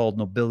so-called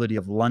nobility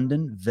of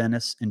London,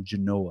 Venice, and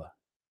Genoa.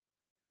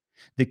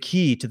 The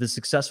key to the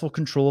successful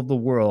control of the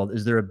world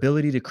is their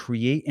ability to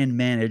create and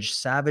manage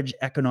savage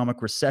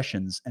economic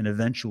recessions and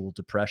eventual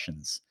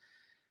depressions.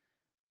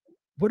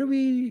 What are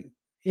we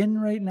in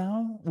right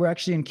now? We're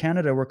actually in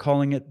Canada. We're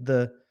calling it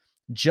the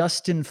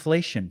just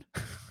inflation,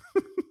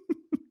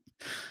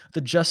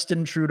 the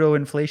Justin Trudeau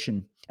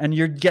inflation. And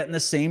you're getting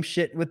the same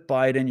shit with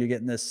Biden. You're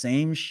getting the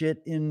same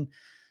shit in.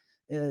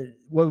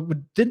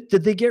 Did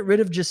they get rid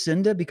of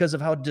Jacinda because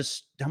of how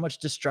much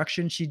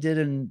destruction she did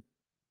in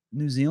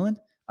New Zealand?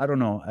 I don't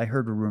know. I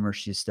heard a rumor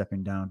she's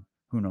stepping down.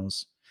 Who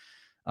knows?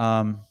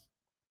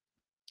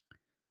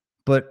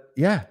 But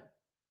yeah,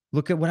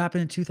 look at what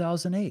happened in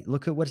 2008.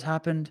 Look at what's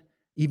happened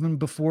even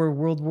before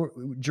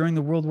during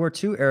the World War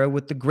II era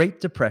with the Great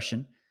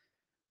Depression,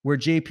 where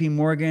JP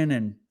Morgan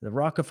and the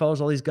Rockefellers,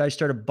 all these guys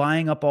started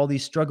buying up all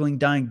these struggling,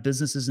 dying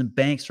businesses and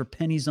banks for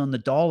pennies on the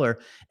dollar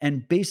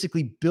and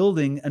basically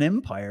building an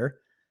empire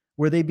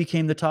where they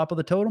became the top of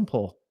the totem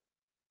pole.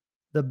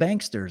 The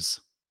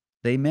banksters,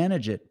 they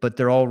manage it, but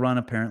they're all run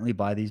apparently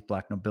by these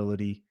black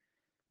nobility,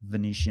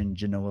 Venetian,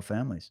 Genoa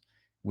families,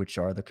 which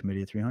are the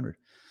Committee of 300.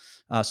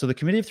 So the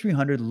Committee of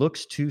 300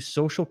 looks to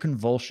social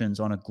convulsions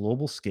on a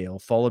global scale,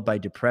 followed by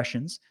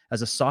depressions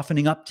as a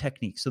softening up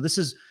technique. So this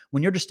is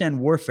when you understand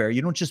warfare,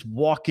 you don't just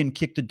walk in,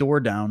 kick the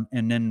door down,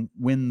 and then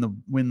win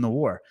the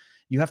war.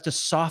 You have to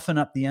soften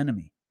up the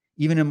enemy.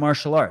 Even in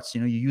martial arts,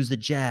 you use the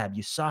jab,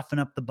 you soften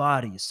up the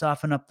body, you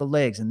soften up the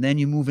legs, and then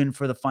you move in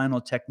for the final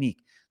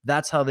technique.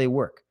 That's how they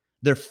work.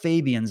 They're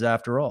Fabians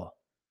after all.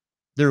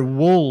 They're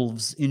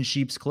wolves in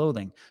sheep's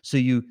clothing. So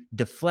you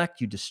deflect,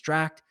 you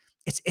distract.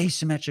 It's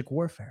asymmetric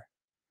warfare.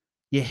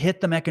 You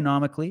hit them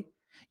economically,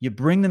 you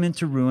bring them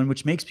into ruin,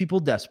 which makes people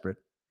desperate,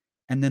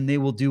 and then they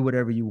will do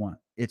whatever you want.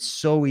 It's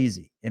so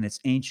easy and it's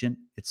ancient,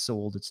 it's so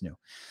old, it's new.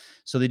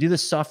 So they do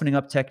this softening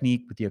up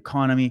technique with the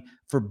economy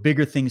for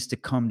bigger things to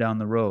come down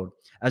the road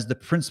as the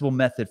principal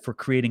method for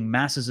creating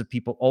masses of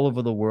people all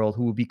over the world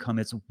who will become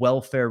its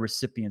welfare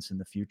recipients in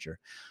the future.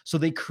 So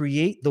they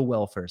create the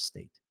welfare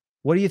state.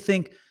 What do you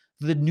think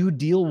the New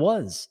Deal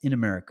was in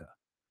America?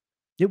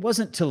 It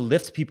wasn't to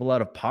lift people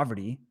out of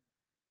poverty.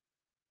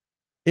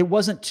 It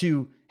wasn't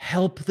to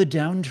help the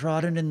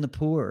downtrodden and the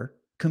poor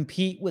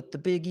compete with the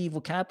big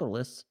evil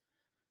capitalists.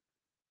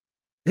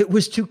 It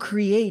was to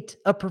create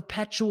a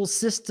perpetual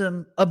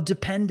system of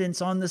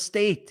dependence on the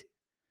state.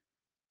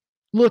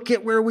 Look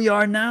at where we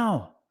are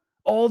now.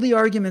 All the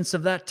arguments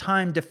of that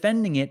time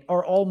defending it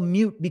are all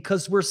mute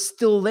because we're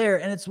still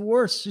there and it's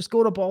worse. Just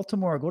go to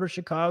Baltimore, go to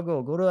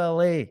Chicago, go to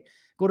LA,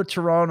 go to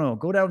Toronto,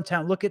 go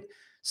downtown. Look at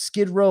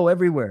Skid Row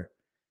everywhere.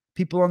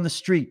 People on the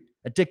street,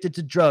 addicted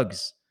to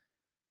drugs,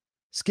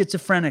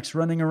 schizophrenics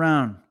running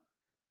around.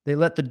 They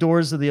let the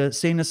doors of the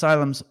insane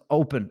asylums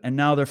open and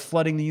now they're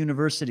flooding the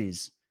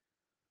universities.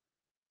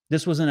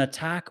 This was an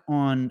attack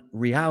on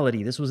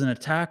reality. This was an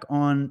attack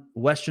on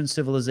Western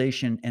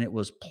civilization, and it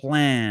was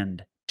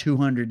planned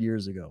 200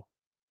 years ago.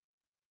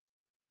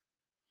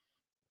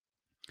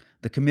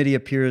 The committee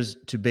appears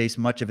to base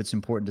much of its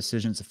important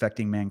decisions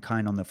affecting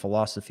mankind on the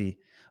philosophy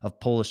of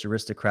Polish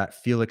aristocrat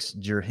Felix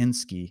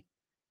Dzerzhinsky,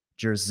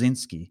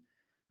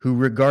 who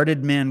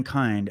regarded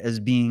mankind as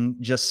being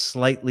just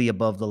slightly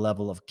above the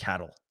level of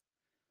cattle.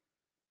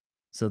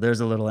 So there's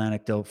a little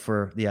anecdote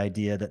for the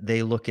idea that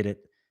they look at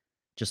it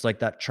just like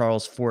that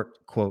Charles Fort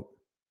quote,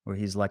 where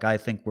he's like, I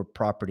think we're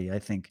property. I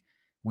think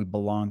we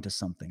belong to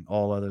something.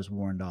 All others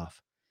warned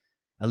off.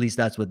 At least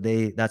that's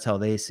how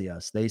they see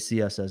us. They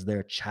see us as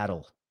their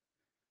chattel.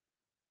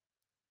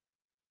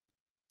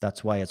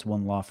 That's why it's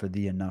one law for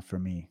thee and not for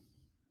me.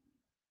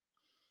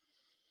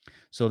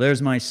 So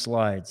there's my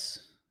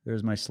slides.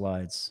 There's my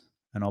slides.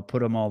 And I'll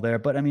put them all there.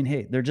 But I mean,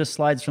 hey, they're just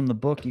slides from the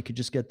book. You could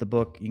just get the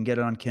book. You can get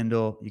it on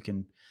Kindle. You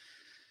can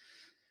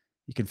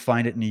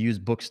find it in a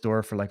used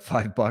bookstore for like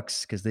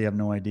 $5 because they have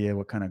no idea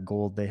what kind of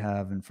gold they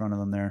have in front of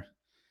them there.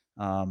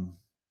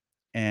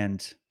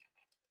 And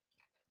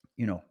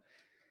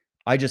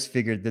I just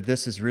figured that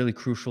this is really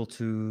crucial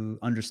to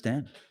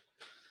understand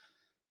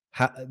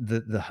how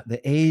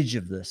the age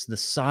of this, the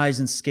size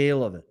and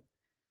scale of it.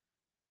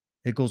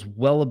 It goes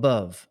well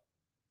above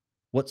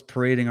what's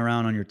parading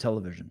around on your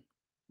television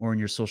or in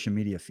your social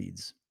media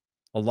feeds.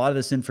 A lot of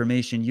this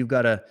information, you've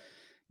got to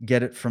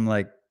get it from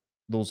like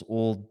those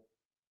old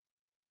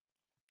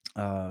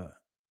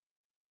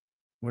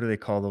what do they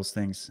call those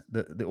things?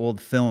 The old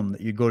film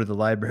that you go to the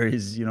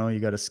libraries, you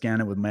got to scan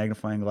it with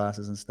magnifying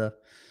glasses and stuff.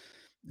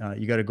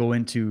 You got to go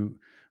into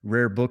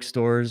rare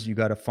bookstores. You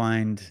got to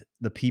find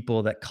the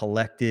people that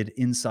collected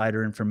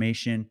insider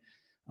information.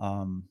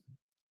 Um,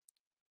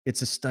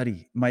 it's a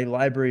study. My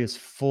library is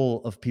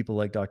full of people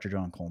like Dr.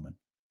 John Coleman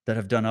that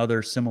have done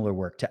other similar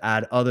work to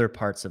add other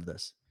parts of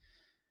this.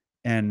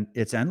 And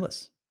it's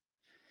endless.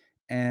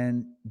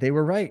 And they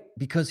were right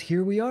because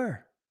here we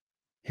are.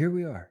 Here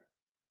we are.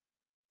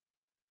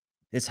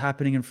 It's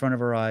happening in front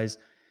of our eyes.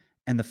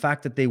 And the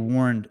fact that they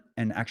warned,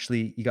 and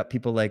actually you got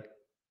people like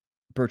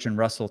Bertrand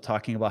Russell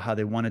talking about how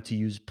they wanted to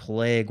use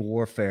plague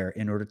warfare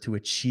in order to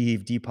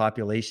achieve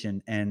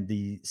depopulation and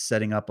the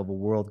setting up of a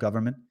world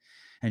government.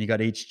 And you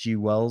got H.G.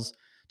 Wells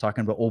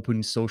talking about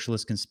opening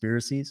socialist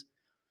conspiracies.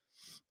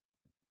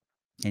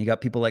 And you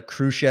got people like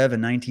Khrushchev in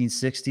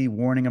 1960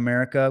 warning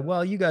America,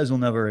 well, you guys will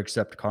never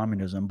accept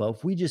communism, but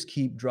if we just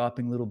keep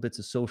dropping little bits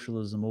of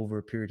socialism over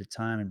a period of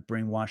time and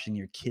brainwashing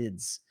your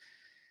kids,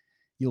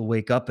 you'll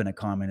wake up in a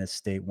communist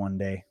state one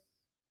day.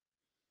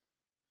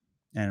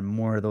 And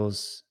more of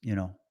those,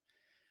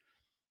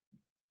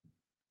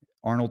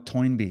 Arnold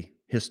Toynbee,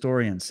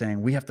 historian,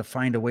 saying we have to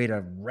find a way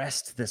to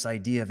wrest this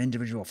idea of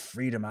individual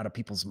freedom out of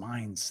people's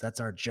minds. That's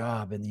our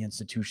job in the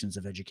institutions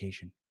of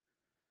education.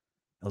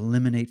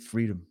 Eliminate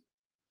freedom.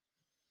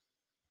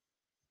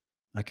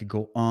 I could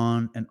go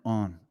on and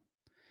on.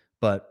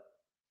 But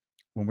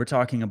when we're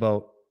talking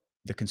about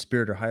the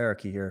conspirator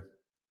hierarchy here,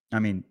 I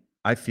mean,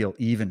 I feel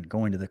even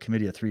going to the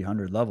Committee of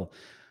 300 level.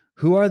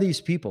 Who are these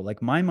people?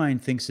 Like my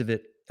mind thinks of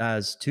it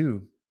as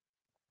too,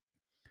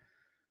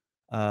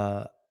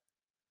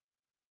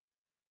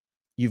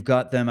 you've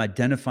got them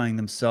identifying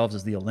themselves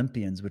as the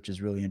Olympians, which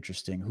is really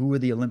interesting. Who are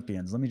the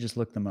Olympians? Let me just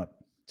look them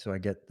up so I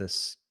get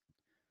this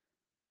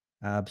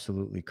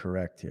absolutely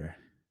correct here.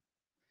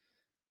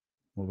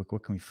 Well,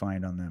 what can we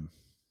find on them?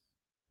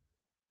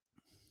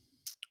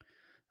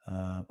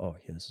 Yeah,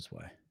 this is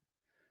why.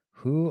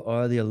 Who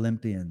are the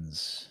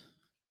Olympians?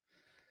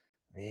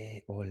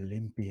 The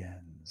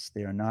Olympians.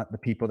 They are not the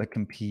people that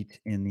compete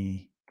in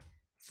the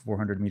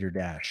 400-meter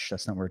dash.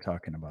 That's not what we're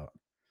talking about.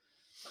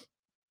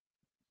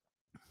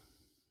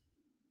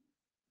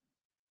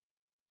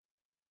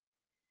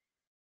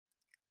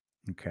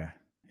 Okay,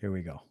 here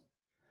we go.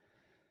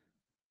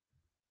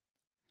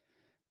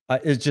 I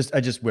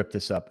just whipped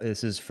this up.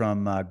 This is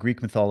from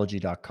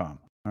GreekMythology.com.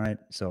 All right,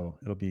 so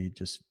it'll be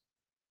just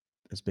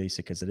as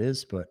basic as it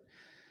is, but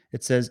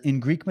it says in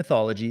Greek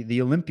mythology,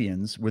 the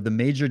Olympians were the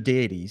major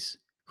deities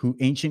who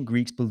ancient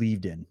Greeks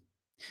believed in.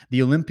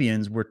 The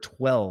Olympians were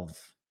 12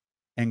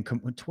 and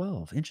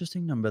 12.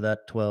 Interesting number,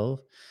 that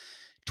 12.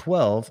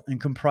 12 and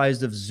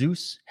comprised of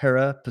Zeus,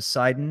 Hera,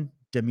 Poseidon,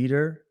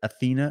 Demeter,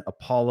 Athena,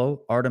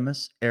 Apollo,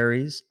 Artemis,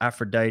 Ares,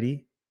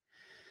 Aphrodite,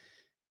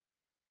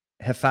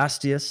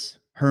 Hephaestus,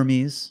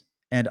 Hermes,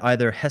 and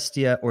either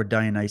Hestia or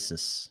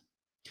Dionysus.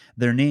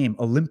 Their name,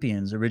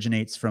 Olympians,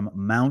 originates from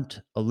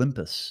Mount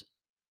Olympus,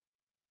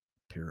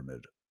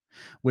 pyramid,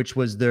 which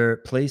was their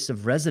place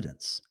of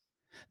residence.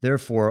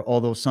 Therefore,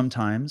 although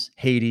sometimes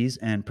Hades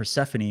and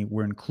Persephone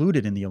were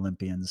included in the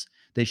Olympians,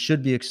 they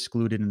should be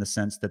excluded in the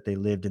sense that they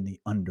lived in the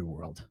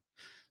underworld.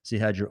 So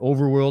you had your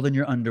overworld and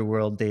your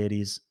underworld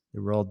deities. They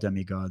were all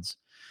demigods.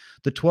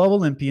 The 12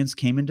 Olympians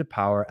came into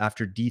power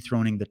after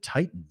dethroning the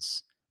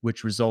Titans,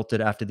 which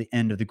resulted after the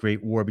end of the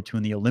Great War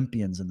between the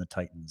Olympians and the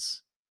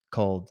Titans,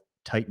 called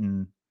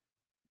Titanomachy.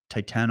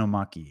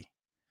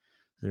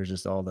 There's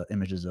just all the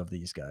images of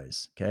these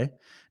guys. Okay.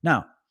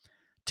 Now,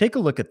 take a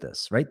look at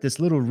this, right? This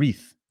little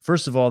wreath.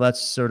 First of all,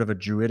 that's sort of a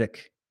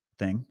druidic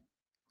thing,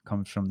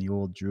 comes from the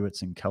old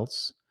Druids and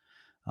Celts.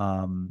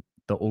 The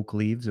oak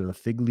leaves or the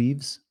fig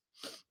leaves,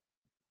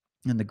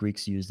 and the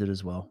Greeks used it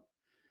as well.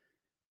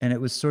 And it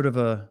was sort of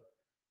a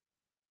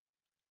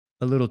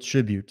little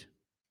tribute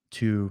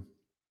to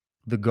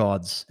the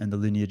gods and the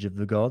lineage of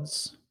the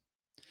gods.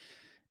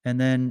 And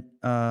then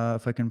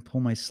if I can pull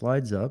my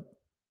slides up,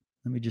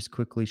 let me just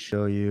quickly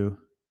show you.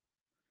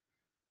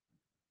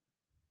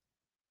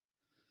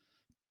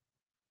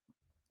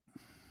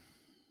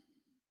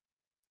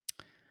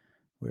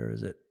 Where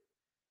is it?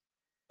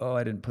 Oh,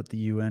 I didn't put the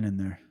UN in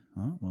there.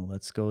 Oh, well,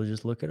 let's go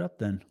just look it up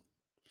then.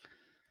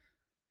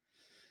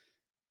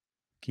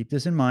 Keep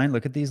this in mind.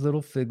 Look at these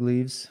little fig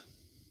leaves.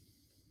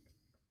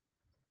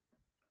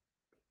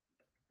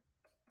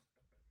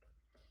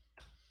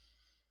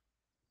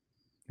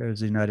 There's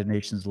the United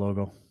Nations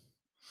logo.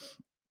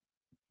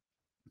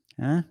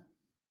 Huh?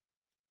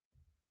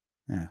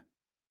 Yeah.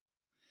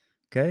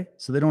 Okay.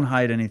 So they don't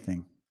hide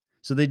anything.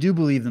 So they do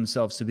believe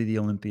themselves to be the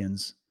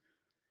Olympians.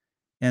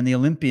 And the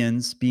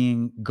Olympians,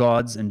 being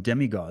gods and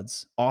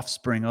demigods,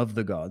 offspring of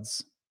the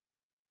gods,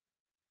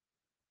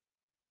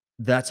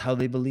 that's how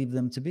they believe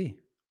them to be.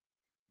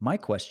 My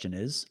question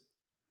is,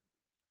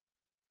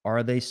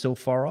 are they so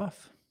far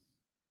off?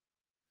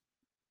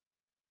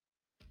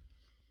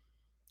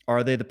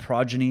 Are they the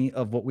progeny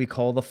of what we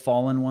call the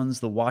fallen ones,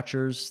 the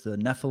Watchers, the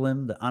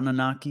Nephilim, the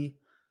Anunnaki?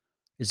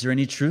 Is there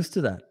any truth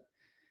to that?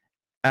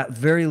 At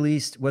very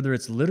least, whether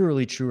it's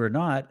literally true or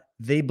not,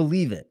 they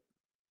believe it.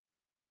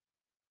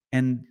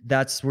 And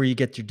that's where you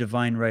get your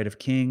divine right of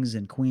kings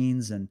and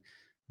queens and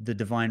the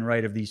divine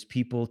right of these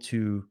people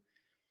to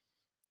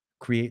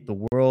create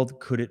the world.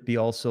 Could it be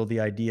also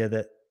the idea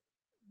that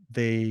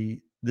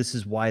this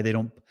is why they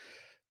don't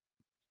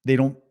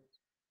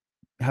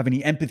have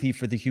any empathy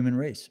for the human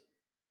race?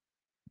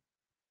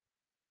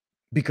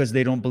 Because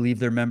they don't believe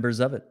they're members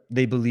of it.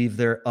 They believe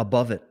they're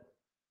above it.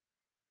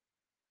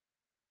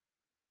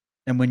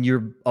 And when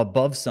you're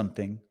above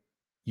something,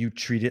 you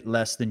treat it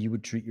less than you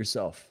would treat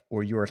yourself,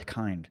 or you're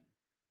kind,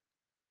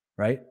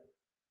 right?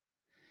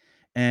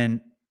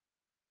 And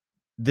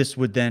this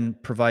would then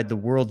provide the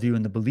worldview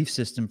and the belief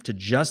system to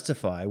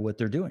justify what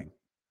they're doing.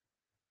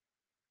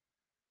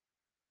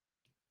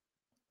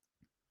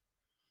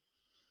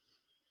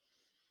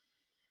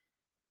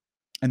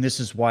 And this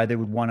is why they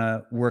would want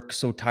to work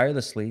so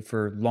tirelessly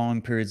for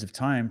long periods of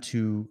time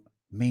to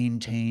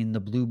maintain the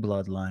blue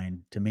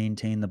bloodline, to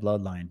maintain the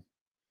bloodline.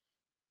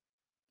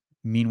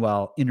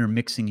 Meanwhile,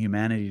 intermixing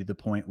humanity to the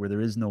point where there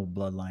is no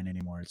bloodline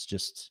anymore. It's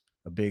just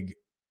a big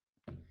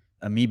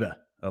amoeba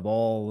of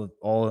all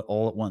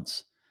at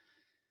once.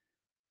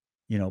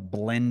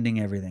 Blending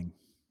everything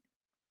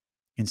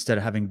instead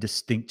of having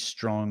distinct,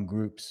 strong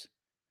groups.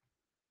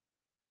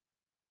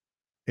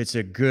 It's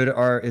a good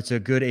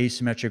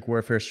asymmetric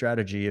warfare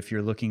strategy. If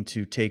you're looking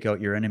to take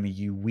out your enemy,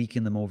 you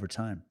weaken them over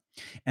time.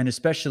 And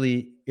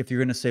especially if you're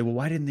going to say, well,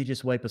 why didn't they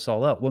just wipe us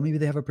all out? Well, maybe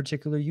they have a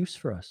particular use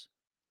for us.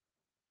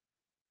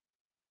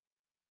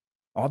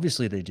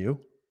 Obviously they do.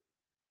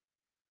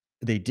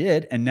 They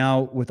did. And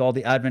now with all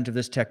the advent of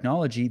this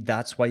technology,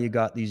 that's why you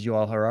got these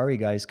Yuval Harari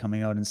guys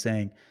coming out and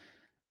saying,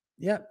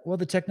 yeah, well,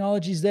 the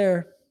technology's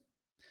there.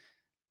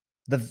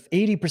 The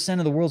 80%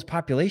 of the world's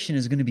population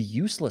is going to be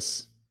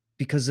useless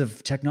because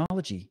of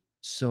technology.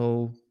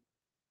 So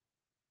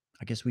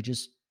I guess we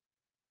just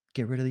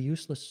get rid of the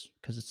useless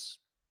because it's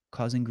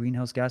causing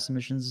greenhouse gas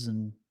emissions.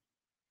 And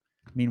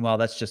meanwhile,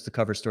 that's just the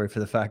cover story for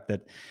the fact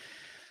that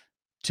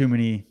too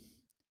many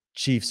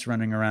chiefs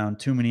running around,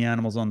 too many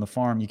animals on the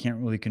farm. You can't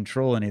really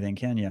control anything,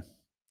 can you?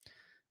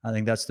 I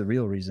think that's the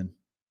real reason.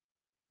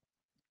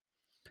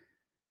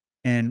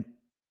 And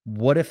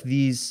what if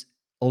these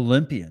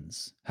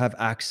Olympians have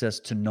access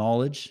to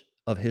knowledge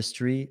of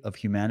history, of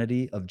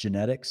humanity, of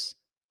genetics,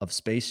 of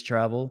space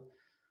travel,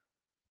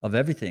 of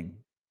everything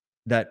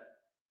that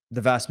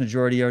the vast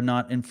majority are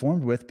not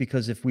informed with?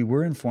 Because if we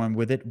were informed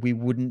with it, we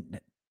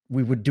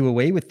would do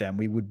away with them.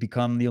 We would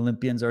become the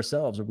Olympians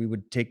ourselves, or we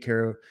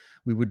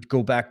would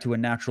go back to a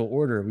natural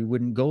order. We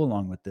wouldn't go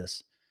along with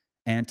this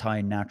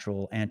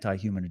anti-natural,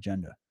 anti-human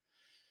agenda.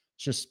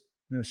 It's just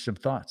some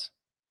thoughts.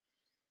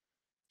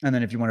 And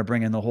then if you want to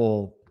bring in the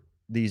whole,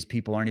 these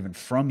people aren't even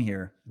from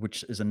here,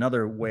 which is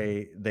another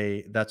way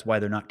that's why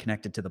they're not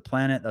connected to the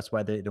planet. That's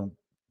why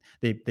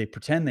they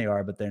pretend they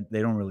are, but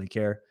they don't really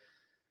care.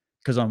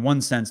 Because on one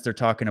sense, they're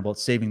talking about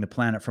saving the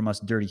planet from us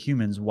dirty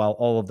humans, while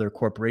all of their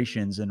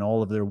corporations and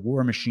all of their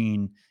war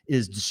machine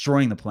is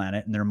destroying the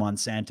planet, and their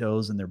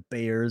Monsantos and their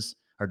Bayers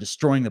are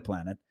destroying the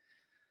planet.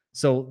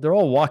 So they're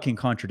all walking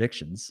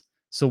contradictions.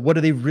 So what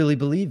do they really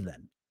believe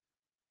then?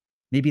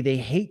 Maybe they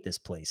hate this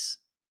place.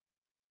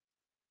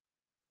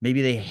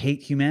 Maybe they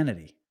hate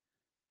humanity,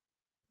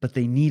 but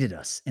they needed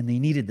us and they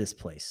needed this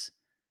place.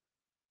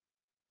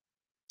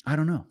 I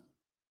don't know.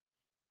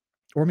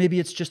 Or maybe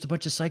it's just a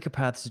bunch of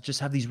psychopaths that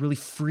just have these really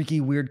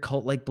freaky, weird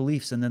cult-like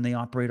beliefs, and then they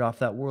operate off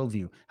that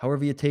worldview.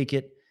 However you take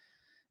it,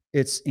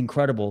 it's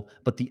incredible.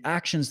 But the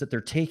actions that they're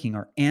taking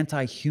are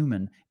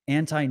anti-human,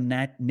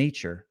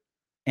 anti-nature,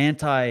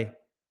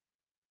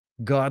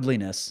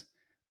 anti-godliness,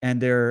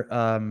 and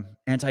they're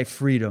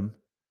anti-freedom.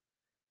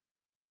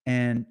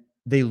 And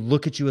they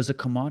look at you as a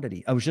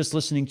commodity. I was just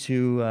listening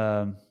to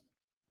a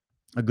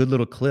good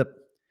little clip.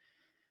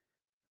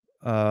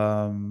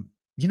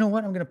 You know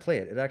what? I'm going to play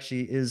it. It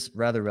actually is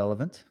rather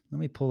relevant. Let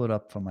me pull it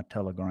up from my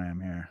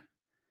Telegram here.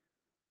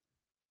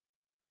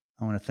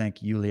 I want to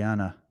thank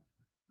Juliana,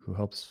 who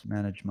helps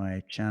manage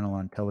my channel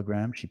on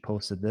Telegram. She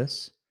posted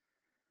this,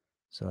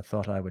 so I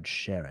thought I would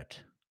share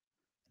it.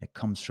 It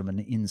comes from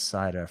an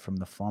insider from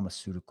the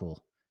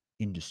pharmaceutical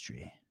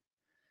industry.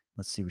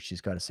 Let's see what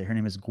she's got to say. Her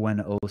name is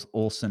Gwen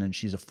Olson, and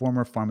she's a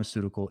former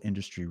pharmaceutical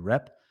industry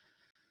rep.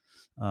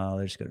 I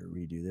just got to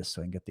redo this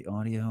so I can get the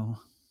audio.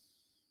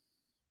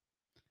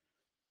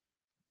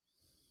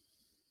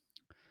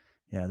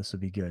 Yeah, this will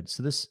be good.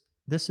 So this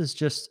is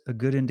just a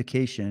good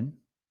indication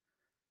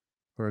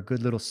or a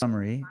good little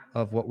summary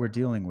of what we're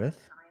dealing with.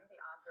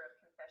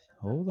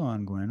 Hold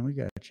on, Gwen. We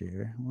got you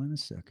here. 1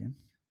 second.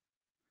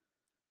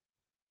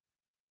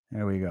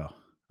 There we go.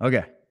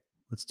 Okay,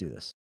 let's do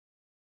this.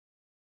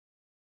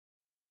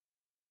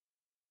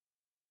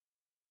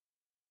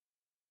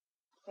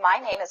 My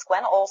name is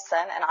Gwen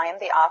Olson, and I am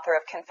the author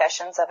of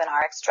Confessions of an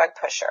RX Drug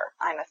Pusher.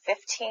 I'm a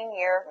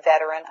 15-year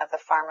veteran of the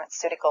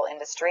pharmaceutical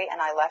industry, and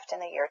I left in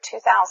the year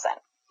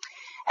 2000.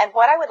 And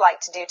what I would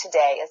like to do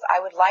today is I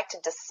would like to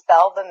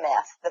dispel the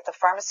myth that the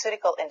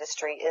pharmaceutical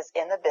industry is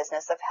in the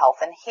business of health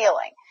and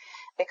healing.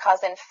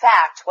 Because in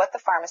fact, what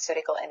the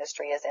pharmaceutical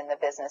industry is in the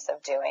business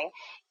of doing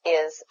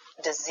is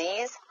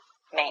disease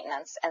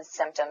maintenance and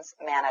symptoms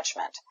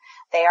management.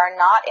 They are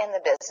not in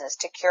the business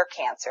to cure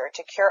cancer,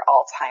 to cure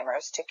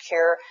Alzheimer's, to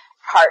cure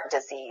heart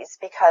disease,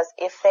 because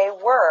if they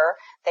were,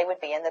 they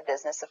would be in the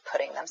business of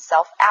putting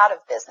themselves out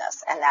of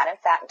business, and that in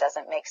fact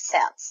doesn't make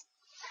sense.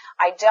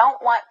 I don't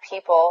want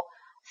people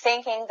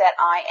thinking that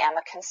I am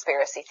a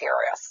conspiracy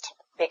theorist,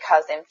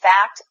 because in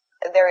fact,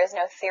 there is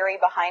no theory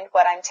behind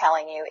what I'm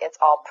telling you. It's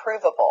all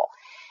provable.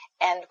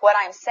 And what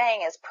I'm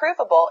saying is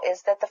provable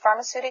is that the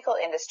pharmaceutical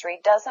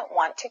industry doesn't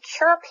want to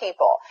cure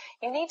people.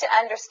 You need to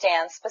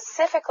understand,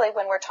 specifically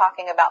when we're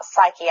talking about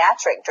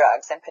psychiatric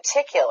drugs in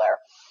particular,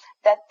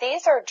 that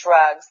these are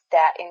drugs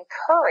that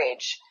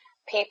encourage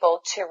people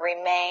to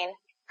remain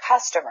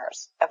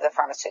customers of the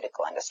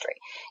pharmaceutical industry.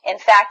 In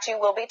fact, you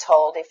will be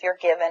told if you're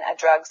given a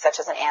drug such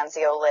as an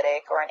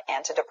anxiolytic or an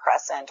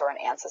antidepressant or an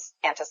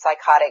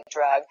antipsychotic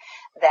drug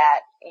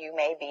that you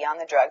may be on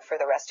the drug for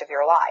the rest of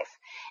your life.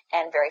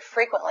 And very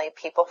frequently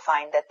people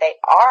find that they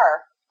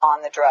are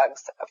on the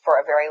drugs for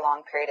a very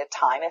long period of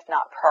time, if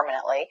not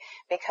permanently,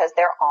 because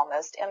they're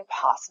almost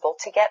impossible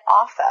to get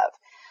off of.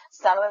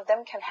 Some of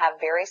them can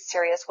have very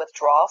serious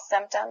withdrawal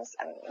symptoms,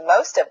 and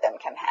most of them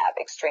can have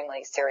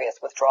extremely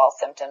serious withdrawal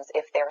symptoms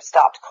if they're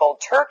stopped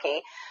cold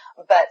turkey,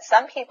 but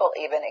some people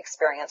even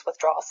experience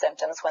withdrawal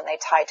symptoms when they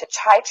try to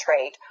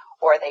titrate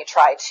or they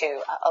try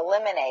to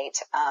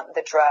eliminate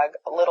the drug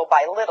little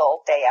by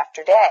little, day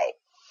after day.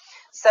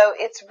 So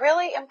it's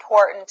really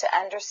important to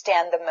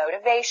understand the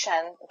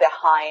motivation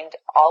behind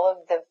all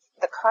of the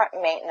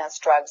current maintenance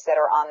drugs that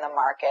are on the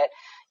market,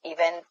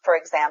 even, for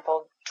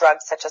example,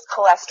 drugs such as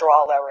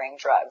cholesterol-lowering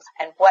drugs.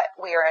 And what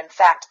we are in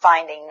fact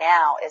finding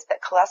now is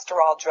that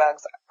cholesterol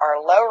drugs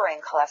are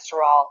lowering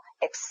cholesterol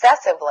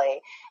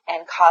excessively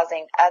and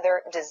causing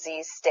other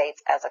disease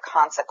states as a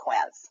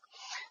consequence.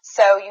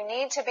 So you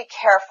need to be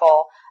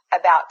careful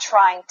about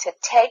trying to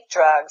take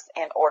drugs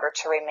in order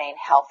to remain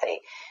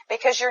healthy,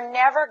 because you're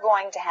never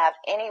going to have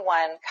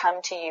anyone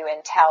come to you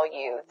and tell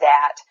you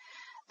that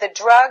the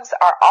drugs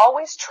are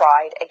always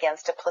tried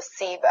against a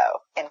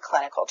placebo in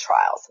clinical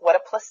trials. What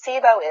a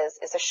placebo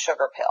is a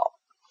sugar pill.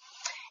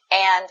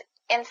 And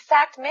In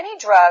fact, many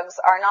drugs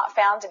are not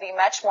found to be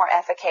much more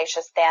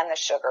efficacious than the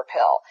sugar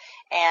pill.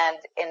 And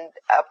in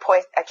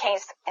a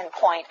case in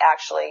point,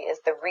 actually, is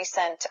the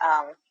recent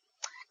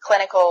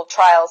clinical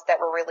trials that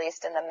were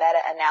released in the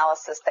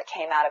meta-analysis that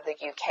came out of the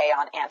UK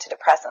on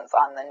antidepressants,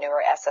 on the newer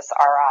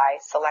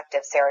SSRI,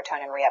 selective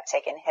serotonin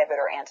reuptake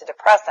inhibitor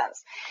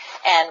antidepressants.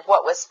 And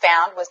what was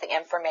found was the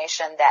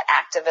information that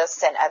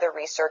activists and other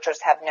researchers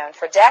have known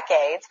for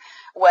decades,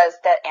 was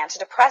that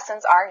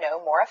antidepressants are no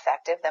more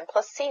effective than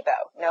placebo,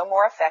 no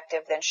more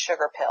effective than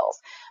sugar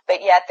pills.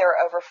 But yet there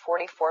are over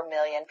 44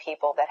 million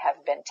people that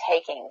have been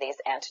taking these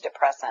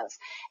antidepressants,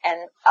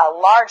 and a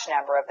large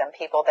number of them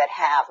people that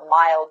have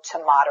mild to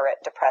moderate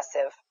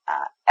depressive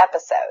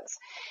episodes.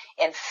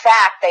 In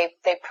fact,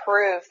 they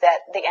prove that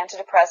the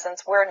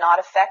antidepressants were not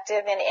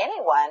effective in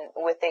anyone,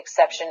 with the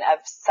exception of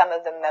some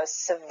of the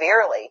most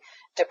severely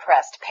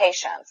depressed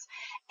patients.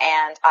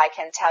 And I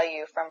can tell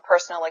you from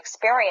personal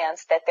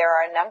experience that there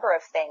are a number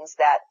of things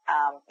that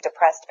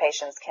depressed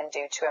patients can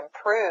do to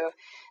improve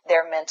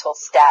their mental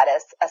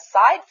status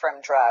aside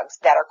from drugs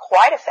that are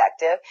quite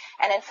effective,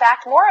 and in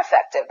fact more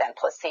effective than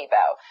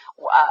placebo.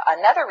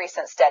 Another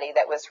recent study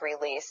that was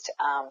released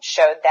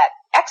showed that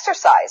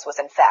exercise was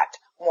in fact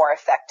more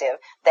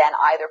effective than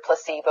either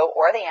placebo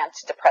or the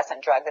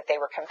antidepressant drug that they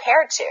were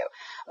compared to.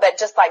 But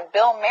just like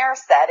Bill Maher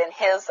said in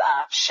his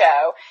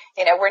show,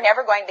 we're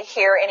never going to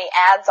hear any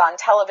ads on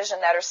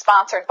television that are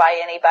sponsored by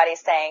anybody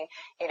saying,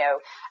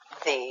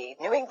 the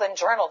New England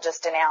Journal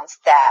just announced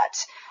that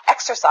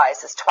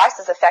exercise is twice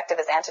as effective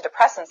as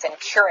antidepressants in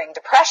curing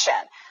depression.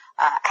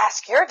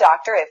 Ask your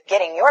doctor if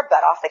getting your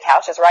butt off the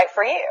couch is right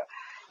for you.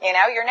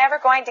 You're never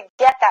going to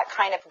get that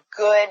kind of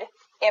good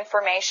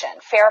information,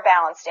 fair,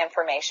 balanced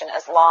information,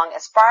 as long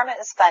as pharma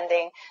is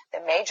funding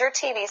the major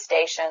TV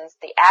stations,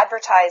 the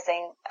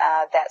advertising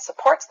that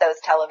supports those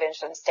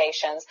television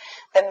stations,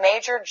 the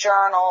major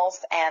journals,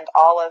 and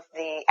all of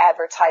the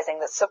advertising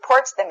that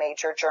supports the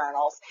major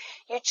journals.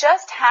 You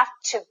just have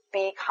to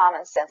be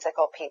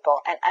commonsensical,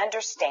 people, and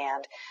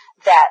understand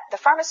that the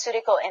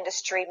pharmaceutical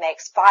industry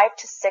makes 5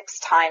 to 6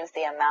 times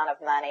the amount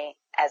of money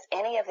as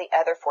any of the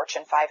other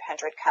Fortune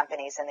 500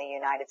 companies in the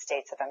United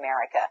States of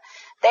America.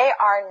 They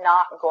are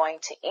not going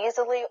to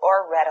easily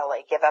or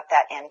readily give up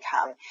that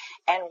income.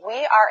 And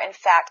we are, in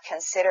fact,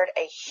 considered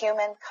a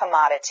human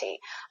commodity.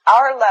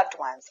 Our loved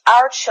ones,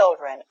 our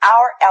children,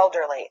 our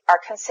elderly are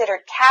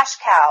considered cash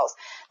cows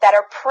that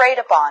are preyed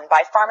upon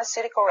by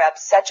pharmaceutical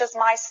reps such as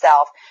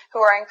myself,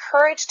 who are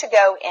encouraged to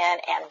go in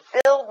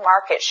and build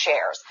market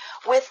shares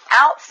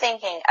without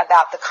thinking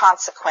about the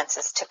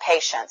consequences to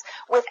patients,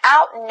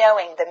 without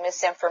knowing the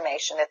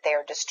misinformation that they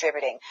are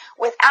distributing,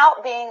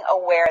 without being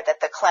aware that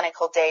the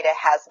clinical data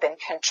has been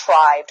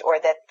contrived, or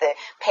that the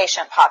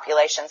patient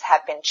populations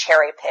have been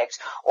cherry-picked,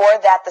 or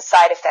that the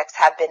side effects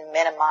have been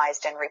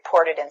minimized and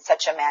reported in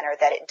such a manner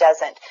that it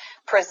doesn't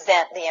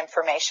present the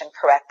information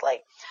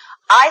correctly.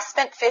 I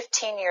spent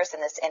 15 years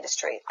in this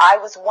industry. I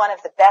was one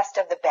of the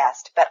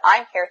best, but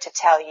I'm here to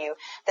tell you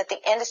that the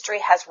industry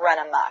has run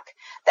amok,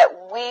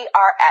 that we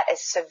are at a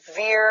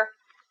severe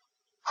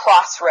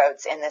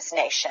crossroads in this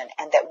nation,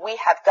 and that we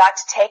have got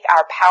to take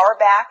our power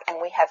back, and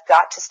we have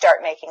got to start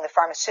making the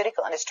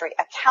pharmaceutical industry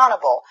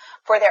accountable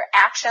for their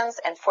actions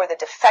and for the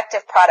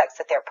defective products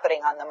that they're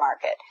putting on the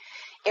market.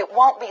 It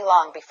won't be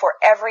long before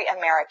every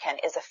American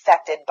is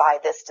affected by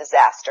this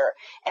disaster,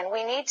 and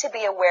we need to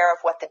be aware of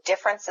what the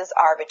differences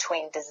are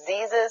between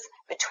diseases,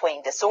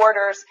 between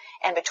disorders,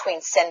 and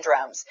between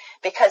syndromes.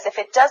 Because if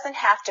it doesn't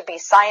have to be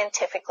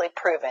scientifically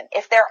proven,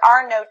 if there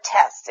are no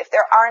tests, if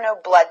there are no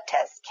blood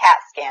tests, CAT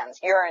scans,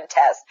 urine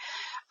tests,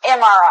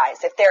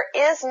 MRIs, if there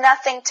is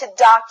nothing to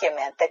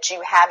document that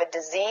you have a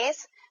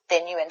disease,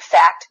 then you in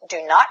fact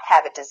do not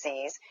have a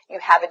disease, you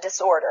have a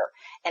disorder,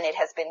 and it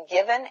has been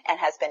given and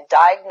has been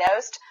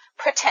diagnosed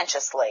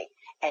pretentiously,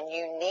 and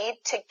you need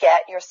to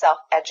get yourself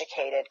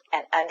educated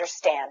and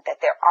understand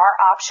that there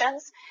are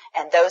options,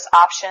 and those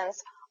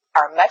options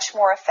are much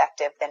more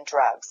effective than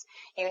drugs.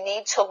 You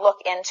need to look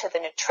into the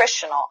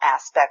nutritional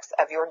aspects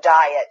of your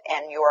diet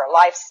and your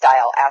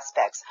lifestyle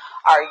aspects.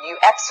 Are you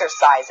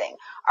exercising?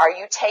 Are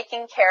you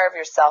taking care of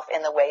yourself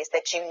in the ways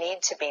that you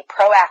need to be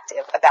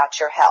proactive about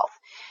your health?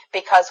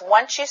 Because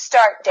once you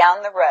start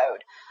down the road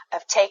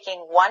of taking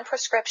one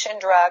prescription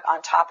drug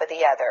on top of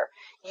the other,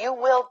 you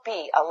will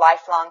be a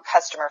lifelong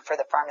customer for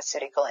the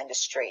pharmaceutical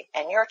industry,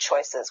 and your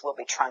choices will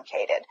be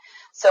truncated.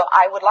 So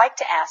I would like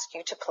to ask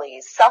you to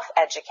please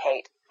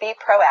self-educate, be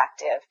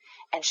proactive,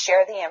 and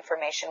share the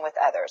information with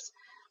others.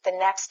 The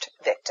next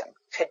victim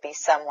could be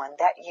someone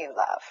that you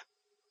love.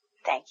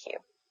 Thank you.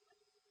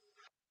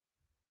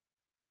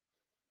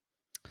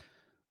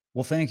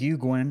 Well, thank you,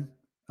 Gwen,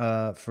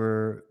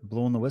 for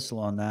blowing the whistle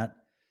on that.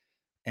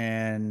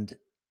 And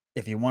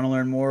if you want to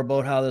learn more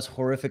about how this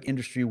horrific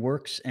industry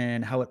works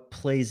and how it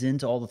plays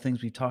into all the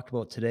things we've talked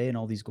about today and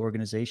all these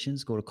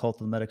organizations, go to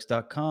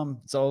cultofthemedics.com.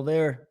 It's all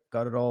there.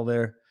 Got it all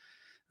there.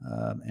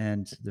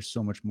 And there's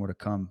so much more to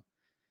come.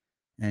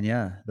 And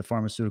yeah, the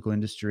pharmaceutical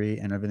industry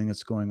and everything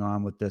that's going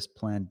on with this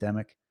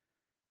pandemic,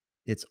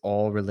 it's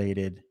all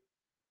related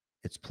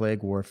it's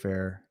plague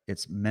warfare,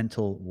 it's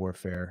mental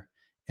warfare.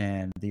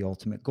 And the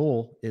ultimate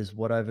goal is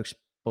what I've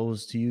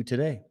exposed to you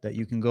today, that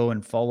you can go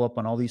and follow up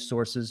on all these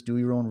sources, do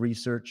your own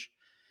research,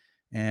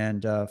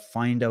 and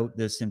find out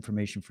this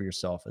information for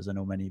yourself, as I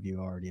know many of you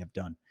already have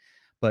done.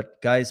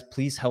 But guys,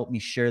 please help me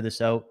share this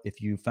out.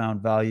 If you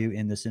found value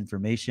in this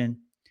information,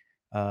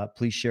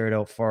 please share it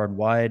out far and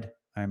wide.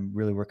 I'm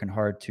really working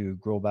hard to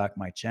grow back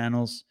my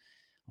channels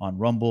on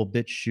Rumble,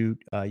 BitChute.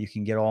 You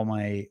can get all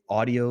my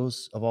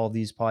audios of all of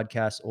these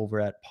podcasts over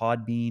at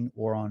Podbean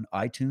or on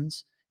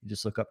iTunes. You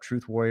just look up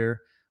Truth Warrior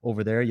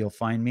over there. You'll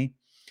find me.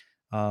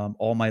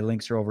 All my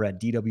links are over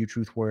at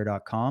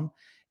dwtruthwarrior.com.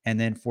 And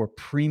then for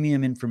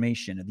premium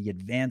information at the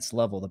advanced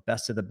level, the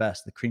best of the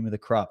best, the cream of the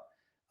crop,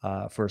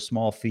 for a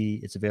small fee,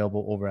 it's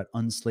available over at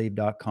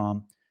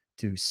unslaved.com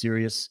to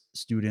serious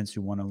students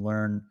who want to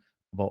learn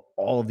about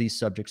all of these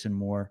subjects and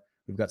more.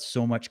 We've got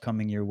so much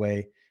coming your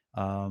way.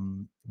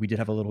 We did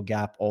have a little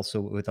gap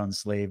also with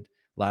Unslaved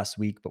last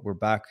week, but we're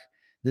back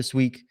this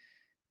week.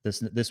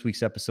 This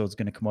week's episode is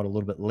going to come out a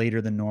little bit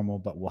later than normal,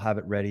 but we'll have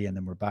it ready, and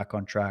then we're back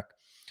on track.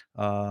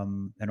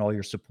 And all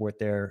your support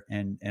there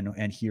and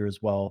here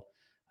as well.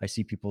 I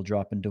see people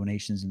dropping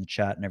donations in the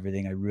chat and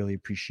everything. I really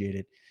appreciate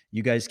it.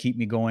 You guys keep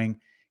me going.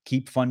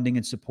 Keep funding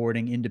and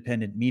supporting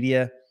independent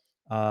media.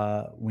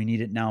 We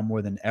need it now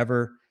more than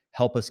ever.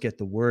 Help us get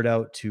the word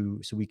out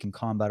so we can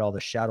combat all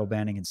the shadow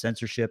banning and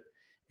censorship.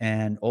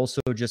 And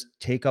also just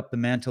take up the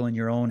mantle in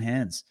your own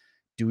hands.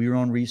 Do your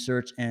own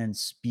research and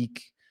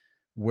speak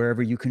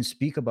wherever you can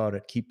speak about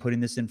it. Keep putting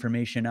this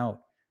information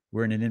out.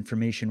 We're in an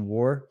information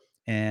war.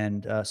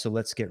 And so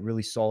let's get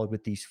really solid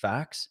with these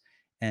facts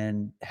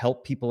and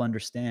help people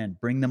understand,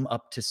 bring them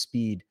up to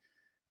speed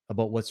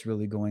about what's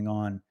really going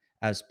on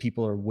as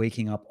people are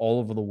waking up all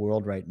over the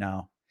world right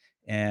now.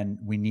 And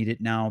we need it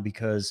now,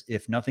 because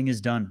if nothing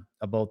is done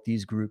about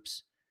these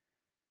groups,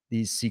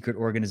 these secret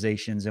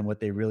organizations, and what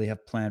they really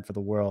have planned for the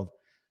world,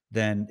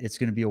 then it's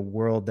going to be a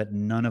world that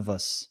none of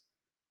us,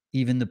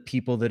 even the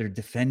people that are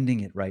defending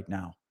it right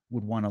now,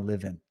 would want to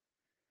live in.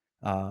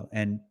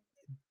 And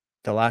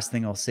the last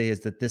thing I'll say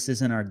is that this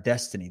isn't our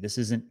destiny. This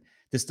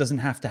doesn't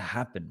have to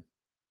happen.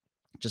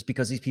 Just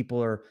because these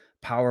people are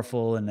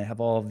powerful and they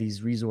have all of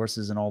these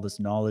resources and all this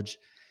knowledge,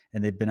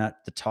 and they've been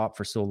at the top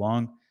for so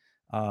long.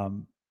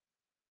 Um,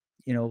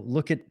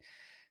 look at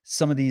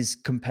some of these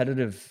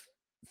competitive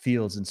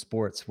fields in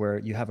sports where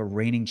you have a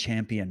reigning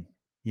champion,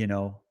 you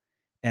know,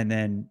 and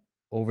then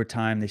over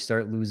time they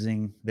start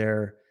losing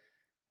their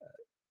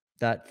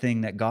that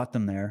thing that got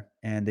them there,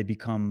 and they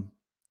become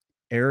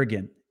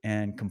arrogant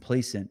and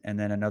complacent, and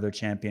then another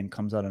champion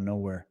comes out of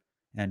nowhere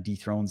and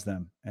dethrones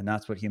them. And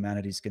that's what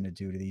humanity's going to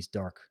do to these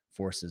dark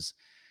forces.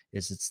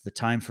 It's the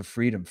time for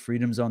freedom.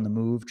 Freedom's on the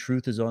move,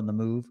 truth is on the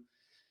move.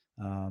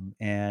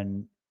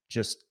 And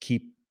just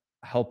keep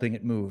helping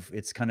it move.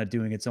 It's kind of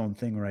doing its own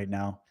thing right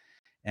now.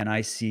 And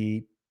I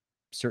see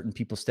certain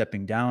people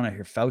stepping down. I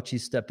hear Fauci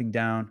stepping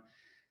down.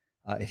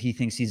 If he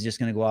thinks he's just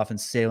going to go off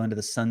and sail into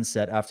the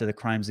sunset after the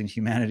crimes in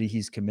humanity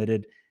he's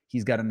committed,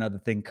 he's got another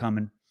thing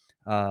coming.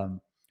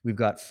 We've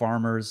got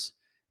farmers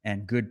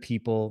and good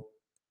people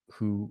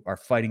who are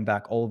fighting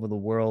back all over the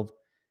world,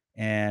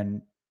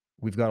 and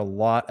we've got a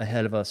lot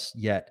ahead of us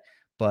yet.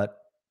 But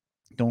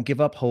don't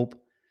give up hope.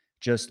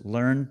 Just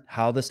learn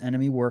how this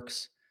enemy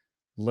works.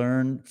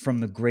 Learn from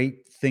the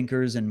great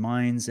thinkers and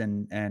minds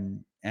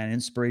and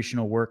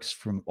inspirational works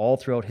from all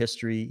throughout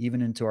history,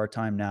 even into our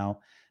time now,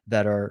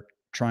 that are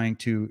trying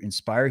to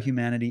inspire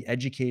humanity,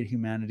 educate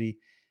humanity,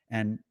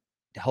 and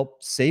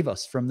help save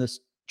us from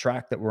this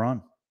track that we're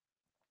on.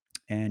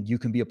 And you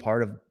can be a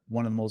part of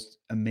one of the most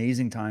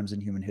amazing times in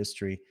human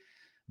history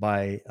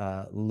by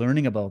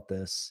learning about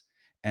this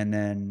and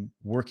then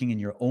working in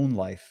your own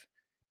life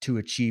to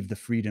achieve the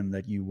freedom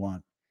that you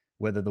want.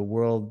 Whatever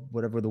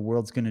the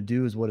world's going to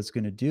do is what it's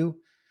going to do,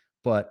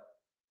 but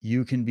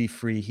you can be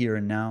free here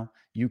and now.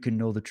 You can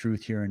know the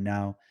truth here and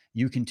now.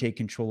 You can take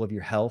control of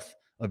your health,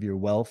 of your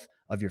wealth,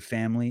 of your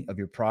family, of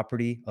your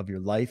property, of your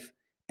life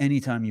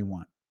anytime you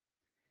want.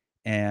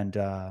 And,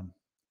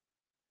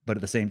 but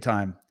at the same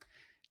time,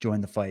 join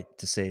the fight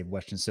to save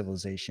Western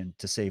civilization,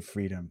 to save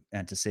freedom,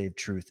 and to save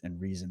truth and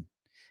reason.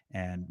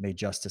 And may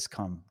justice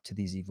come to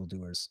these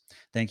evildoers.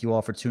 Thank you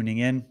all for tuning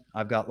in.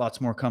 I've got lots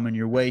more coming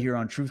your way here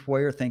on Truth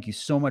Warrior. Thank you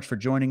so much for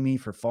joining me,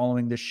 for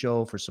following this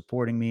show, for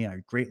supporting me.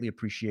 I greatly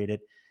appreciate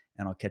it.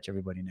 And I'll catch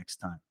everybody next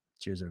time.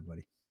 Cheers,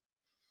 everybody.